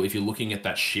tequila. If you're looking at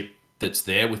that ship that's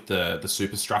there with the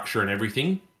superstructure and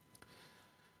everything,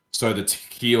 so the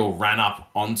tequila ran up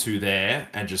onto there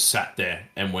and just sat there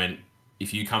and went,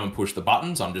 if you come and push the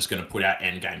buttons, I'm just going to put out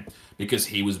endgame because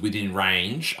he was within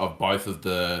range of both of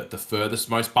the furthest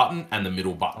most button and the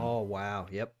middle button. Oh wow.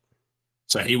 Yep.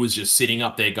 So he was just sitting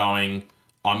up there going,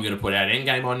 I'm going to put out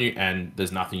endgame on you and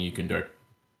there's nothing you can do.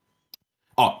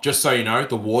 Oh, just so you know,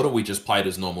 the water we just played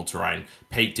as normal terrain.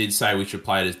 Pete did say we should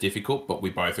play it as difficult, but we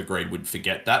both agreed we'd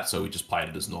forget that, so we just played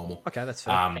it as normal. Okay, that's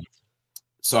fair.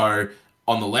 So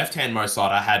on the left-hand most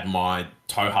side, I had my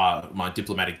Toha, my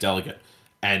diplomatic delegate,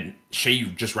 and she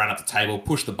just ran up the table,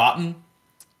 pushed the button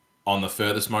on the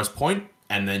furthest most point,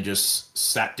 and then just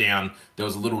sat down. There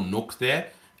was a little nook there,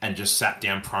 and just sat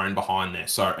down prone behind there.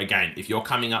 So again, if you're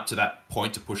coming up to that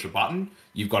point to push a button,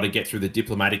 you've got to get through the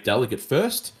diplomatic delegate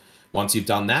first. Once you've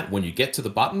done that, when you get to the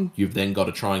button, you've then got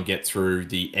to try and get through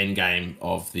the end game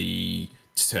of the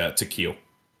to kill.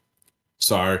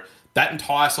 So that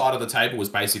entire side of the table was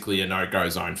basically a no-go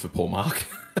zone for Paul Mark.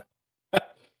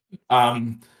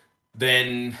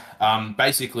 Then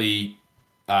basically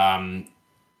Um,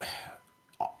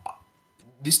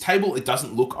 this table, it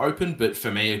doesn't look open, but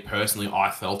for me personally, I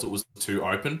felt it was too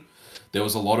open. There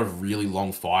was a lot of really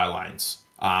long fire lanes.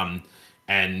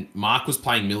 And Mark was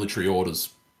playing military orders.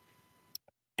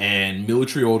 And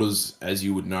military orders, as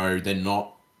you would know,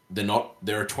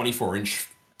 they're a 24-inch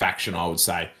faction, I would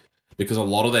say, because a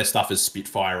lot of their stuff is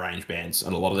Spitfire range bands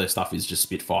and a lot of their stuff is just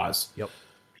Spitfires. Yep.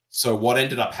 So what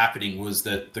ended up happening was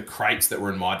that the crates that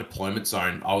were in my deployment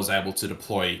zone, I was able to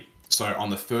deploy. So on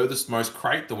the furthest most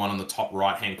crate, the one on the top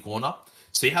right hand corner,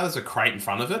 see how there's a crate in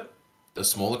front of it, the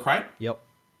smaller crate? Yep.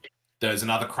 There's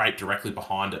another crate directly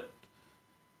behind it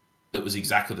that was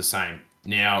exactly the same.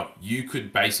 Now you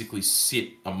could basically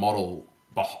sit a model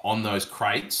on those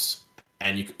crates,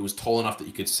 and it was tall enough that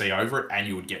you could see over it, and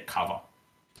you would get cover.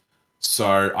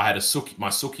 So I had my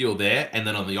Sukiel there, and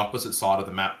then on the opposite side of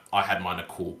the map, I had my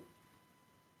Nakul.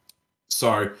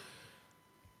 So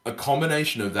a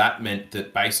combination of that meant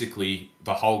that basically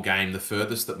the whole game, the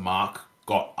furthest that Mark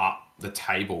got up the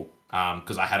table,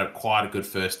 because I had quite a good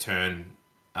first turn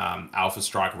Alpha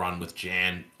Strike run with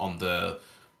Jan on the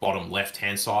bottom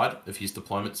left-hand side of his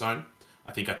deployment zone.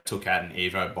 I think I took out an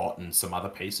Evo bot and some other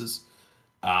pieces.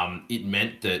 It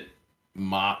meant that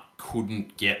Mark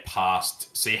couldn't get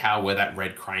past. See how where that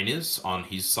red crane is on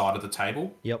his side of the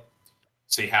table? Yep.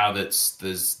 See how there's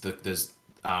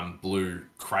blue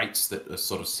crates that are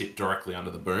sort of sit directly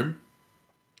under the boom.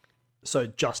 So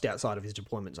just outside of his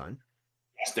deployment zone.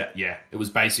 Yeah, it was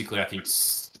basically I think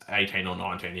 18 or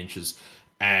 19 inches,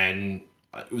 and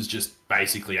it was just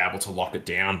basically able to lock it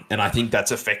down. And I think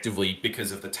that's effectively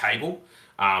because of the table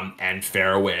and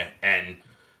Fairware. And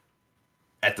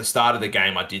at the start of the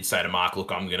game, I did say to Mark,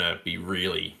 look, I'm going to be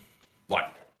really like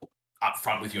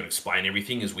upfront with you and explain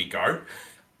everything as we go,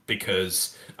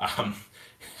 because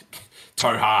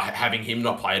Toha, having him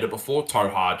not played it before,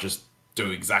 Toha just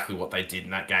do exactly what they did in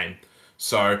that game.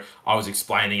 So I was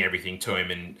explaining everything to him,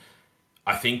 and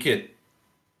I think it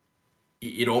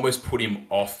almost put him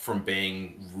off from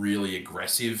being really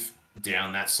aggressive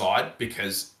down that side,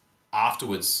 because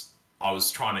afterwards I was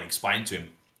trying to explain to him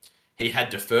he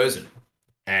had Deferzen,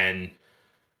 and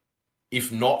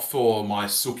if not for my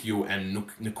Sukiel and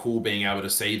Nakul being able to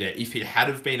see there, if he had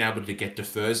have been able to get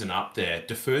Deferzen up there,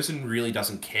 Deferzen really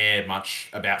doesn't care much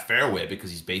about Fairware because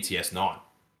he's BTS 9.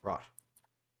 Right.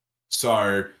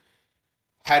 So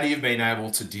had he have been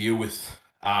able to deal with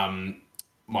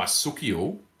my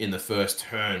Sukiel in the first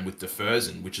turn with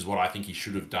Deferzen, which is what I think he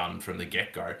should have done from the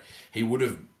get-go, he would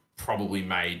have probably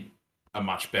made a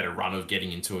much better run of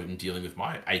getting into it and dealing with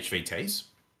my HVTs.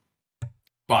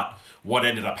 But what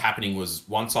ended up happening was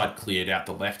once I'd cleared out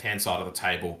the left-hand side of the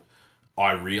table,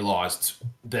 I realized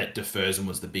that Deferzen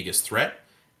was the biggest threat.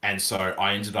 And so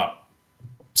I ended up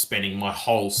spending my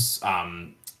whole,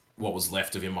 what was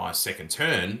left of in my second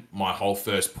turn, my whole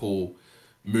first pull,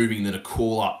 moving the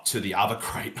Nakul up to the other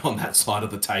crate on that side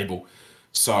of the table.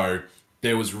 So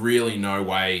there was really no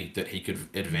way that he could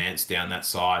advance down that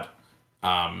side.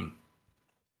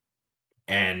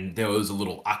 And there was a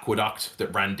little aqueduct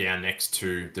that ran down next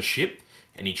to the ship,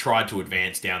 and he tried to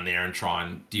advance down there and try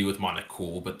and deal with my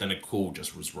Nakul, but the Nakul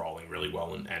just was rolling really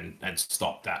well and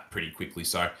stopped that pretty quickly.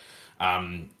 So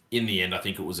in the end, I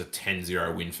think it was a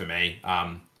 10-0 win for me.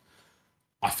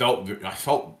 I felt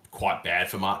quite bad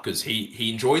for Mark because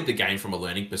he enjoyed the game from a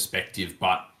learning perspective,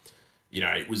 but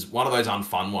it was one of those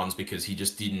unfun ones because he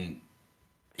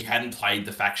hadn't played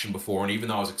the faction before, and even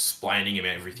though I was explaining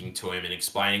everything to him and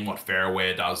explaining what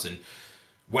Fairware does, and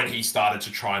when he started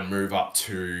to try and move up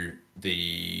to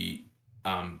the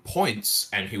points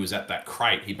and he was at that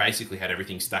crate, he basically had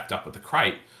everything stacked up at the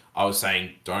crate. I was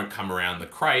saying, don't come around the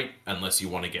crate unless you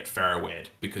want to get Fairware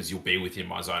because you'll be within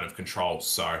my zone of control.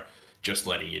 So just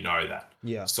letting you know that.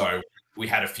 Yeah. So we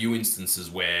had a few instances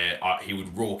where he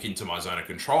would walk into my zone of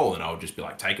control and I would just be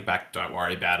like, take it back. Don't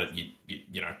worry about it.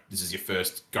 You know, this is your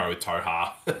first go with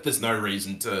Toha. There's no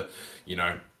reason to,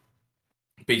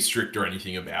 be strict or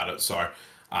anything about it. So,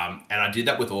 and I did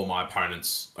that with all my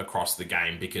opponents across the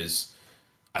game because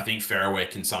I think Fairware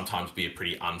can sometimes be a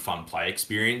pretty unfun play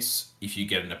experience if you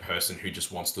get in a person who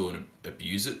just wants to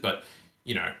abuse it. But,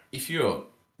 if you're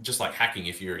just like hacking,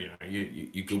 if you're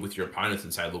good with your opponents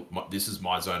and say, look, this is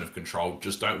my zone of control,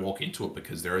 just don't walk into it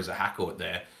because there is a hacker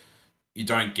there. You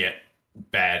don't get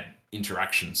bad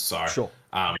interactions. So, sure.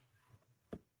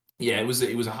 Yeah, it was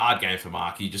a hard game for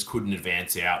Mark. He just couldn't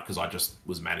advance out because I just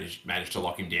was managed to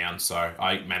lock him down. So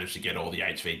I managed to get all the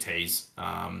HVTs,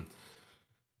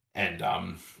 and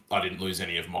I didn't lose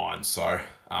any of mine. So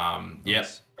yep.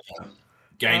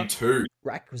 Game 2.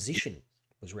 Acquisition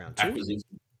was round 2.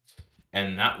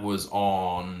 And that was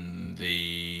on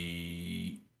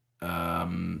the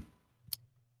um,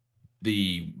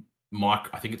 the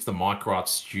I think it's the Micro Art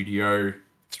Studio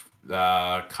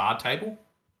card table.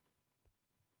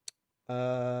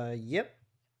 Yep.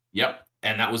 Yep,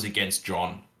 and that was against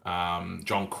John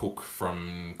Cook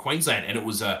from Queensland, and it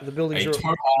was The buildings a are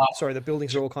Toha. sorry. The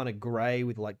buildings are all kind of grey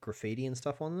with like graffiti and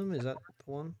stuff on them. Is that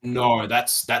the one? No,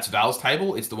 that's Val's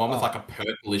table. It's the one with Oh, like a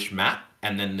purplish mat,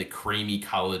 and then the creamy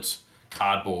coloured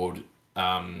cardboard,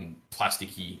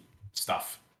 plasticky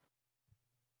stuff.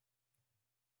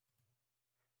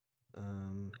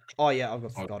 oh yeah. I've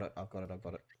Oh, got it. I've got it. I've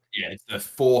got it. yeah, it's the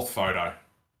fourth photo.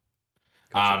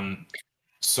 Gotcha.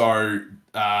 So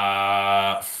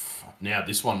now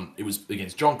this one, it was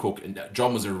against John Cook, and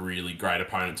John was a really great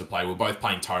opponent to play. We're both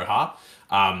playing Toha,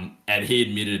 and he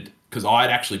admitted, because I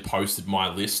had actually posted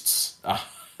my lists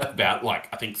about like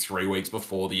I think 3 weeks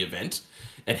before the event,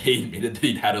 and he admitted that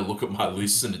he'd had a look at my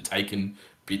lists and had taken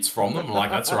bits from them. I'm like,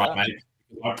 that's all right, mate.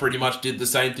 I pretty much did the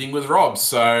same thing with Rob,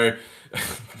 so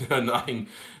nothing,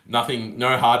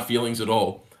 no hard feelings at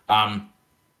all.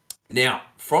 Now,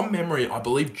 from memory, I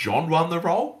believe John won the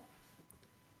role.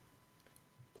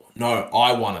 No,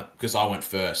 I won it because I went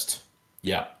first.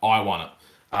 Yeah, I won it.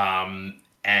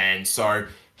 And so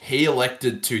he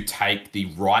elected to take the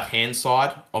right hand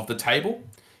side of the table,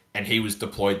 and he was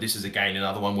deployed. This is again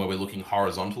another one where we're looking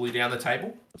horizontally down the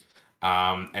table.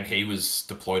 And he was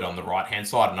deployed on the right hand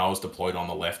side, and I was deployed on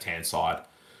the left hand side.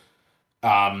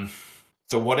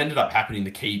 So what ended up happening,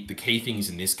 the key things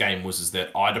in this game is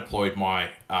that I deployed my,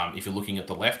 if you're looking at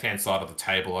the left-hand side of the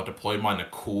table, I deployed my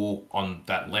Nakul on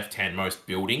that left-hand most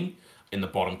building in the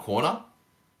bottom corner.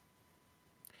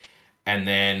 And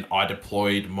then I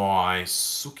deployed my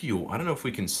Sukiel. I don't know if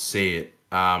we can see it.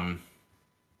 There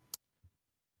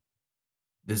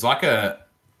was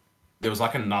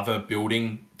like another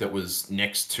building that was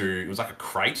next to, it was like a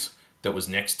crate that was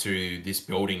next to this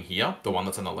building here, the one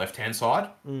that's on the left-hand side.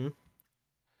 Mm.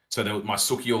 So my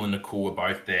Sukiel and Nakul were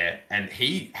both there, and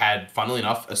he had, funnily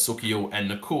enough, a Sukiel and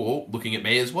Nakul looking at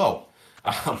me as well,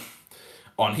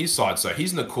 on his side. So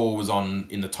his Nakul was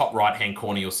in the top right-hand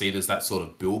corner. You'll see there's that sort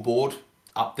of billboard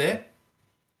up there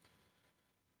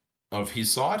of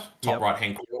his side, top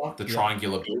right-hand corner, the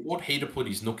triangular billboard. He'd have put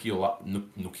his Nakul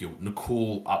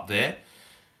up there,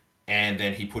 and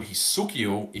then he put his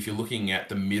Sukiel. If you're looking at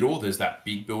the middle, there's that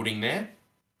big building there.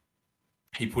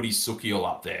 He put his Sukiel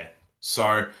up there.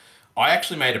 So I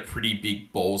actually made a pretty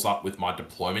big balls up with my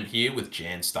deployment here with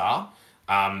Jan Star,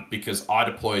 because I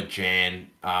deployed Jan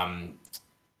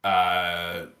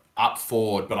up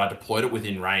forward, but I deployed it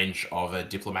within range of a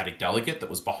diplomatic delegate that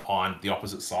was behind the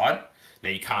opposite side. Now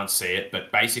you can't see it,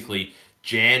 but basically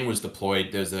Jan was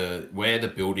deployed. Where the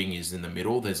building is in the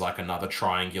middle, there's like another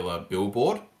triangular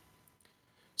billboard.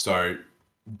 So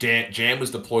Jan was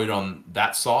deployed on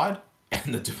that side,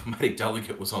 and the diplomatic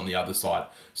delegate was on the other side.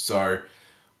 So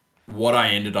what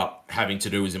I ended up having to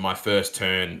do is in my first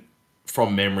turn,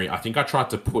 from memory, I think I tried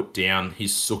to put down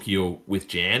his Sukiel with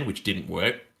Jan, which didn't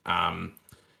work.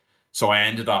 So I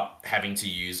ended up having to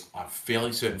use, I'm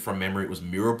fairly certain from memory, it was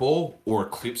Mirror Ball or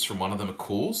Eclipse from one of the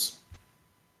Nakuls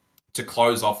to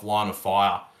close off line of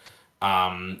fire,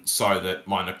 so that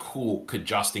my Nakul could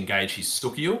just engage his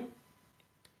Sukiel.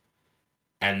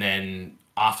 And then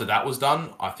after that was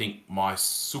done, I think my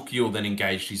Sukiel then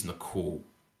engaged his Nakul.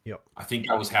 Yep. I think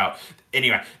that was how.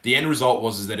 Anyway, the end result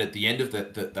was that at the end of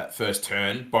that first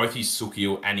turn, both his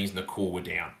Sukiel and his Nakul were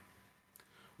down.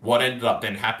 What ended up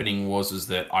then happening was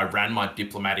that I ran my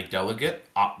diplomatic delegate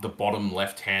up the bottom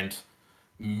left-hand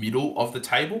middle of the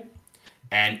table.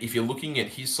 And if you're looking at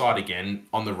his side again,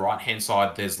 on the right-hand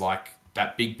side, there's like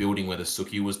that big building where the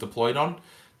Sukiel was deployed on.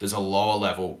 There's a lower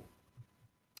level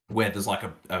where there's like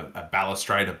a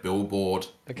balustrade, a billboard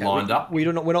lined up.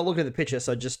 We're not looking at the picture,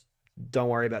 so just don't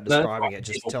worry about describing it.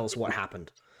 Just tell us what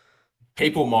happened.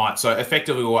 People might. So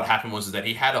effectively what happened was that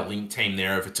he had a link team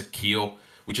there over Tequil,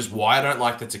 which is why I don't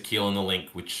like the Tequil in the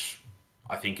link, which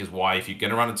I think is why if you're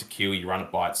going to run a Tequil, you run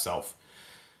it by itself.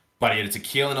 But he had a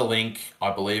Tequil in a link.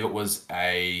 I believe it was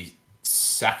a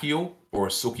Sakiel or a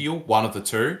Sukiel, one of the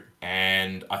two.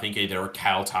 And I think either a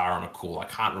Kaltar or a Makul. I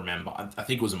can't remember. I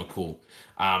think it was a Makul.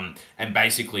 And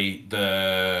basically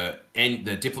the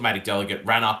diplomatic delegate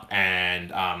ran up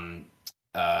and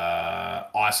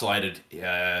isolated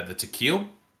the Tequil,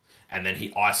 and then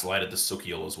he isolated the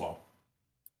Sukiel as well.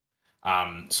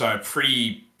 So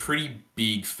pretty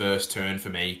big first turn for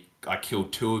me. I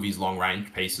killed 2 of his long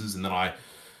range pieces, and then I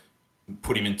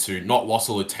put him into not loss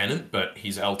a lieutenant, but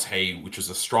his LT, which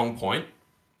was a strong point,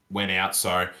 went out.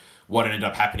 So what ended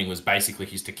up happening was basically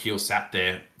his Tequil sat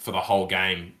there for the whole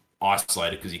game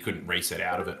isolated because he couldn't reset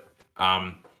out of it.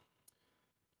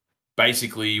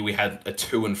 basically we had a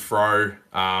to and fro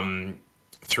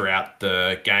throughout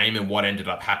the game, and what ended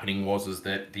up happening was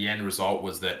that the end result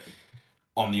was that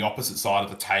on the opposite side of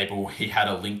the table, he had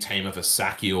a link team of a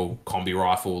Sakiel combi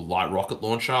rifle light rocket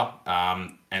launcher,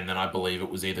 and then I believe it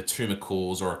was either two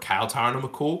McCools or a Kaltar and a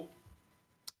McCool.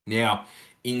 Now,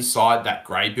 inside that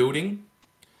grey building,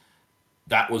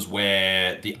 that was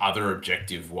where the other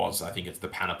objective was. I think it's the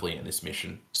panoply in this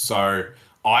mission. So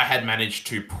I had managed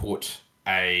to put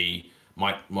my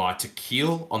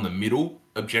tequila on the middle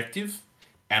objective,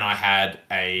 and I had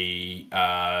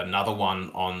another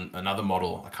one on another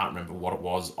model. I can't remember what it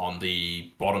was on the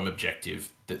bottom objective.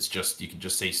 That's just you can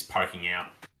just see poking out.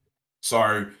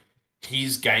 So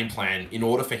his game plan, in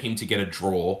order for him to get a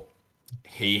draw,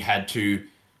 he had to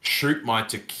shoot my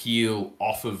tequila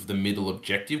off of the middle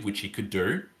objective, which he could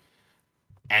do,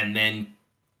 and then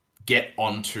get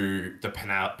onto the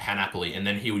panoply, and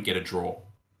then he would get a draw.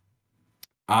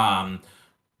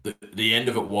 The end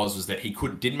of it was that he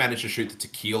didn't manage to shoot the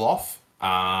tequila off,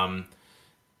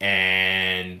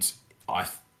 and I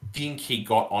think he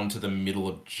got onto the middle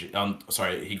of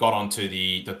he got onto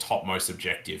the topmost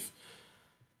objective.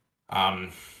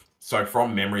 So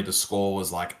from memory, the score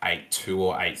was like 8-2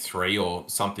 or 8-3 or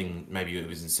something. Maybe it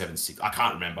was in 7-6. I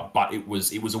can't remember, but it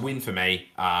was a win for me.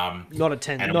 Not a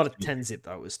 10 zip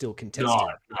though. It was still contested.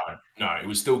 No. It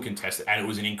was still contested, and it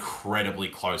was an incredibly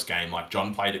close game. Like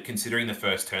John played it, considering the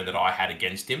first turn that I had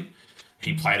against him,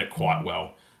 he played it quite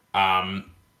well.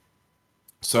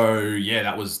 So yeah,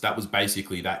 that was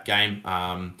basically that game.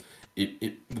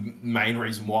 The main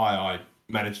reason why I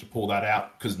managed to pull that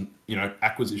out, because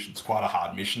acquisition's quite a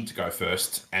hard mission to go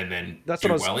first and then that's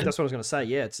what I was going to say.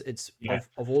 Yeah, it's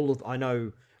of all of, I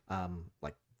know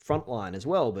like frontline as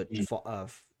well, but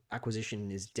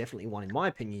acquisition is definitely one, in my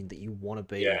opinion, that you want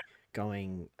to be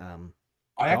going.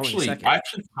 I actually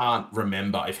can't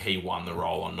remember if he won the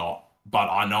role or not, but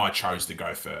I know I chose to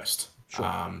go first. Sure.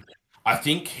 I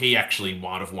think he actually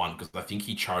might have won because I think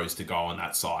he chose to go on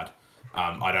that side.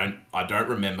 I don't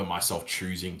remember myself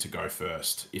choosing to go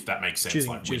first, if that makes sense.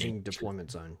 Choosing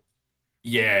deployment zone.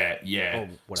 Yeah.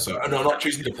 So no, not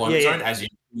choosing deployment zone, as in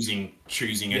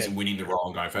choosing as in winning the role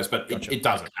and going first, but gotcha. It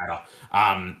doesn't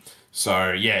matter.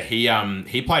 So yeah,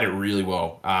 he played it really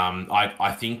well.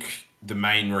 I think the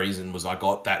main reason was I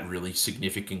got that really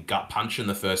significant gut punch in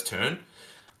the first turn.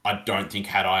 I don't think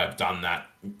had I have done that,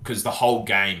 because the whole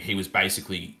game he was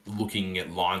basically looking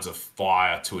at lines of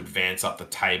fire to advance up the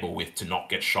table with, to not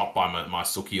get shot by my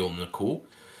Sukiel and Nakul,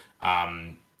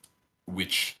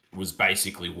 which was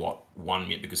basically what won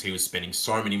me, because he was spending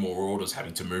so many more orders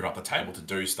having to move up the table to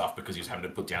do stuff, because he was having to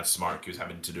put down smoke, he was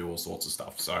having to do all sorts of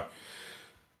stuff. So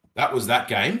that was that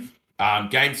game.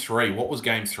 Game 3, what was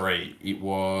game 3? It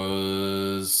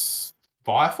was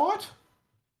Firefight?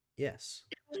 Yes.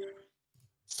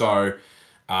 So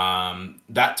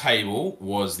that table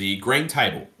was the green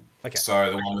table. Okay.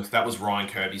 So the one that was Ryan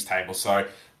Kirby's table. So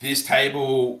this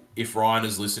table, if Ryan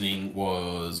is listening,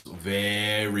 was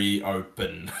very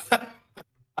open.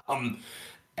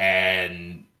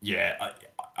 And yeah,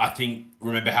 I think,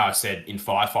 remember how I said in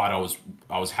Firefight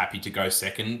I was happy to go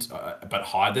second, but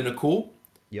higher than a cool.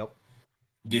 Yep.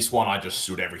 This one I just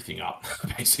stood everything up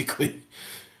basically.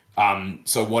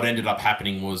 So what ended up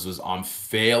happening was I'm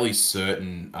fairly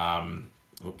certain.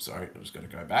 Oops, sorry, I was going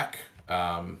to go back.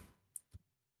 I'm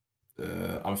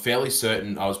fairly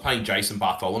certain I was playing Jason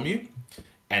Bartholomew,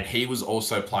 and he was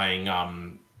also playing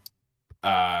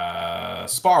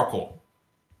Spiracle.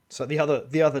 So the other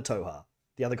Toha,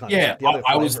 the other kind of the other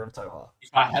flavor of Toha.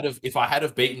 If I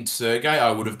had beaten Sergey, I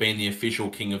would have been the official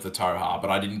king of the Toha, but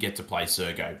I didn't get to play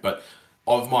Sergey. But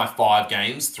of my 5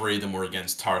 games, 3 of them were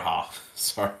against Toha.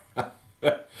 So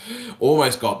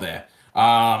almost got there.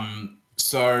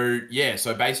 So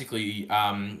basically,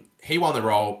 he won the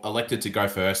role, elected to go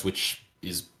first, which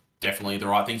is definitely the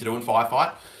right thing to do in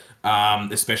Firefight,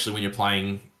 especially when you're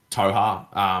playing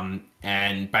Toha.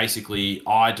 And basically,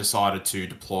 I decided to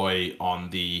deploy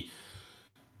on the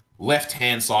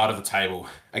left-hand side of the table.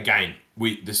 Again,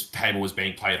 this table was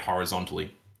being played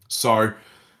horizontally. So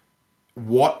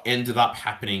what ended up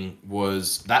happening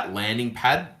was that landing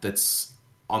pad that's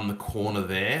on the corner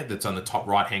there, that's on the top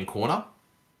right-hand corner,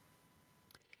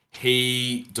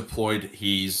 he deployed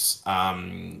his,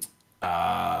 what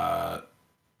are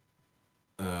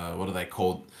they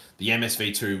called? The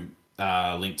MSV2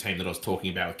 link team that I was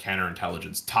talking about with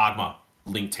counterintelligence, Tagma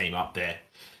link team up there.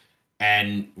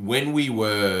 And when we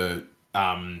were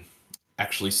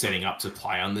actually setting up to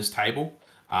play on this table,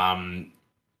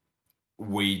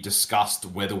 we discussed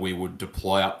whether we would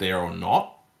deploy up there or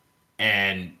not.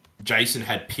 And Jason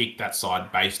had picked that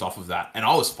side based off of that, and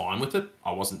I was fine with it.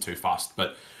 I wasn't too fussed,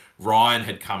 but Ryan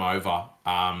had come over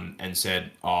and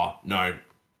said, "Oh no,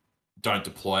 don't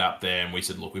deploy up there." And we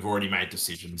said, "Look, we've already made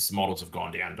decisions. Models have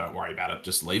gone down. Don't worry about it.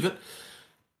 Just leave it."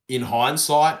 In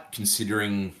hindsight,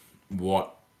 considering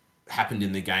what happened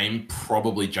in the game,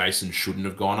 probably Jason shouldn't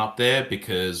have gone up there,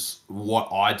 because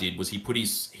what I did was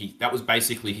that was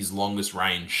basically his longest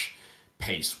range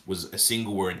piece, was a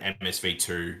single or an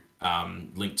MSV2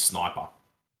 linked sniper.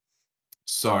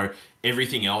 So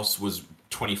everything else was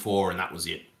 24 and that was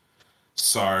it.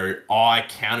 So I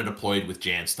counter deployed with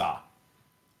Janstar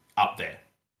up there.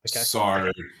 Okay.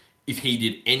 So if he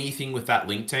did anything with that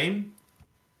link team,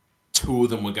 two of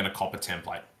them were going to cop a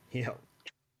template. Yeah.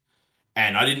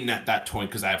 And I didn't at that point,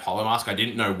 because they have Hollow Mask, I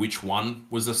didn't know which one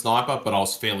was the sniper, but I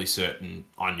was fairly certain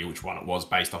I knew which one it was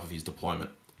based off of his deployment.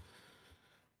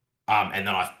 And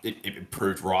then it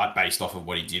proved right based off of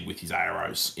what he did with his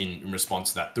arrows in response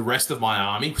to that. The rest of my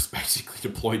army was basically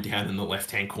deployed down in the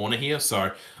left-hand corner here.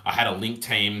 So I had a link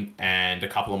team and a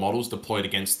couple of models deployed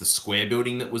against the square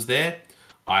building that was there.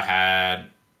 I had,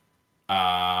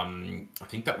 I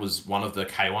think that was one of the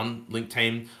K1 link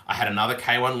team. I had another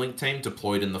K1 link team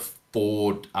deployed in the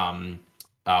forward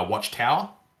watchtower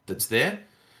that's there,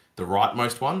 the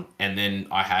rightmost one. And then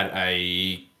I had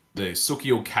the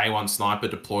Sukiel K1 sniper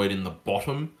deployed in the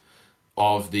bottom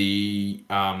of the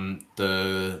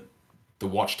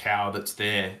watchtower that's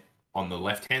there on the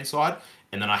left-hand side.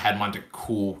 And then I had mine to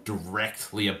cool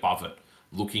directly above it,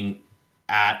 looking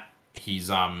at his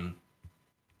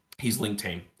link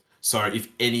team. So if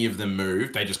any of them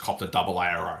moved, they just copped a double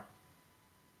arrow.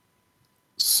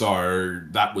 So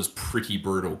that was pretty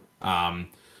brutal.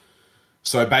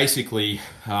 So basically,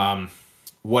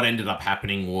 what ended up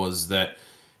happening was that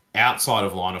outside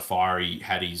of line of fire, he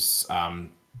had his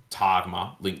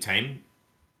Targma link team.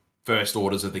 First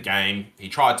orders of the game, he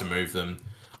tried to move them.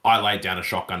 I laid down a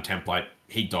shotgun template.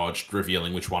 He dodged,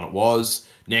 revealing which one it was.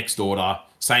 Next order,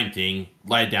 same thing.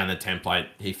 Laid down the template.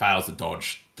 He fails to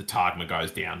dodge. The Targma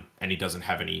goes down, and he doesn't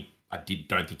have any.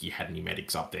 Don't think he had any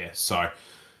medics up there. So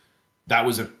that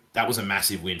was a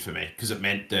massive win for me, because it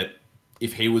meant that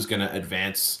if he was going to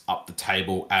advance up the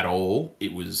table at all,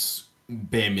 it was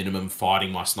bare minimum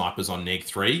fighting my snipers on neg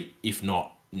 3, if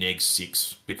not neg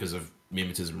 6, because of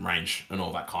mimetism range and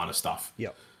all that kind of stuff.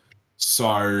 Yep.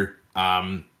 So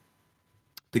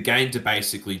the game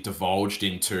basically divulged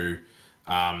into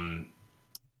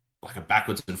like a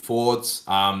backwards and forwards.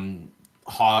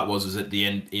 Highlight was at the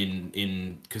end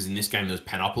because in this game there was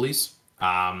Panoplies.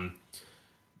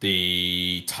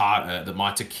 The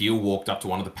my Tequil walked up to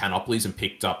one of the Panoplies and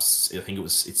picked up, I think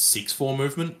it's 6-4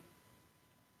 movement.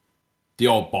 The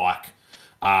old bike.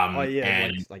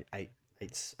 And it's like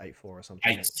 8.4 or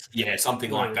something.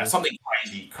 Something like that. Something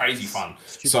crazy fun.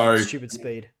 Stupid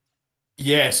speed.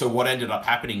 Yeah, so what ended up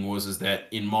happening was that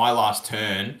in my last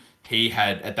turn, he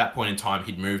had, at that point in time,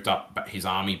 he'd moved up his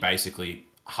army basically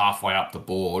halfway up the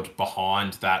board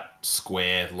behind that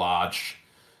square, large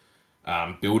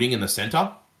building in the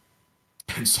center.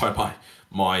 And so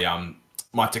my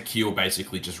Tequil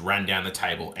basically just ran down the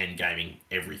table, endgaming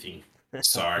everything.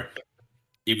 So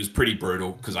it was pretty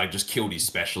brutal, because I just killed his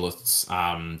specialists. So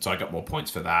I got more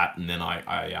points for that, and then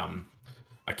I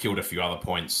killed a few other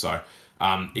points. So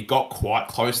it got quite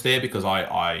close there, because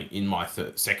I in my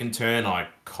second turn, I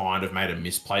kind of made a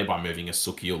misplay by moving a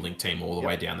Sukiel link team all the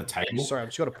way down the table. Sorry, I've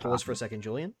just got to pause for a second,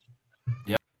 Julian.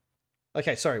 Yeah.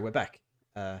 Okay, sorry, we're back.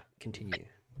 Continue.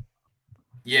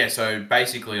 Yeah, so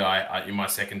basically, I in my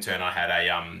second turn, I had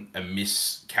a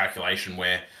miscalculation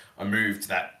where I moved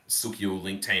that Sukiel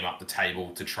link team up the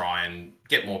table to try and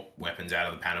get more weapons out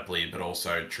of the panoply, but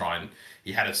also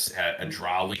he had a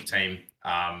Dra link team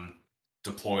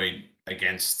deployed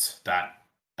against that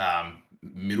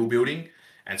middle building.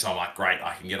 And so I'm like, great,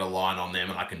 I can get a line on them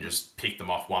and I can just pick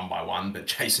them off one by one. But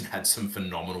Jason had some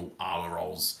phenomenal armor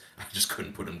rolls. I just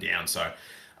couldn't put them down. So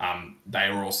they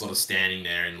were all sort of standing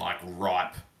there in like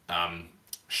ripe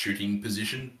shooting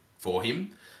position for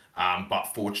him.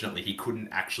 But fortunately, he couldn't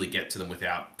actually get to them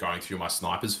without going through my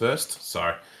snipers first.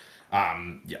 So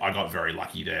I got very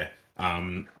lucky there.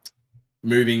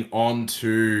 Moving on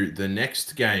to the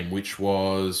next game, which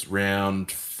was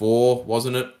round 4,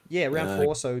 wasn't it? Yeah, round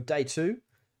 4. So day 2.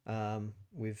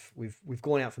 We've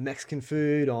gone out for Mexican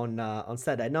food on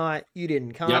Saturday night. You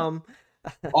didn't come.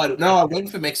 Yep. I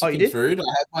went for Mexican food. I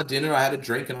had my dinner, I had a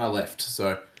drink, and I left.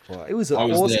 So it was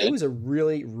awesome. It was a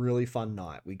really, really fun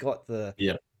night. We got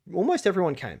almost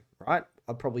everyone came, right?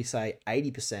 I'd probably say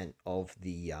 80% of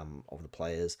the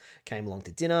players came along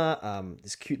to dinner.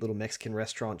 This cute little Mexican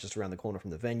restaurant just around the corner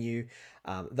from the venue.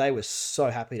 They were so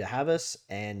happy to have us,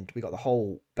 and we got the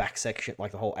whole back section,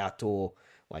 like the whole outdoor,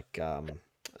 like uh,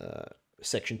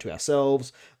 section to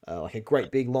ourselves, like a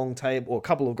great big long table, or a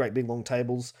couple of great big long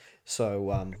tables.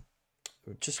 So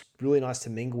just really nice to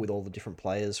mingle with all the different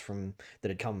players from that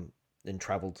had come and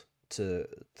travelled to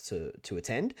to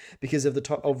attend. Because of the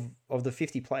top of the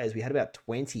 50 players, we had about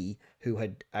 20 who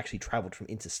had actually travelled from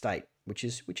interstate, which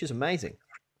is amazing.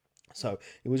 So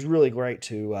it was really great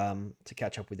to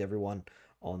catch up with everyone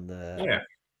on the Yeah.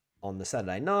 on the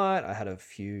Saturday night. I had a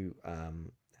few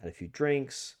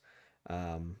drinks,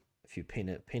 a few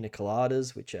pina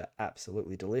coladas, which are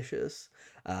absolutely delicious.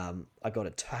 I got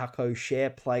a taco share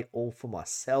plate all for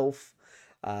myself.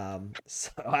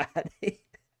 So I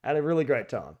had a really great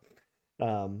time.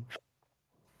 Um,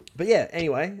 but yeah,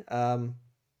 anyway,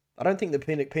 I don't think the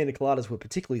pina coladas were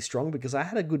particularly strong because I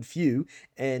had a good few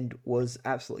and was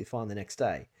absolutely fine the next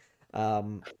day.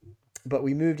 Um, but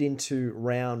we moved into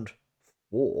round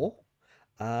four,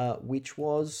 which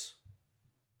was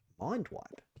Mind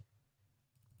Wipe.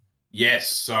 Yes.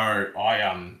 So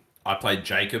I played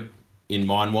Jacob in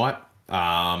Mind Wipe.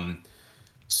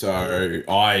 So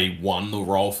I won the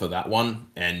role for that one,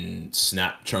 and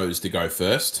Snap chose to go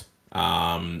first.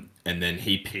 And then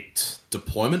he picked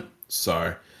deployment.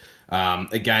 So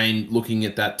again, looking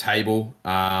at that table,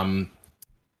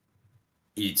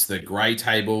 it's the grey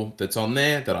table that's on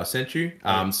there that I sent you. Oh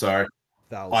yeah, So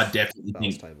I definitely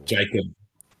Val's think table. Jacob.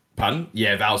 Pardon?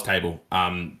 Yeah, Val's table.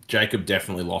 Jacob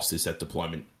definitely lost this at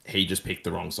deployment. He just picked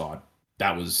the wrong side.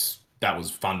 That was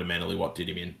fundamentally what did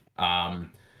him in.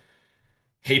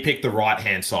 He picked the right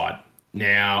hand side.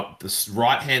 Now, the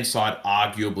right hand side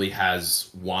arguably has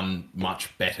one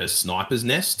much better sniper's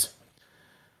nest,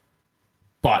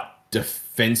 but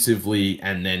defensively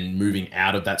and then moving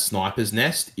out of that sniper's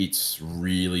nest, it's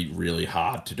really, really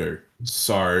hard to do.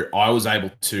 So I was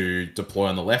able to deploy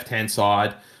on the left hand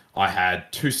side. I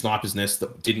had two sniper's nests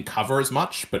that didn't cover as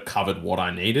much, but covered what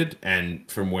I needed, and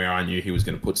from where I knew he was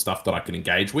going to put stuff that I could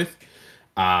engage with.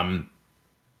 Um,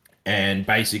 and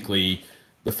basically,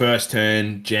 the first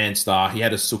turn, Jan Star, he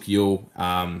had a Sukiel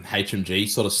HMG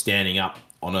sort of standing up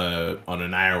on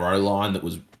an ARO line that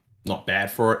was not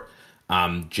bad for it.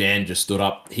 Jan just stood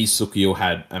up. His Sukiel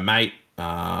had a mate,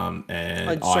 and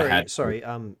Oh, I had sorry.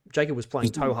 Jacob was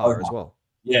playing Tohar as well.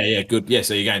 yeah, yeah, good. Yeah,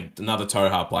 so again, another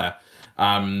Toha player.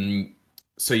 Um,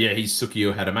 so yeah, his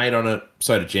Sukiyo had a mate on it.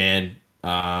 So did Jan.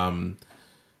 Um,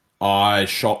 I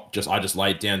just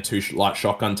laid down two light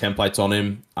shotgun templates on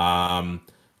him.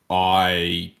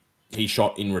 I He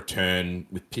shot in return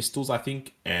with pistols, I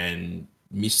think, and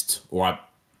missed,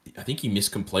 I think he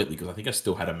missed completely because I think I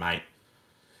still had a mate.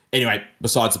 Anyway,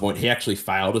 besides the point, he actually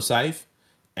failed a save,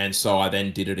 and so I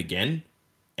then did it again,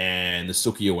 and the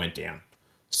Sukiyo went down.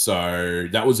 So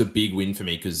that was a big win for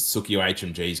me because Sukiyo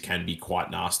HMGs can be quite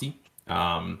nasty.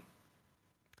 Um,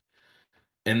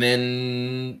 and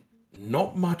then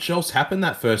not much else happened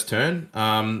that first turn.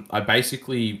 I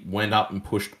basically went up and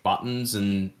pushed buttons,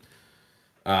 and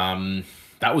um,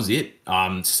 that was it.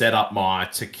 Set up my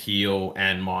Tequil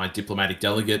and my diplomatic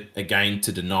delegate again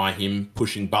to deny him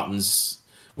pushing buttons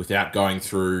without going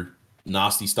through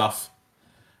nasty stuff.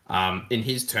 In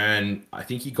his turn, I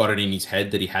think he got it in his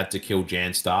head that he had to kill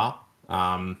Jan Star.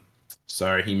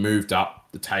 So he moved up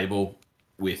the table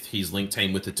with his link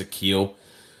team with the Tequil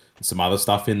and some other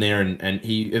stuff in there, and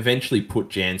he eventually put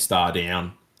Jan Star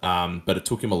down. But it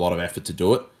took him a lot of effort to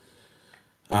do it.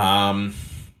 Um,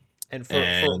 And for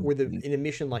and with in a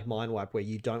mission like Mind Wipe, where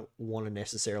you don't want to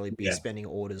necessarily be yeah, spending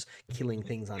orders killing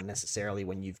things unnecessarily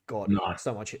when you've got no,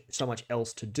 so much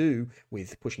else to do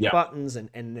with pushing yeah, buttons, and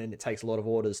then it takes a lot of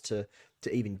orders to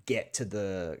even get to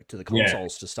the yeah,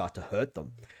 consoles to start to hurt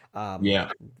them. Um, yeah.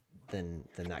 then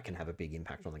that can have a big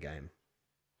impact on the game.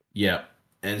 Yeah.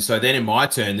 And so then in my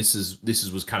turn, this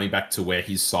is was coming back to where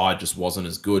his side just wasn't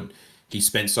as good. He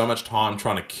spent so much time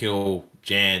trying to kill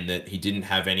Jan that he didn't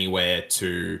have anywhere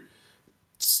to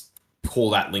pull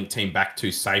that link team back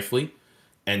to safely.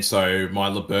 And so my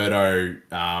Liberto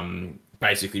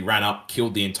basically ran up,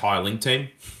 killed the entire link team,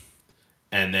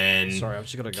 and then Sorry, I've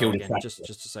just got to go killed again. a Just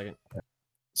a second.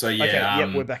 So Okay, yeah,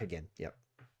 yep, we're back again. Yep.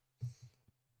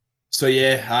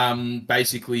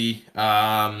 basically,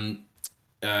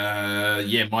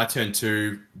 yeah, my turn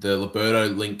to the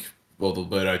Liberto link, or the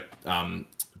Liberto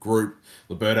group.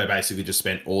 Liberto basically just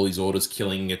spent all his orders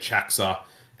killing a Chaxa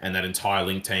and that entire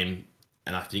link team,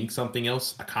 and I think something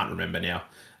else. I can't remember now.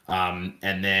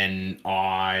 And then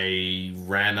I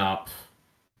ran up.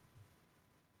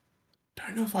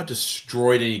 don't know if I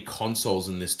destroyed any consoles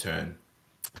in this turn.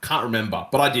 I can't remember,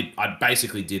 but I did. I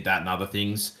basically did that and other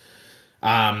things.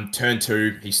 Turn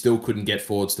two, he still couldn't get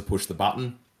forwards to push the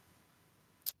button.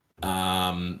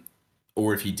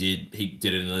 Or if he did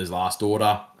it in his last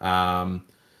order. And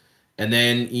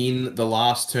then in the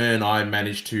last turn, I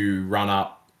managed to run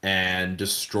up and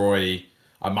destroy.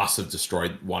 I must have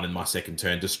destroyed one in my second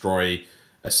turn, destroy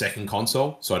a second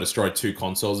console. So I destroyed two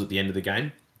consoles at the end of the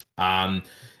game. Um,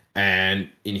 and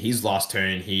in his last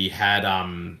turn, he had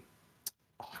I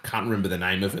can't remember the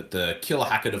name of it, the killer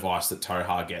hacker device that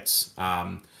Toha gets.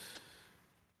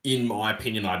 In my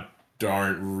opinion, I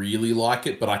don't really like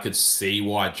it, but I could see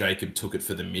why Jacob took it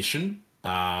for the mission.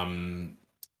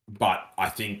 But I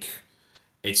think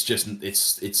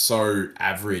it's so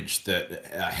average that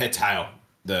Headtail,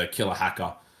 the killer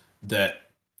hacker, that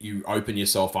you open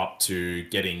yourself up to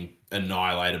getting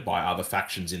annihilated by other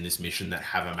factions in this mission that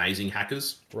have amazing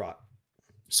hackers. Right.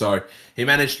 So he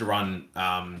managed to run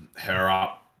her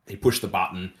up. He pushed the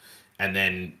button, and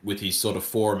then with his sort of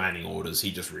four remaining orders,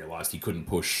 he just realized he couldn't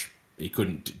push. He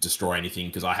couldn't destroy anything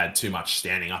because I had too much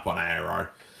standing up on ARO.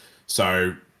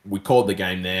 So we called the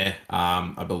game there.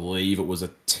 I believe it was a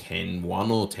 10-1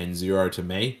 or 10-0 to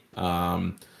me.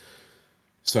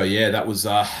 So yeah, that was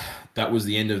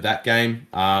the end of that game.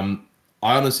 I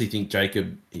honestly think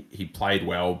Jacob he played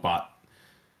well, but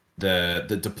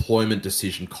the deployment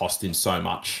decision cost him so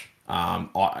much.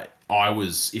 I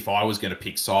was if I was going to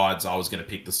pick sides, I was going to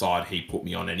pick the side he put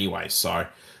me on anyway. So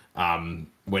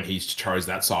when he chose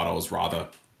that side, I was rather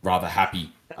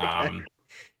happy.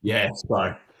 Yeah.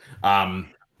 So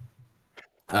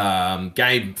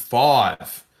game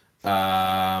five.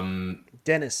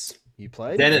 Dennis, you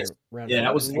played Dennis. round Yeah, five.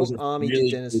 that was, And that was what a army did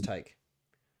really Dennis good. take?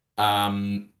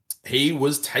 He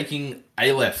was taking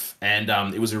Aleph, and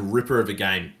it was a ripper of a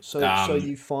game. So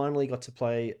you finally got to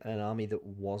play an army that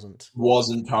wasn't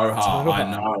Wasn't Toha. I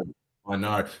Toha. know. I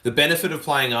know. The benefit of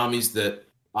playing armies that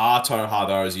are Toha,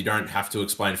 though, is you don't have to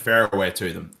explain Faraware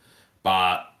to them.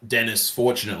 But Dennis,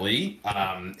 fortunately,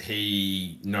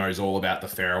 he knows all about the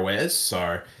Farawares,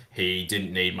 so he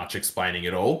didn't need much explaining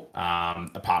at all,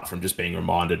 apart from just being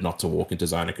reminded not to walk into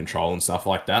zone of control and stuff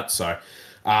like that. So,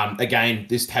 again,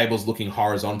 this table's looking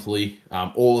horizontally.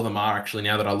 All of them are actually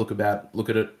now that I look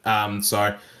at it.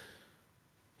 So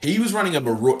he was running a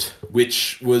Marut,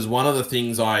 which was one of the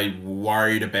things I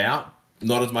worried about.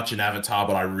 Not as much in Avatar,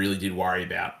 but I really did worry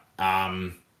about.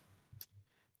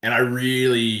 And I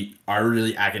really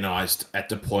agonized at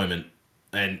deployment.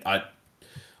 And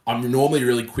I'm normally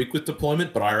really quick with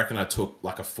deployment, but I reckon I took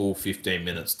like a full 15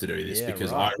 minutes to do this Yeah,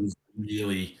 because right.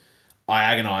 I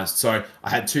agonized. So I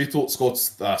had two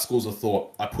schools of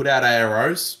thought. I put out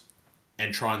AROs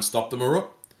and try and stop the Marut,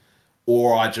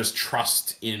 or I just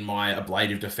trust in my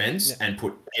ablative defense Yeah. and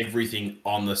put everything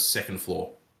on the second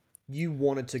floor. You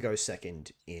wanted to go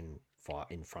second in fire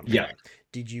in front Yeah, line.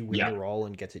 Did you win yeah. the roll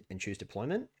and get it and choose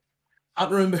deployment? I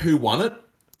don't remember who won it,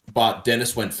 but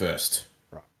Dennis went first.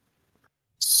 Right.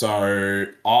 So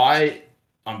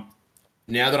I'm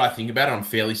now that I think about it, I'm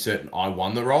fairly certain I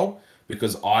won the role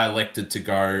because I elected to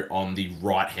go on the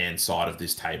right hand side of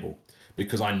this table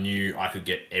because I knew I could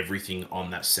get everything on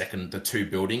the two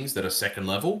buildings that are second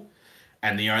level.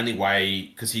 And the only way,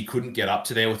 because he couldn't get up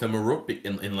to there with a Marut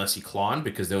unless he climbed,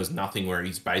 because there was nothing where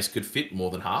his base could fit more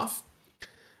than half.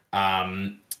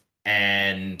 Um,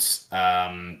 and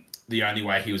the only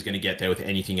way he was going to get there with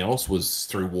anything else was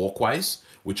through walkways,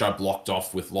 which I blocked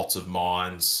off with lots of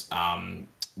mines,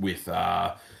 with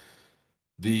the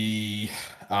the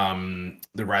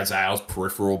Razale's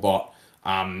peripheral bot.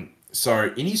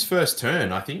 So in his first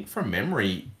turn, I think from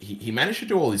memory, he managed to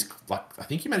do all his I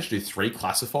think he managed to do three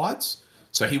classifieds.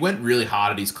 So he went really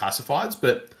hard at his classifieds,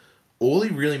 but all he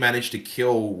really managed to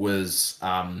kill was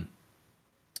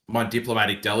my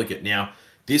diplomatic delegate. Now,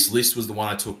 this list was the one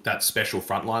I took, that special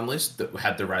frontline list that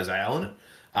had the Razale in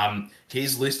it.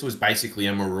 His list was basically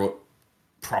a Marut,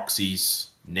 proxies,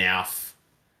 Nauf.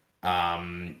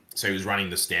 So he was running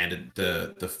the standard,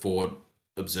 the forward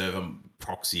observer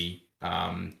proxy,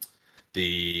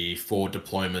 the forward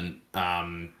deployment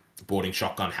boarding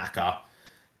shotgun hacker,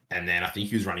 and then I think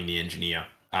he was running the engineer.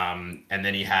 And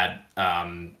then he had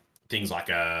things like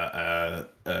a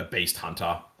beast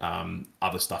hunter,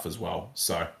 other stuff as well.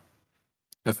 So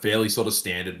a fairly sort of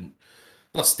standard,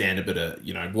 not standard,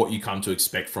 but what you come to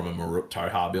expect from a Marut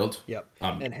Toha build. Yep.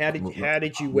 Um, And how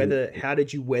did you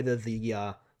weather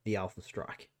the Alpha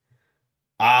Strike?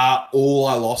 all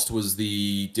I lost was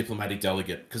the diplomatic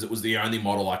delegate because it was the only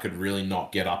model I could really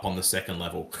not get up on the second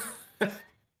level. and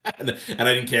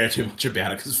I didn't care too much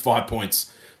about it because it's 5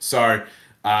 points. So,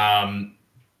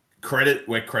 credit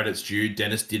where credit's due.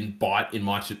 Dennis didn't bite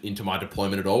into my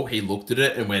deployment at all. He looked at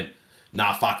it and went,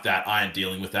 "Nah, fuck that. I ain't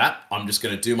dealing with that. I'm just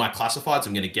going to do my classifieds.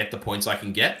 I'm going to get the points I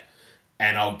can get,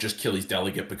 and I'll just kill his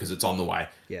delegate because it's on the way."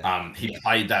 Yeah. He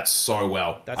played that so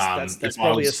well. That's If I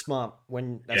probably was,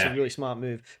 that's a really smart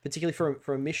move, particularly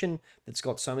for a mission that's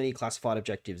got so many classified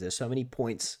objectives. There's so many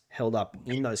points held up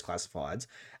in those classifieds.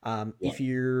 Yeah. If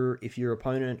your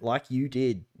opponent, like you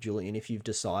did, Julian, if you've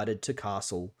decided to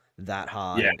castle that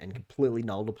hard yeah, and completely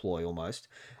null deploy almost,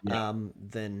 yeah,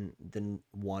 then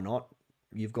why not?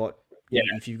 You've got yeah,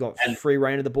 if you've got and free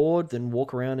reign of the board, then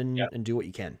walk around yeah. and do what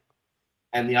you can.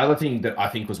 And the other thing that I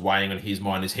think was weighing on his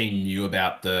mind is he knew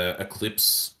about the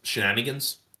Eclipse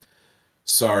shenanigans.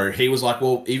 So he was like,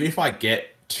 well, even if I get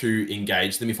to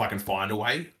engage them, if I can find a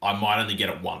way, I might only get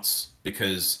it once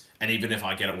and even if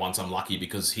I get it once, I'm lucky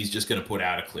because he's just going to put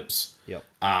out Eclipse. Yep.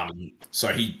 So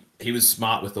he was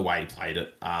smart with the way he played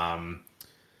it. The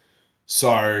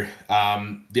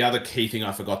other key thing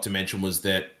I forgot to mention was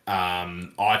that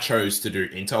I chose to do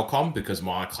Intelcom because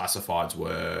my classifieds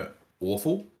were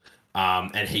awful,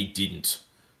 and he didn't.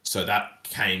 So that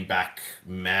came back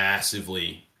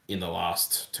massively in the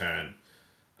last turn.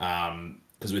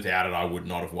 Because without it, I would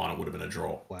not have won. It would have been a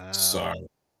draw. Wow. So,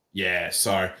 yeah.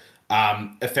 So,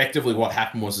 effectively, what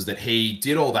happened was is that he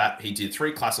did all that. He did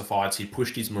 3 classifieds. He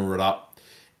pushed his Marut up,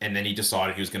 and then he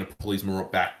decided he was going to pull his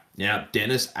Marut back. Now,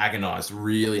 Dennis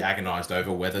really agonized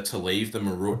over whether to leave the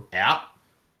Marut out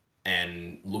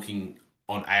and looking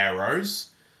on AROs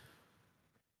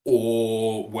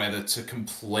or whether to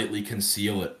completely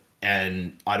conceal it.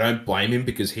 And I don't blame him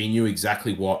because he knew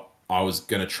exactly what I was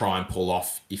going to try and pull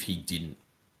off if he didn't.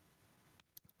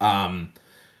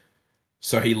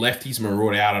 So he left his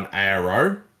Marauder out on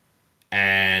ARO,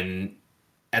 and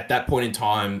at that point in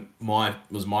time,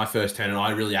 was my first turn, and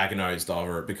I really agonized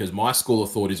over it because my school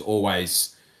of thought is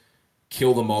always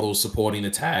kill the models supporting the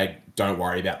tag, don't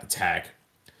worry about the tag.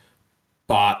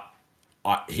 But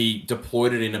he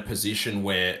deployed it in a position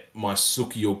where my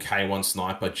Sukiel K1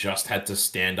 sniper just had to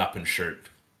stand up and shoot.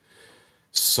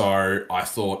 So I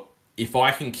thought, if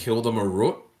I can kill the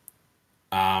Marut,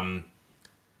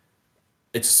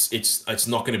 it's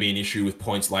not going to be an issue with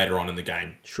points later on in the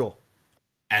game. Sure.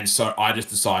 And so I just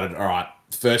decided, all right,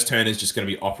 first turn is just going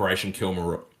to be Operation Kill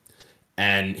Marut.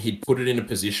 And he'd put it in a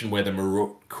position where the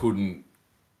Marut couldn't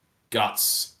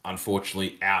guts,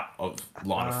 unfortunately, out of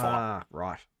line of fire.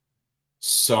 Right.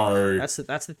 So that's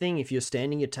the thing. If you're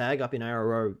standing your tag up in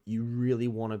ARO, you really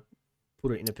want to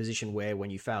put it in a position where when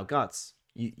you fail guts,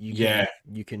 you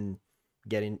can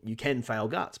get in. You can fail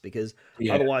guts because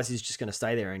otherwise he's just going to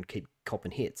stay there and keep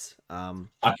copping hits. I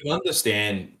can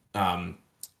understand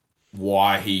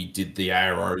why he did the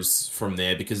AROs from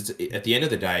there because at the end of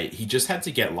the day, he just had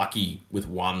to get lucky with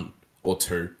 1 or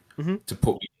 2 to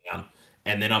put me down.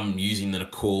 And then I'm using the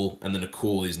Nakul, and the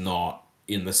Nakul is not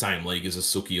in the same league as a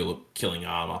Suki killing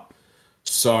armor.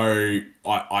 So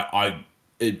I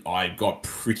got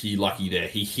pretty lucky there.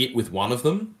 He hit with 1 of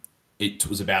them. It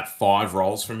was about 5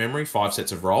 rolls from memory, 5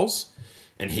 sets of rolls,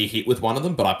 and he hit with 1 of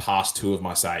them, but I passed 2 of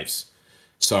my saves.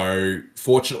 So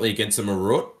fortunately against the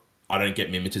Marut, I don't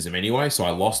get mimetism anyway, so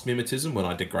I lost mimetism when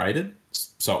I degraded,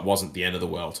 so it wasn't the end of the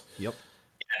world. Yep.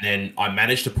 And then I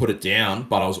managed to put it down,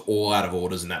 but I was all out of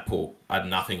orders in that pool. I had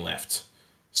nothing left.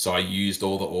 So I used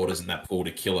all the orders in that pool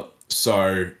to kill it.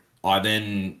 So I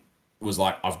then was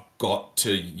like, I've got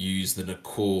to use the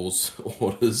Nakul's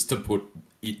orders to put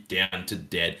it down to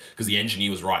dead because the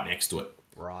engineer was right next to it.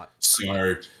 Right.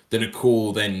 So the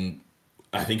Nakul then,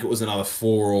 I think it was another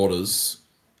 4 orders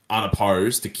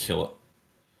unopposed to kill it.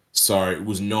 So it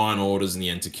was 9 orders in the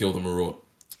end to kill the Marut,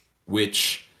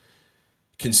 which,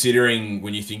 considering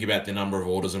when you think about the number of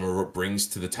orders a Marut brings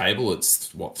to the table, it's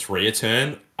 3 a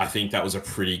turn. I think that was a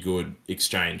pretty good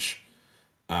exchange.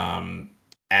 And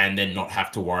then not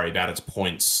have to worry about its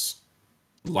points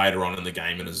later on in the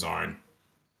game in a zone.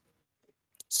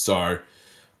 So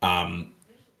I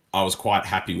was quite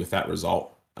happy with that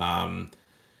result. And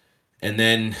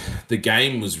then the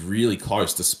game was really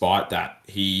close despite that.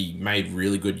 He made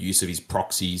really good use of his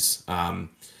proxies.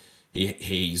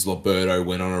 His Loberto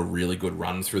went on a really good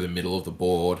run through the middle of the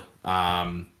board.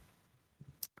 Nauf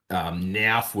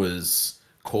was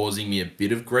causing me a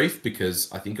bit of grief because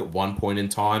I think at one point in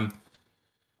time,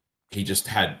 he just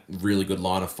had really good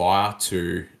line of fire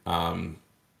to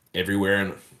everywhere.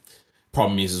 And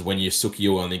problem is when your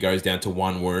Sukiyo only goes down to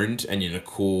 1 wound and your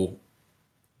Nakul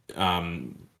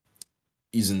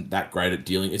isn't that great at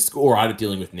dealing. It's all right at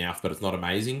dealing with Nauf, but it's not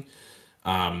amazing.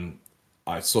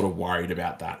 I sort of worried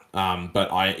about that.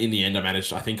 But in the end, I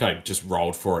think I just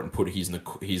rolled for it and put his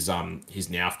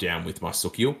Nauf down with my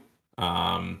Sukiyo.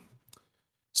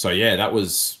 So yeah, it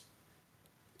was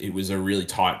a really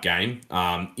tight game.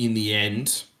 In the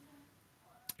end,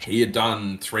 he had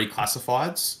done three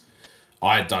classifieds.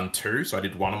 I had done two, so I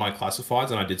did one of my classifieds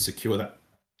and I did secure that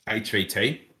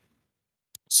HVT.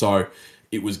 So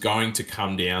it was going to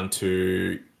come down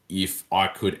to if I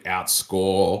could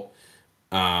outscore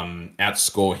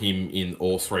him in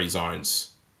all three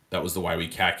zones. That was the way we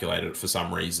calculated it for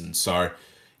some reason. So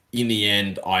in the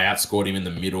end, I outscored him in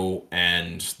the middle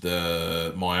and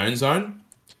the my own zone.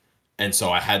 And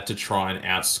so I had to try and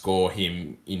outscore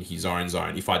him in his own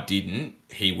zone. If I didn't,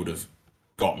 he would have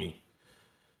got me.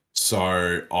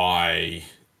 So I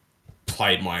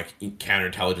played my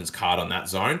counterintelligence card on that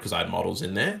zone because I had models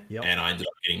in there, Yep. and I ended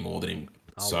up getting more than him.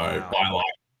 Oh, So wow. by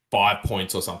like 5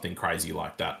 points or something crazy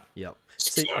like that. Yep.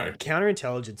 So, See,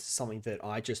 counterintelligence is something that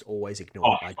I just always oh,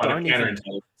 ignore. I I don't even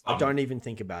counterintelligence. I don't even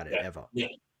think about it Yeah, ever. yeah.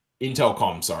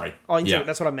 Intelcom, sorry. Oh, Yeah,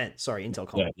 that's what I meant. Sorry,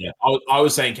 Intelcom. yeah. I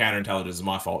was saying counterintelligence is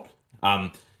my fault.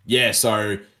 Yeah.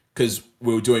 So because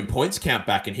we were doing points count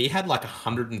back, and he had like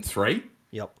 103,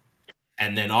 Yep.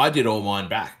 and then I did all mine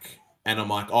back, and I'm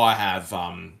like, oh, I have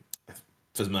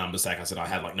for my mistake, I said I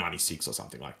had like 96 or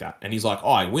something like that, and he's like,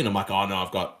 oh, I win. I'm like, oh no,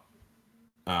 I've got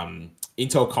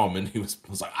Intelcom, and he was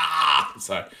like, ah.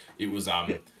 So it was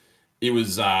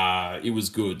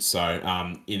good.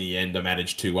 So in the end, I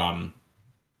managed to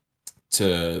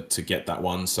get that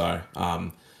one. So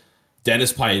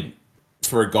Dennis played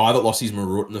for a guy that lost his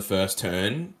Marut in the first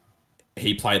turn.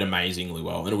 He played amazingly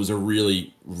well, and it was a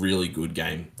really, really good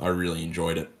game. I really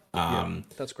enjoyed it. Yeah,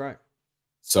 that's great.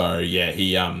 So yeah,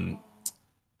 he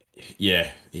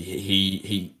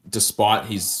despite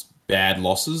his bad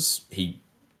losses, he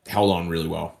held on really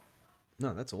well.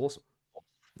 No, that's awesome.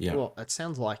 Yeah, Well, it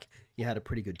sounds like you had a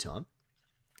pretty good time.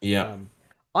 yeah. Um,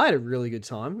 I had a really good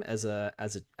time as a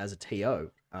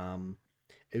TO.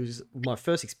 It was my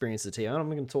first experience as a TO, and I'm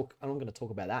going to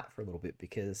talk about that for a little bit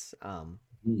because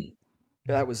Mm.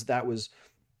 that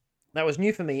was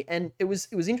new for me, and it was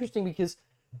interesting because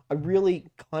I really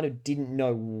kind of didn't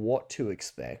know what to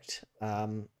expect.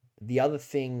 The other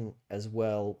thing as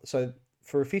well, so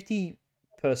for a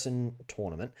 50-person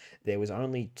tournament, there was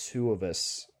only two of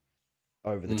us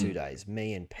over the 2 days,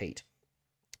 me and Pete.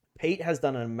 Pete has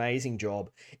done an amazing job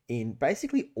in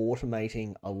basically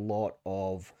automating a lot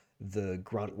of the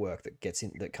grunt work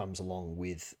that comes along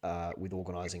with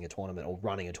organizing a tournament or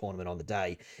running a tournament on the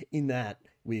day. In that,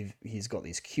 he's got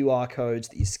these QR codes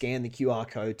that you scan the QR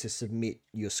code to submit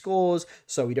your scores,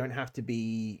 so we don't have to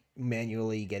be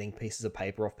manually getting pieces of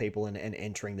paper off people and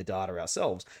entering the data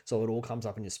ourselves. So it all comes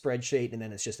up in your spreadsheet, and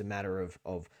then it's just a matter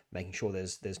of making sure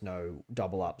there's no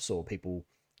double ups or people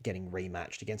getting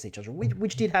rematched against each other,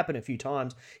 which did happen a few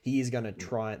times. He is going to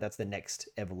try. That's the next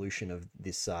evolution of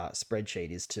this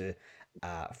spreadsheet, is to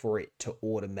for it to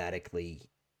automatically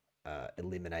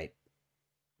eliminate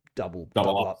double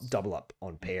up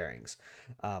on pairings.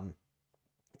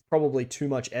 Probably too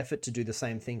much effort to do the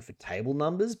same thing for table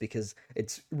numbers, because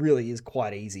it's really is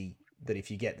quite easy that if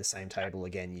you get the same table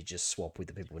again, you just swap with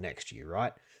the people next to you,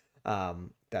 right?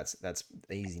 That's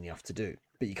easy enough to do,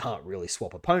 but you can't really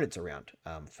swap opponents around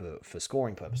for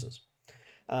scoring purposes.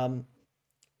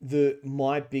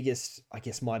 My biggest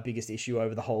issue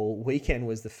over the whole weekend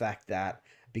was the fact that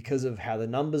because of how the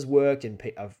numbers worked and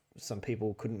some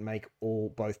people couldn't make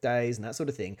both days and that sort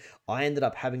of thing, I ended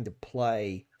up having to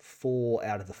play 4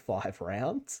 out of the 5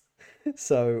 rounds.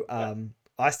 So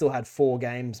I still had 4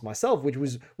 games myself, which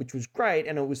was great,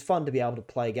 and it was fun to be able to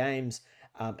play games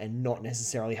and not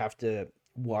necessarily have to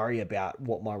worry about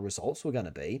what my results were going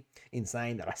to be. In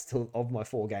saying that, I still, of my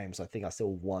 4 games, I think I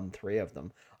still won 3 of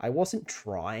them. I wasn't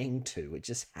trying to; it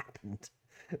just happened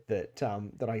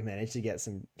that I managed to get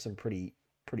some pretty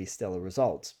stellar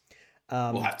results.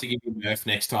 We'll have to give you Murph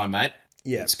next time, mate.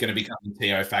 Yeah, It's going to become the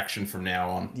TO faction from now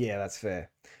on. yeah, that's fair.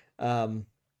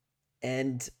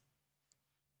 And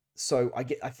so I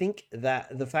think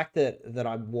that the fact that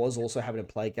I was also having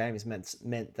to play games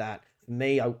meant that for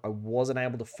me, I wasn't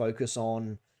able to focus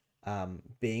on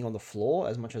being on the floor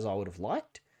as much as I would have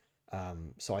liked.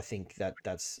 So I think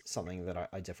that's something that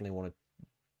I definitely want to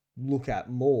look at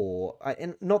more.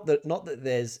 And not that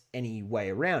there's any way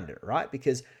around it, right?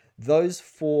 Because those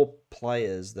 4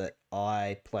 players that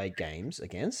I played games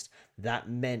against, that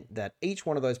meant that each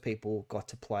one of those people got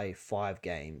to play 5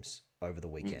 games over the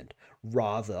weekend,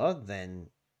 rather than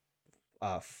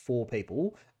 4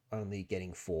 people only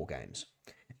getting 4 games.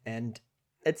 And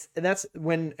that's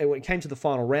when it came to the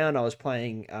final round, I was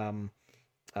playing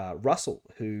Russell,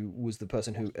 who was the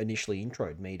person who initially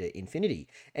introed me to Infinity,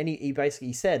 and he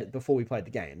basically said before we played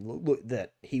the game, look,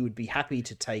 that he would be happy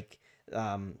to take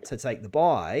to take the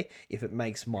buy if it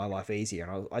makes my life easier.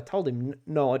 And I told him,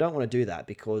 no, I don't want to do that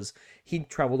because he'd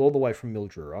traveled all the way from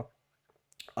Mildura.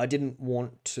 I didn't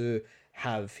want to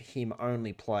have him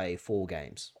only play 4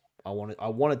 games. I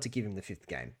wanted to give him the fifth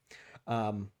game.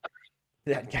 Um,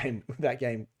 that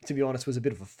game, to be honest, was a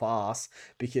bit of a farce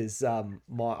because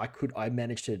I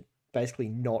managed to basically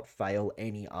not fail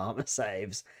any armor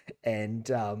saves, and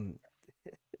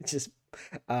just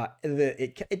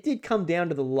it did come down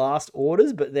to the last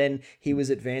orders, but then he was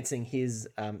advancing his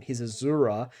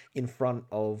Azura in front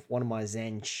of one of my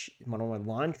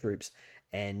line troops,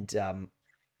 and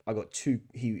I got two.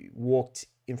 He walked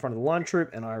in front of the line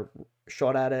troop, and I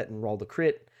shot at it and rolled a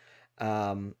crit.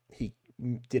 He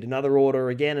did another order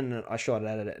again, and I shot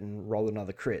at it and rolled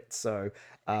another crit. So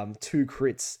 2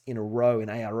 crits in a row in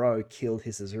ARO killed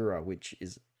his Azura,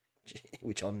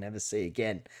 which I'll never see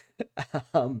again.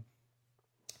 um,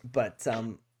 but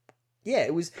yeah,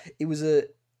 it was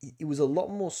a lot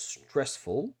more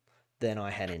stressful than I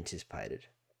had anticipated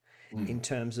in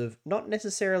terms of not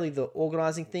necessarily the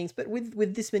organizing things, but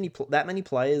with that many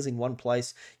players in one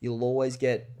place, you'll always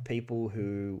get people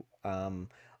who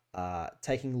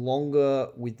taking longer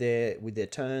with their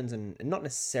turns, and not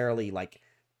necessarily like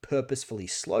purposefully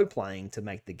slow playing to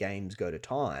make the games go to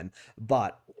time,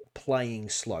 but playing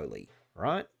slowly,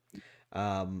 right?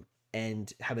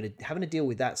 And having to deal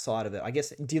with that side of it. I guess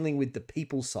dealing with the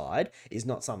people side is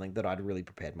not something that I'd really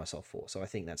prepared myself for. So I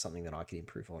think that's something that I can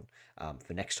improve on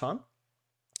for next time.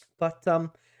 But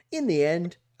in the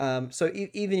end, so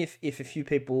even if a few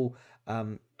people,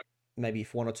 maybe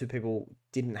if 1 or 2 people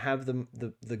didn't have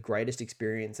the greatest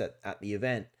experience at the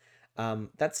event,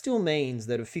 that still means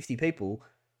that of 50 people,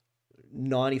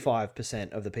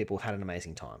 95% of the people had an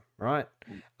amazing time, right?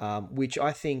 Which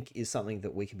I think is something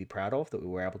that we can be proud of, that we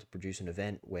were able to produce an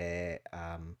event where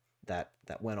that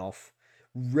went off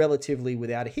relatively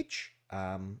without a hitch.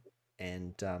 I'm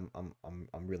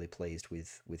really pleased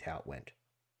with how it went.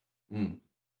 Mm.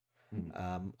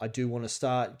 Mm. I do want to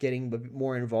start getting a bit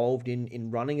more involved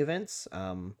in running events,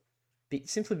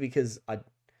 simply because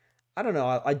I don't know,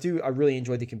 I really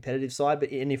enjoy the competitive side, but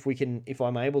if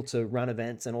I'm able to run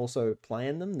events and also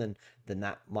plan them, then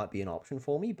that might be an option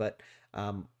for me. But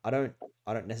I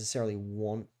don't necessarily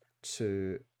want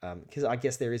to, because I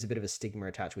guess there is a bit of a stigma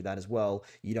attached with that as well.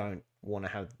 You don't want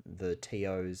to have the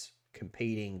TOs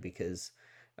competing because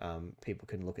people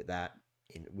can look at that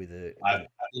with a. I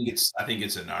think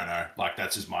it's a no. Like,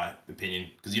 that's just my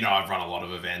opinion, because I've run a lot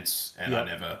of events, and Yep.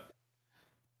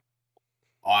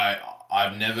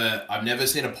 I've never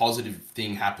seen a positive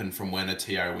thing happen from when a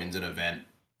TO wins an event.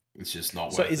 It's just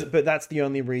not So worth it. but that's the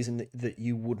only reason that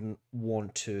you wouldn't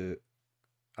want to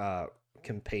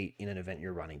compete in an event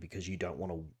you're running, because you don't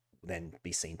want to then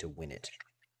be seen to win it.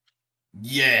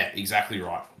 Yeah, exactly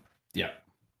right. Yeah,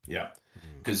 yeah.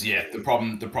 Because the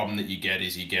problem that you get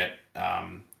is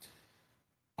I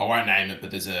won't name it,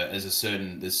 but there's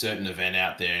certain event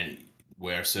out there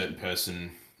where a certain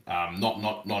person,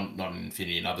 not in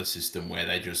Infinity, another system, where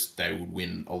they would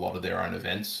win a lot of their own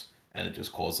events, and it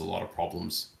just caused a lot of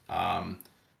problems.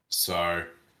 So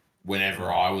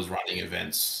whenever I was running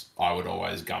events, I would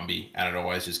always Gumby, and I'd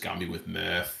always just Gumby with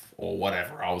Murph or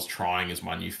whatever I was trying as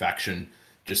my new faction,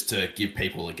 just to give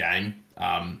people a game.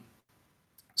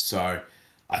 So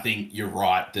I think you're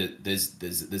right that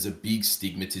there's a big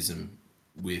stigmatism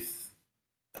with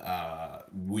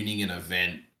winning an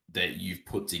event that you've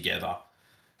put together,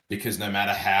 because no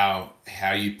matter how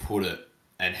you put it,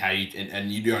 and how you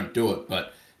and you don't do it,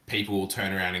 but people will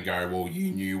turn around and go, well,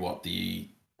 you knew what the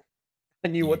I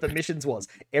knew you what the missions was.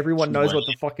 Everyone knows were. what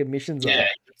the fucking missions Yeah, are.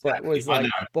 But it exactly. was I know.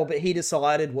 like, well, but he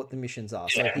decided what the missions are.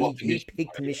 So Yeah, what the he mission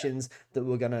picked were. missions that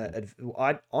were gonna.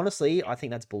 I honestly, I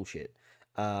think that's bullshit.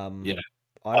 Yeah.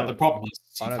 I But the don't, problem is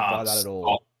I don't buy that at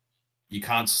all. you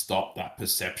can't stop that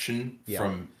perception Yep.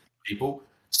 from people.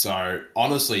 So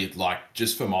honestly, like,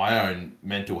 just for my own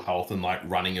mental health and like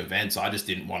running events, I just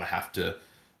didn't want to have to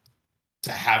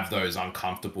have those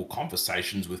uncomfortable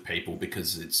conversations with people,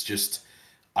 because it's just,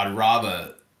 I'd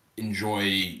rather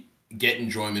get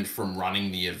enjoyment from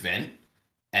running the event,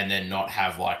 and then not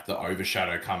have like the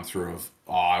overshadow come through of,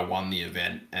 oh, I won the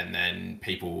event, and then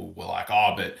people were like,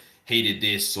 oh, but he did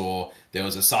this, or there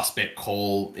was a suspect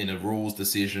call in a rules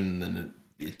decision, and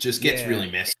it just gets Yeah,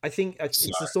 really messy. I think So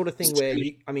it's the sort of thing it's where good.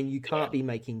 you can't be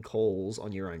making calls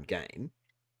on your own game,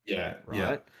 Yeah, yeah.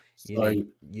 right? You So need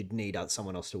you'd need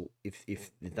someone else to,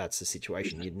 if that's the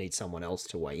situation, you'd need someone else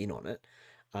to weigh in on it.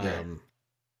 yeah. Um,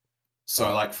 So,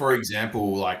 but like, for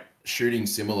example, like shooting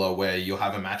similar, where you'll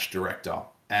have a match director,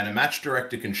 and a match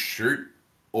director can shoot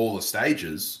all the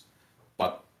stages,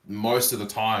 but most of the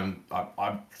time,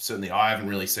 I haven't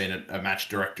really seen a match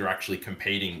director actually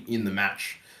competing in the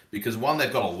match because one,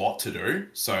 they've got a lot to do.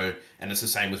 So, and it's the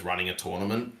same with running a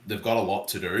tournament. They've got a lot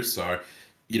to do. So,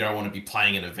 you don't want to be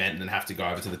playing an event and then have to go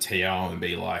over to the TO and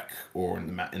be like, or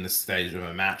in the stage of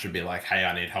a match and be like, hey,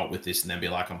 I need help with this, and then be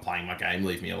like, I'm playing my game,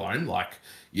 leave me alone. Like,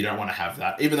 you don't want to have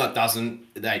that, even though it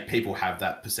doesn't. People have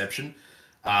that perception.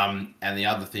 And the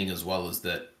other thing as well is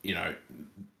that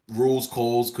rules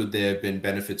calls, could there have been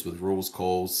benefits with rules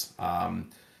calls? As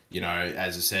I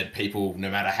said, people, no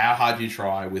matter how hard you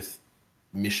try with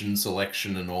mission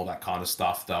selection and all that kind of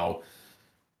stuff, they'll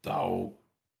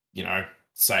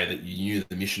say that you knew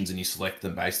the missions and you select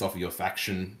them based off of your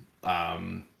faction.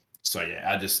 So yeah,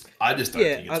 I just don't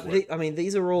think it's worth. I mean,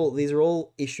 these are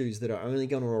all issues that are only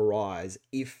going to arise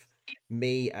if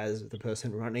me, as the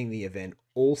person running the event,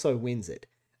 also wins it.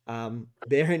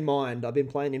 Bear in mind, I've been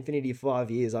playing Infinity for 5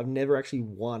 years. I've never actually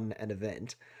won an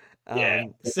event. Yeah,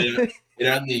 So it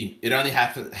only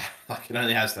happen like it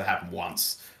only has to happen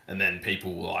once, and then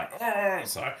people were like, oh.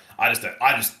 So I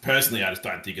just personally, I just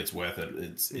don't think it's worth it.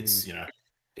 It's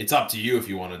it's up to you if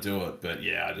you want to do it, but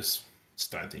yeah, I just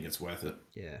don't think it's worth it.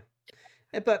 yeah.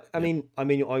 But I Yeah.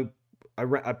 mean,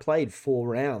 I played 4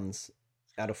 rounds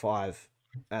out of 5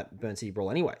 at Burn City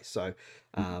Brawl anyway. So,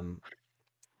 um,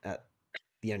 at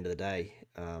the end of the day,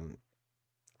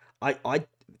 I I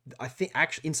I think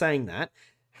actually in saying that,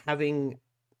 having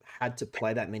had to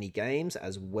play that many games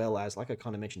as well as, like I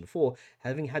kind of mentioned before,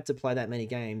 having had to play that many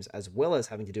games as well as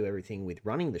having to do everything with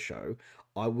running the show,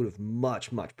 I would have much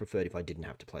preferred if I didn't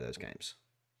have to play those games.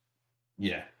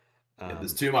 Yeah, yeah.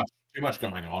 There's Um, too much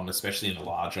going on, especially in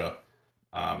a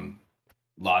um,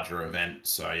 larger event.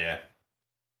 So yeah.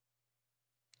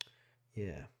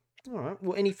 yeah. All right.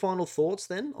 Well, any final thoughts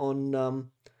then Oh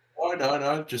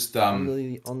no, just on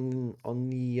the on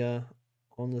the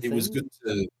on the it was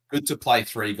thing? good to play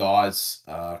three guys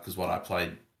because what I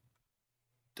played,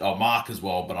 oh, Mark as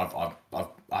well, but I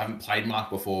haven't played Mark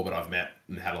before, but I've met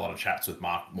and had a lot of chats with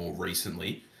Mark more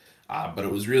recently. But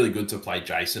it was really good to play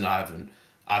Jason. I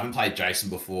haven't played Jason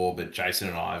before, but Jason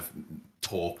and I have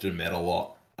talked and met a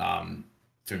lot from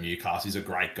Newcastle. He's a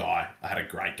great guy. I had a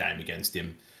great game against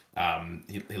him.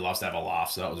 He loves to have a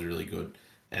laugh, so that was really good.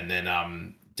 And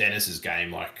then Dennis's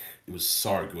game, like it was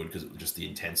so good because it was just the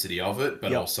intensity of it,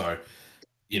 but Yep. also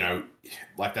you know,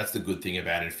 like that's the good thing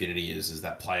about Infinity is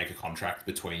that player contract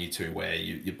between you two where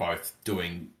you're both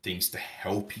doing things to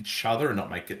help each other and not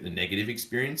make it a negative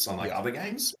experience, unlike Yeah. other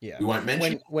games Yeah. we won't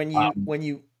mention. When you Um, when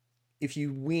you if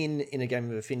you win in a game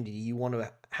of Affinity, you want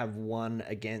to have won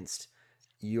against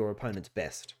your opponent's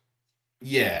best.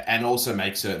 yeah, and also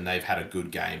make certain they've had a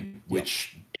good game, Yep.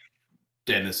 which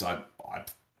Dennis, I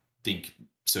think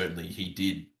certainly he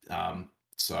did.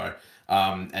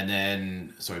 And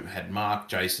then so we had Mark,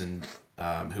 Jason.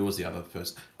 Who was the other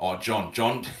person? Oh, John.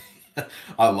 John.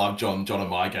 I love John. John in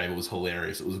my game. It was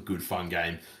hilarious. It was a good, fun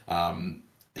game.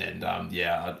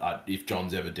 Yeah, if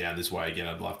John's ever down this way again,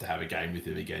 I'd love to have a game with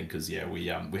him again because yeah, we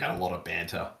had a lot of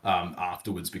banter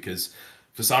afterwards because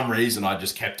for some reason I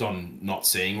just kept on not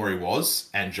seeing where he was,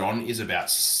 and John is about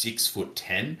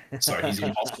 6'10", so he's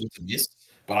impossible to miss.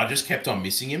 But I just kept on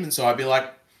missing him, and so I'd be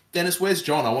like, Dennis, where's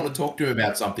John? I want to talk to him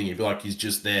about something. He'd be like, he's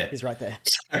just there. He's right there.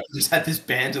 So I just had this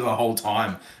banter the whole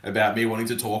time about me wanting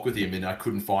to talk with him, and I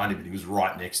couldn't find him, and he was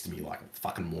right next to me like a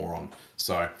fucking moron.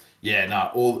 So yeah, no,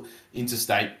 all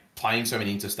interstate playing so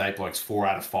many interstate blokes, 4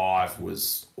 out of 5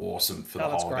 was awesome for the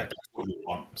Oh, that's whole great. event. That's what we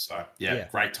want. So yeah, Yeah.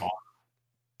 great time.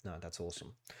 No, that's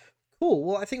awesome. Cool.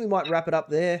 Well, I think we might wrap it up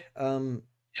there.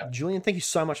 Yeah. Julian, thank you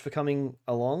so much for coming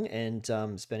along and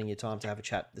spending your time to have a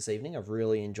chat this evening. I've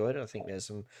really enjoyed it. I think there's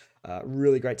some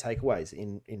really great takeaways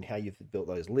in how you've built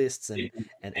those lists and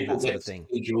People that sort get of thing.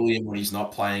 Julian when he's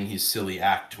not playing his silly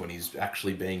act, when he's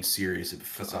actually being serious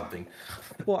for something.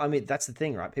 Well, I mean, that's the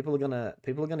thing, right? People are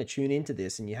gonna tune into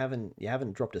this, and you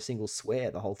haven't dropped a single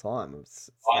swear the whole time. It's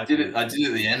I like did it. I did it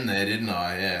at the end there, didn't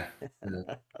I? Yeah.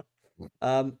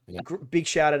 Yeah. Big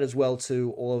shout out as well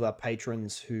to all of our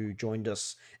patrons who joined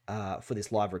us for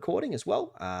this live recording as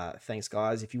well. Thanks,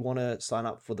 guys. If you want to sign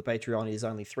up for the Patreon, it is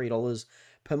only $3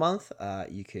 per month.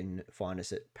 You can find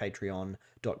us at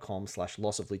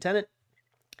patreon.com/loss of lieutenant.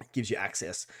 It gives you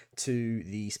access to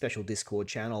the special Discord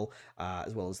channel,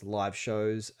 as well as the live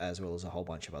shows, as well as a whole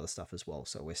bunch of other stuff as well.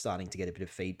 So we're starting to get a bit of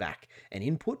feedback and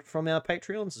input from our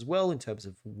Patreons as well in terms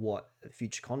of what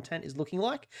future content is looking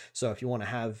like. So if you want to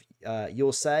have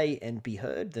your say and be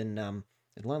heard, then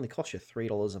it'll only cost you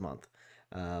 $3 a month,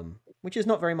 which is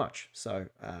not very much. So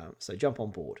jump on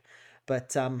board. But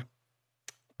to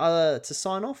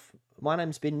sign off, my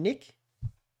name's been Nick.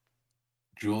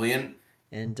 Julian,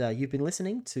 And you've been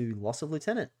listening to Loss of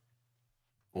Lieutenant.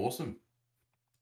 Awesome.